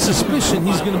sneaky suspicion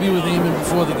he's going to be with Eamon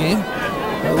before the game.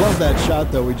 I love that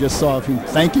shot, though, we just saw of him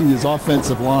thanking his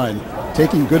offensive line,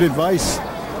 taking good advice.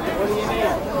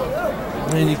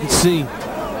 And you can see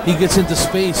he gets into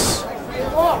space.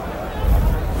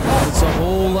 It's a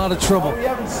whole lot of trouble. Are we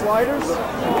having sliders?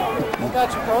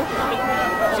 Got you, coach.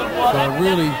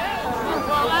 Really.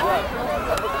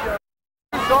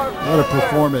 What a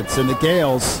performance. And the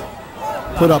Gales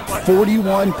put up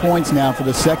 41 points now for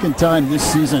the 2nd time this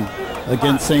season.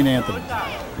 against St. Anthony.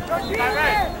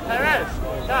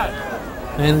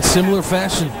 And in similar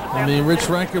fashion, I mean, Rich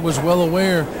Reichert was well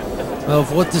aware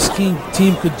of what this team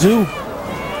could do.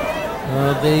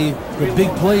 The big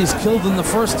plays killed them the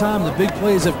first time. The big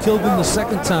plays have killed them the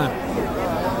second time.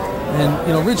 And,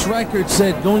 you know, Rich Reichert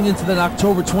said going into that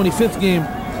October 25th game,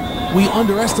 we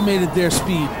underestimated their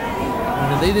speed.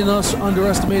 And they didn't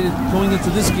underestimate it going into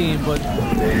this game, but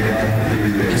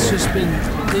it's just been,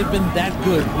 they've been that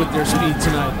good with their speed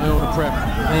tonight, Iona Prep.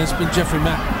 And it's been Jeffrey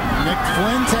Mack. Nick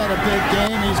Flynn's had a big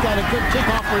game. He's got a good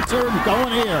kickoff return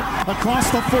going here. Across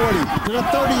the 40, to the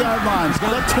 30-yard line, to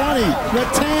the 20, the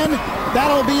 10.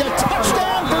 That'll be a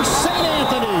touchdown for St.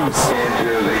 Anthony's.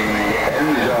 Into the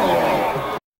end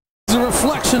zone. It's a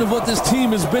reflection of what this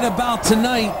team has been about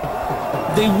tonight.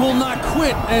 They will not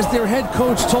quit, as their head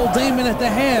coach told Damon at the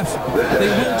half. They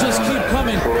will just keep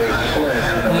coming.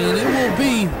 And it will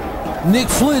be Nick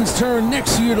Flynn's turn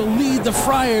next year to lead the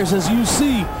Friars, as you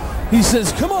see. He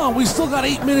says, come on, we still got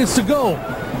 8 minutes to go.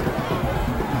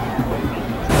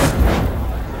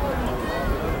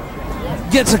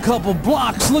 Gets a couple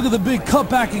blocks. Look at the big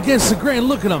cutback against the grain.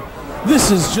 Look at him. This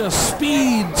is just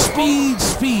speed, speed,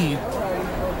 speed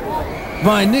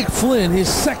by Nick Flynn, his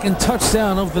second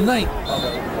touchdown of the night.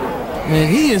 And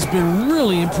he has been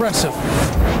really impressive.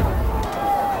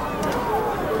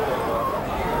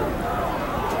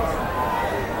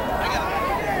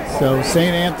 So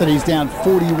St. Anthony's down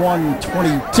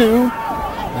 41-22,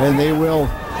 and they will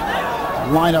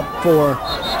line up for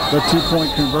the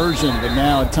 2-point conversion, but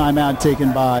now a timeout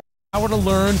taken by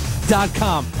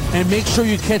PowerToLearn.com. And make sure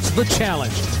you catch The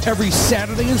Challenge every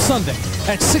Saturday and Sunday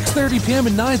at 6:30 p.m.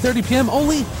 and 9:30 p.m.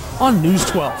 only on News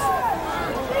 12.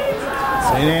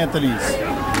 St. Anthony's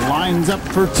lines up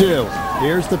for 2.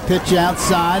 Here's the pitch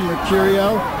outside.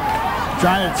 Mercurio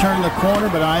trying to turn the corner,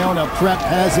 but Iona Prep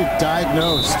has it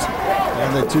diagnosed.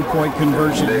 And the 2-point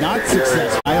conversion not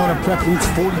successful. Iona Prep leads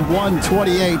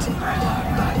 41-28.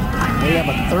 They have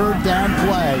a third down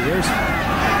play. Here's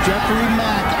Jeffrey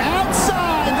Mack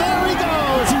outside. There he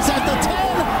goes. He's at the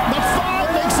 10. The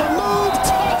 5 makes a move.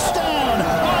 Touchdown.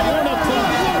 Iona Prep.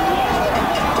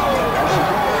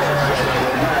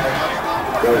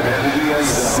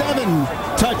 7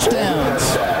 touchdowns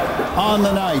on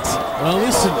the night. Well,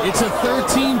 listen, it's a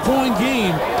 13-point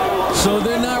game, so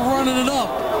they're not running it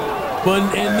up. But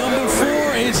and number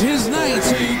 4 is his night,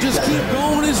 so you just keep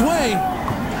going his way.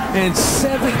 And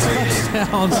 7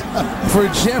 touchdowns for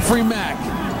Jeffrey Mack.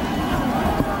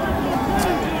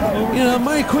 You know,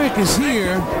 Mike Quick is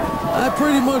here. I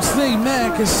pretty much think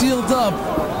Mack has sealed up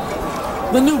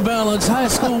the New Balance High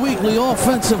School Weekly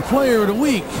Offensive Player of the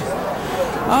Week.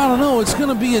 I don't know, it's going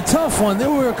to be a tough one.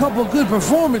 There were a couple good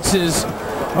performances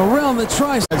around the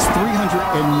tri-state. Has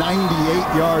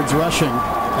 398 yards rushing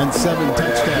and 7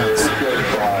 touchdowns.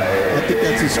 I think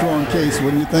that's a strong case,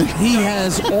 wouldn't you think? He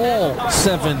has all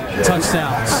 7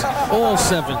 touchdowns. All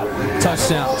 7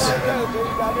 touchdowns.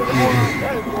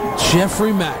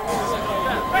 Jeffrey Mack.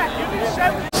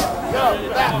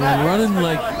 And running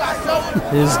like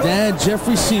his dad,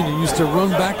 Jeffrey Sr., used to run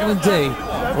back in the day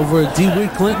over at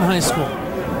DeWitt Clinton High School.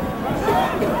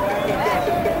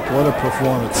 What a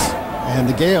performance. And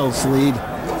the Gales lead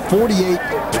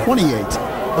 48-28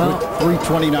 with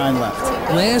 3:29 left.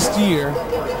 Last year,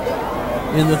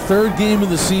 in the 3rd game of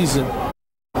the season,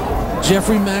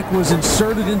 Jeffrey Mack was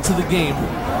inserted into the game,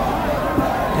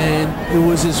 and it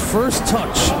was his first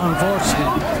touch on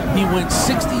varsity. He went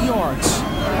 60 yards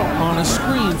on a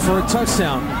screen for a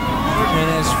touchdown. And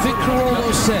as Vic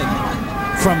Carollo said,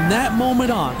 from that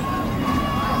moment on,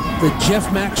 the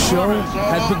Jeff Mack show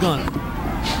had begun.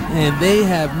 And they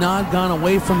have not gone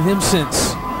away from him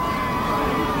since.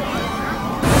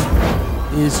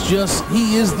 It's just,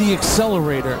 he is the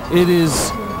accelerator. It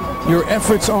is, your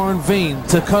efforts are in vain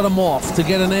to cut him off, to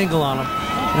get an angle on him.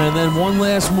 And then one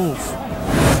last move.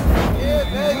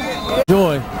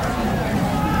 Joy.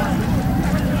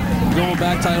 Going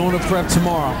back to Iona Prep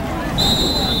tomorrow.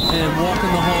 And walking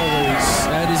the hallways.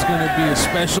 That is going to be a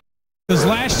special. Because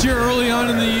last year, early on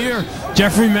in the year,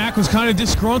 Jeffrey Mack was kind of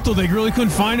disgruntled. They really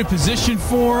couldn't find a position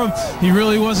for him. He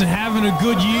really wasn't having a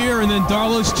good year. And then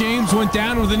Darlos James went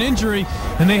down with an injury,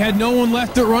 and they had no one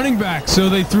left at running back. So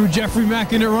they threw Jeffrey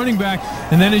Mack in at running back.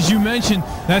 And then, as you mentioned,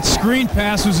 that screen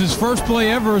pass was his first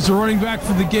play ever as a running back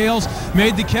for the Gales.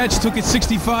 Made the catch, took it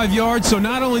 65 yards. So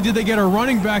not only did they get a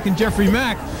running back in Jeffrey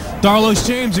Mack, Darlos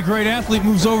James, a great athlete,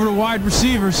 moves over to wide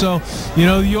receiver. So, you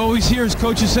know, you always hear as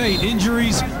coaches say,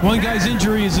 injuries, one guy's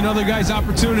injury is another guy's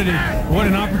opportunity. What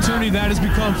an opportunity that has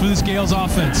become for this Gales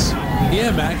offense.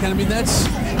 Yeah, Mac. I mean, that's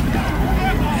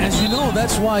as you know,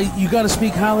 that's why you got to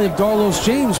speak highly of Darlos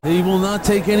James. He will not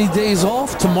take any days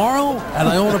off. Tomorrow at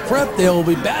Iona Prep, there will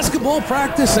be basketball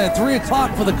practice at 3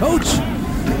 o'clock for the coach.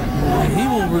 And he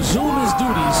will resume his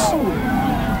duties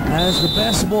as the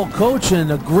basketball coach,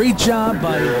 and a great job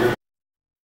by...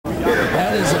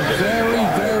 That is a very,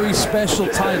 very special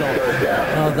title.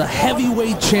 The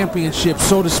heavyweight championship,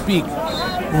 so to speak,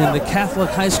 in the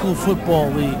Catholic High School Football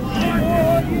League.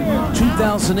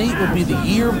 2008 will be the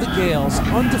year of the Gales,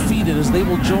 undefeated, as they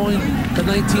will join the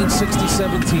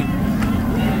 1967 team.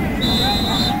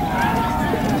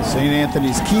 St.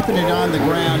 Anthony's keeping it on the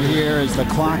ground here as the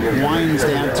clock winds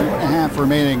down, 2.5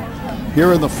 remaining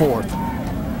here in the fourth.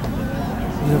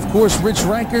 And of course, Rich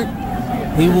Reichert,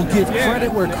 he will give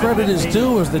credit where credit is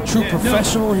due as the true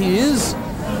professional he is.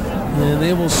 And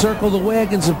they will circle the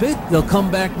wagons a bit. They'll come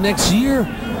back next year,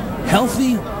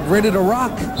 healthy, ready to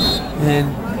rock.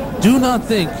 And do not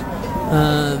think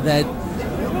that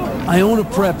Iona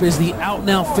Prep is the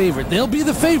out-and-out favorite. They'll be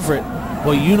the favorite,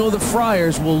 but you know the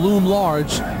Friars will loom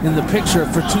large in the picture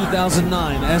for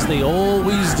 2009, as they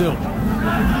always do.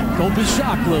 Don't be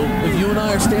shocked, Lou, if you and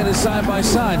I are standing side by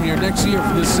side here next year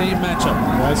for the same matchup.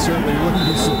 Well, I certainly wouldn't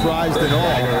be surprised at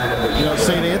all. You know,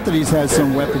 St. Anthony's has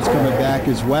some weapons coming back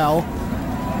as well.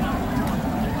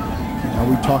 You know,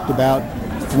 we talked about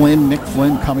Nick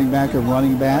Flynn coming back and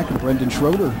running back, and Brendan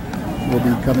Schroeder will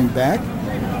be coming back,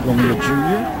 only a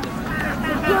junior.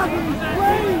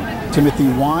 Timothy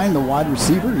Wine, the wide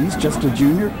receiver, he's just a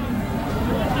junior.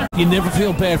 You never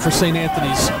feel bad for St.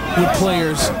 Anthony's with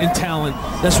players and talent.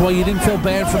 That's why you didn't feel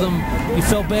bad for them. You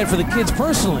felt bad for the kids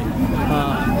personally.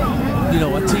 You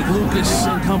know, Atik Lucas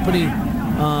and company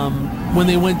when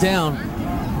they went down.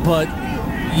 But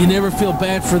you never feel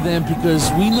bad for them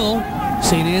because we know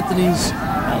St. Anthony's,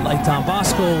 like Don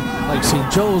Bosco, like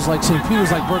St. Joe's, like St.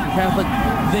 Peter's, like Berkeley Catholic,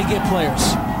 they get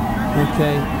players.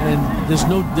 Okay, and there's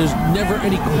never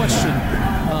any question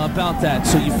about that.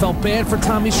 So you felt bad for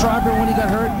Tommy Schreiber when he got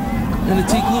hurt, and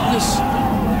Atik Lucas,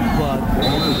 but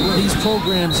these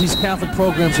programs, these Catholic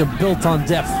programs, are built on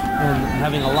depth and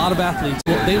having a lot of athletes.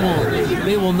 They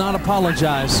will not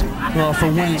apologize for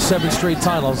winning 7 straight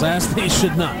titles, as they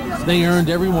should not. They earned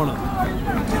every one of them.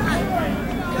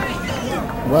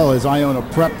 Well, as Iona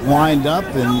Prep lined up,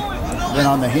 and then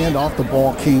on the handoff, the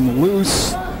ball came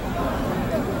loose.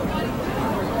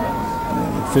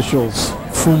 Officials.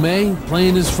 Fume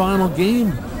playing his final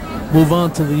game. Move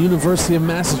on to the University of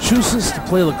Massachusetts to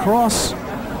play lacrosse.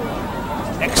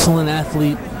 Excellent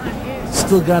athlete.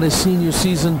 Still got his senior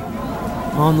season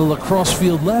on the lacrosse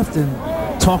field left. And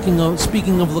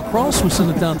speaking of lacrosse, we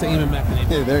send it down to Eamon McNamee.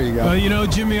 Hey, there you go. You know,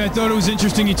 Jimmy, I thought it was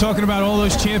interesting you talking about all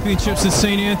those championships that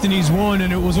St. Anthony's won,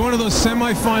 and it was one of those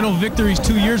semifinal victories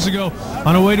 2 years ago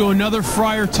on the way to another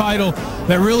Friar title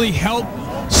that really helped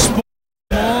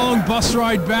bus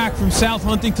ride back from South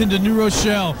Huntington to New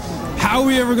Rochelle. How are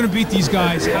we ever going to beat these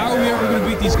guys? How are we ever going to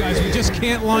beat these guys? We just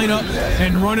can't line up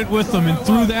and run it with them. And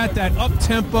through that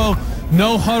up-tempo,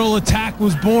 no-huddle attack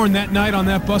was born that night on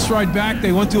that bus ride back.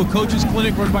 They went to a coach's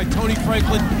clinic run by Tony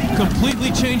Franklin, completely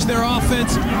changed their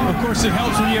offense. Of course, it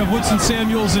helps when you have Woodson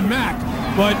Samuels and Mack.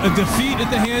 But a defeat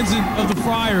at the hands of the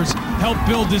Friars helped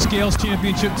build this Gales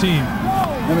championship team.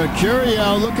 And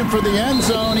Mercurio looking for the end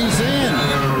zone. He's in.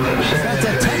 That's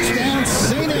a touchdown,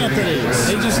 St. Anthony's.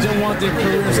 They just don't want their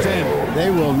careers to end. They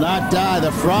will not die.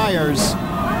 The Friars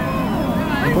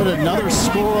put another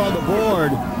score on the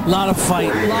board. A lot of fight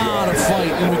in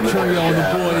Mercurio and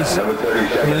the boys.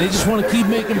 And they just want to keep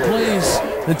making plays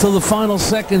until the final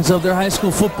seconds of their high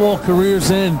school football careers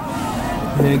end.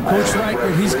 And Coach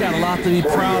Reichert, he's got a lot to be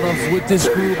proud of with this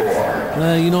group.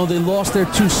 You know, they lost their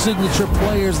 2 signature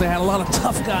players. They had a lot of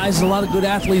tough guys, a lot of good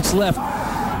athletes left.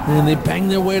 And they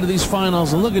banged their way to these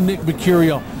finals. And look at Nick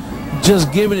Mercurio,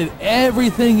 just giving it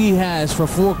everything he has for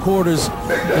 4 quarters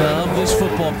of this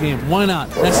football game. Why not?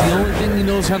 That's the only thing he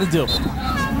knows how to do.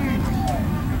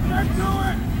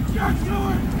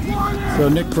 So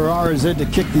Nick Farrar is in to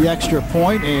kick the extra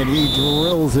point, and he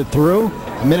drills it through.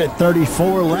 Minute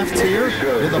 34 left here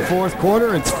in the fourth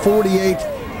quarter. It's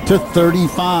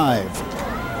 48-35.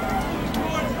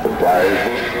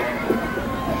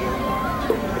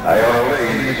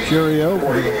 Mercurio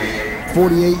for the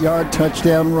 48-yard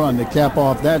touchdown run to cap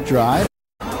off that drive.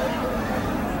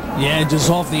 Yeah,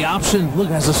 just off the option. Look,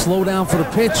 has a slow down for the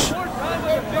pitch.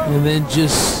 And then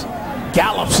just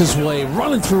gallops his way,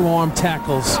 running through arm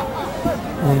tackles.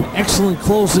 And excellent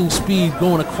closing speed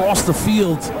going across the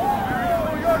field.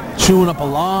 Chewing up a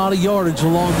lot of yardage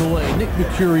along the way. Nick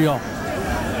Mercurio.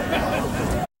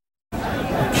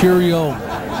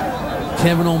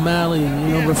 Kevin O'Malley, you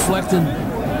know, reflecting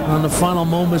on the final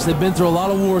moments. They've been through a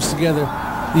lot of wars together.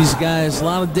 these guys. A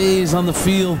lot of days on the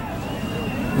field.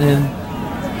 And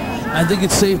I think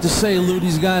it's safe to say, Lou,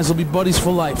 these guys will be buddies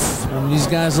for life. I mean, these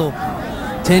guys will,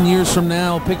 10 years from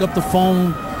now, pick up the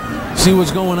phone, see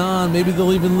what's going on. Maybe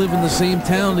they'll even live in the same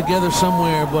town together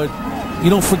somewhere. But you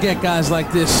don't forget guys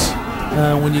like this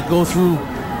when you go through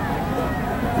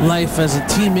life as a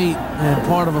teammate and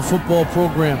part of a football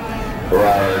program.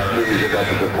 Please get up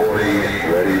to the 40,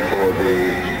 ready for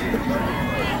the...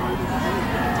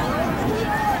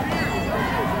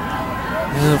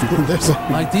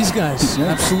 Like these guys, yeah.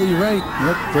 Absolutely right.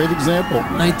 Yep, great example.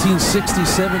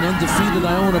 1967 undefeated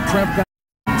Iona Prep guys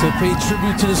to pay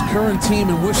tribute to this current team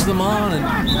and wish them on, and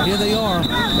here they are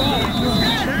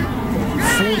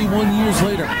 41 years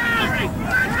later.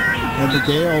 And the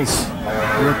Gales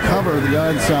recover the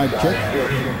onside kick.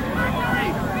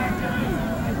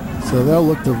 So they'll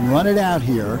look to run it out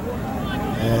here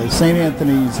as St.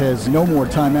 Anthony's has no more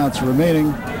timeouts remaining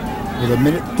with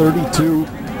 1:32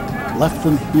 left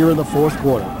here in the fourth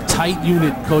quarter. Tight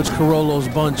unit, Coach Carollo's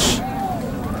bunch.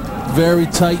 Very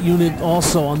tight unit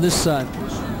also on this side.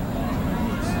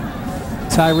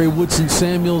 Tyree Woodson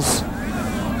Samuels,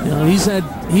 you know, he's had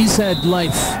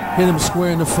life hit him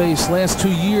square in the face. Last 2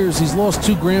 years, he's lost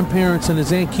 2 grandparents and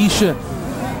his Aunt Keisha.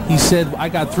 He said, I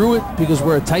got through it because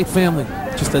we're a tight family.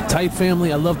 Just a tight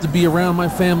family. I love to be around my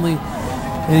family.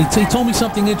 And he told me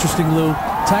something interesting, Lou.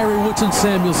 Tyree Woodson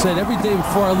Samuel said, every day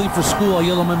before I leave for school, I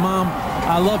yell at my mom,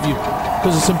 I love you,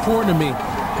 because it's important to me.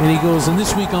 And he goes, and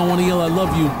this week I want to yell, I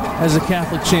love you, as a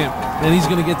Catholic champ. And he's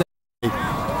going to get that.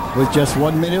 With just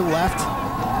 1 minute left,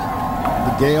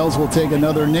 the Gales will take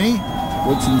another knee.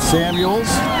 Woodson Samuels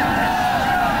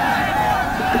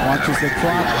watches the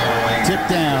clock tick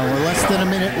down. We're less than a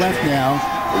minute left now,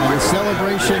 and the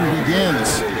celebration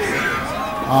begins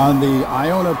on the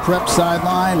Iona Prep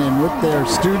sideline, and with their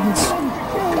students.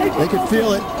 They can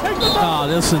feel it. Oh,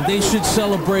 listen, they should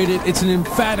celebrate it. It's an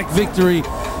emphatic victory.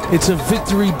 It's a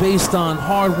victory based on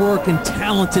hard work and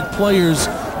talented players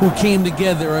who came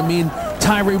together. I mean,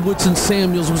 Tyree Woodson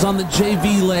Samuels was on the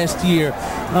JV last year.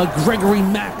 Gregory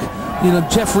Mack,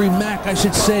 Jeffrey Mack, I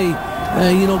should say,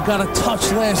 got a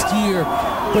touch last year,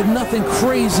 but nothing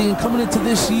crazy. And coming into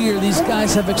this year, these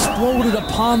guys have exploded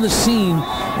upon the scene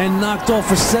and knocked off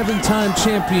a 7-time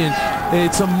champion.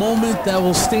 It's a moment that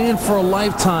will stand for a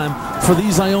lifetime for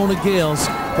these Iona Gales.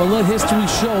 But let history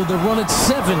show the run at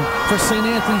 7 for St.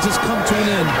 Anthony's has come to an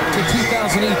end. The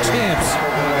 2008 champs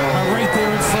are right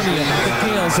there in front of you, the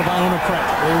Gales of Iona Prep.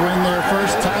 They win their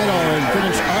first title and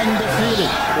finish undefeated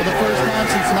for the first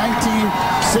time since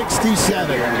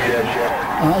 1967.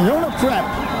 Iona Prep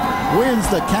wins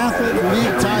the Catholic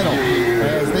League title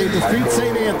as they defeat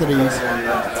St. Anthony's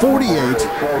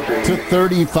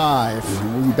 48-35.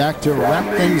 We'll be back to wrap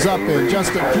things up in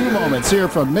just a few moments here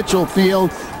from Mitchell Field.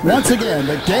 Once again,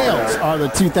 the Gales are the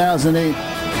 2008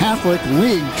 Catholic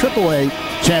League AAA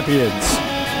champions.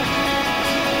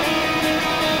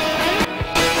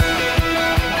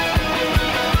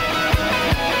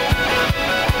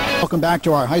 Welcome back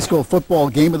to our high school football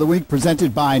game of the week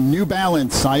presented by New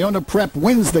Balance. Iona Prep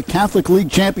wins the Catholic League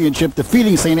championship,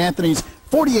 defeating St. Anthony's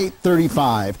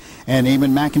 48-35. And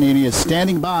Eamon McEnany is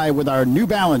standing by with our New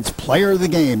Balance player of the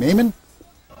game. Eamon?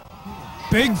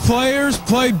 Big players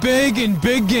play big in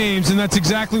big games, and that's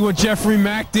exactly what Jeffrey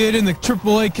Mack did in the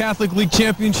AAA Catholic League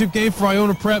championship game for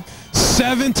Iona Prep.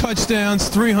 7 touchdowns,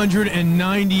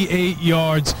 398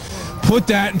 yards. Put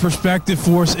that in perspective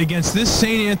for us against this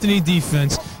St. Anthony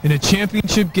defense in a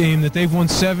championship game that they've won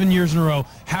 7 years in a row.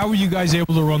 How were you guys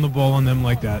able to run the ball on them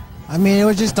like that? I mean, it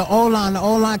was just the O-line. The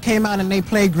O-line came out and they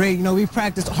played great. We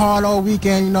practiced hard all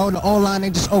weekend. The O-line,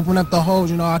 they just opened up the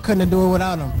holes. I couldn't do it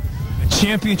without them. A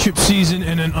championship season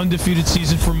and an undefeated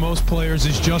season for most players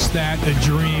is just that, a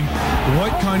dream.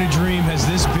 What kind of dream has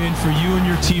this been for you and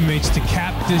your teammates to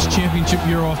cap this championship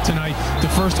year off tonight, the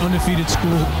first undefeated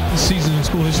school season in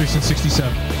school history since '67?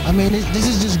 I mean, this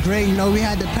is just great. We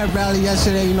had the pep rally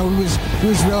yesterday. We was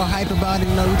real hype about it.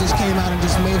 We just came out and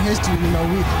just made history. We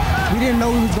didn't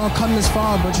know we was gonna come this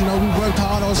far, but we worked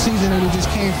hard all season and we just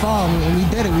came far, and we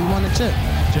did it. We won the chip.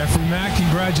 Jeffrey Mack,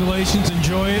 congratulations.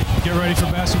 Enjoy it. Get ready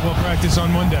for basketball practice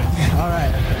on Monday. All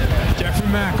right. Jeffrey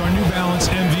Mack, our New Balance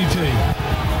MVP.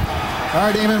 All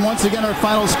right, Eamon, once again, our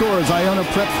final scores. Iona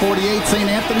Prep 48, St.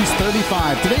 Anthony's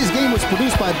 35. Today's game was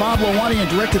produced by Bob Lowani and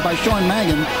directed by Sean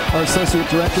Mangan. Our associate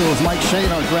director was Mike Shea,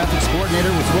 and our graphics coordinator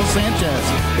was Will Sanchez.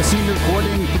 The senior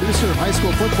coordinating producer of high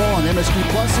school football on MSG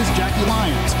Plus is Jackie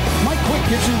Lyons. Mike Quick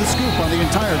gives you the scoop on the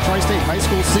entire Tri-State high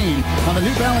school scene on the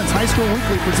New Balance High School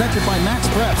Weekly presented by Max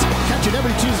Preps. Catch it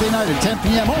every Tuesday night at 10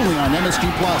 p.m. only on MSG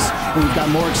Plus. And we've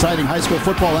got more exciting high school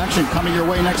football action coming your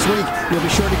way next week. We'll be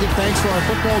sure to give thanks for our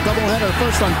football doubleheader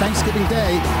first on Thanksgiving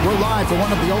Day. We're live for one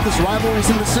of the oldest rivalries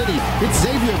in the city. It's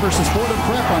Xavier versus Fordham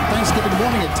Prep on Thanksgiving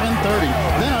morning at 10:30.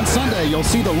 Then on Sunday, you'll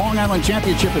see the Long Island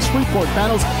Championship as Freeport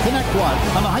battles Connecticut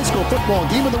on the high school football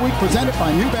game of the week presented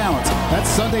by New Balance. That's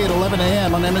Sunday at 11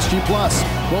 a.m. on MSG Plus.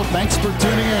 Well, thanks for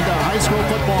tuning in to high school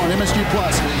football on MSG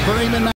Plus. For Eamon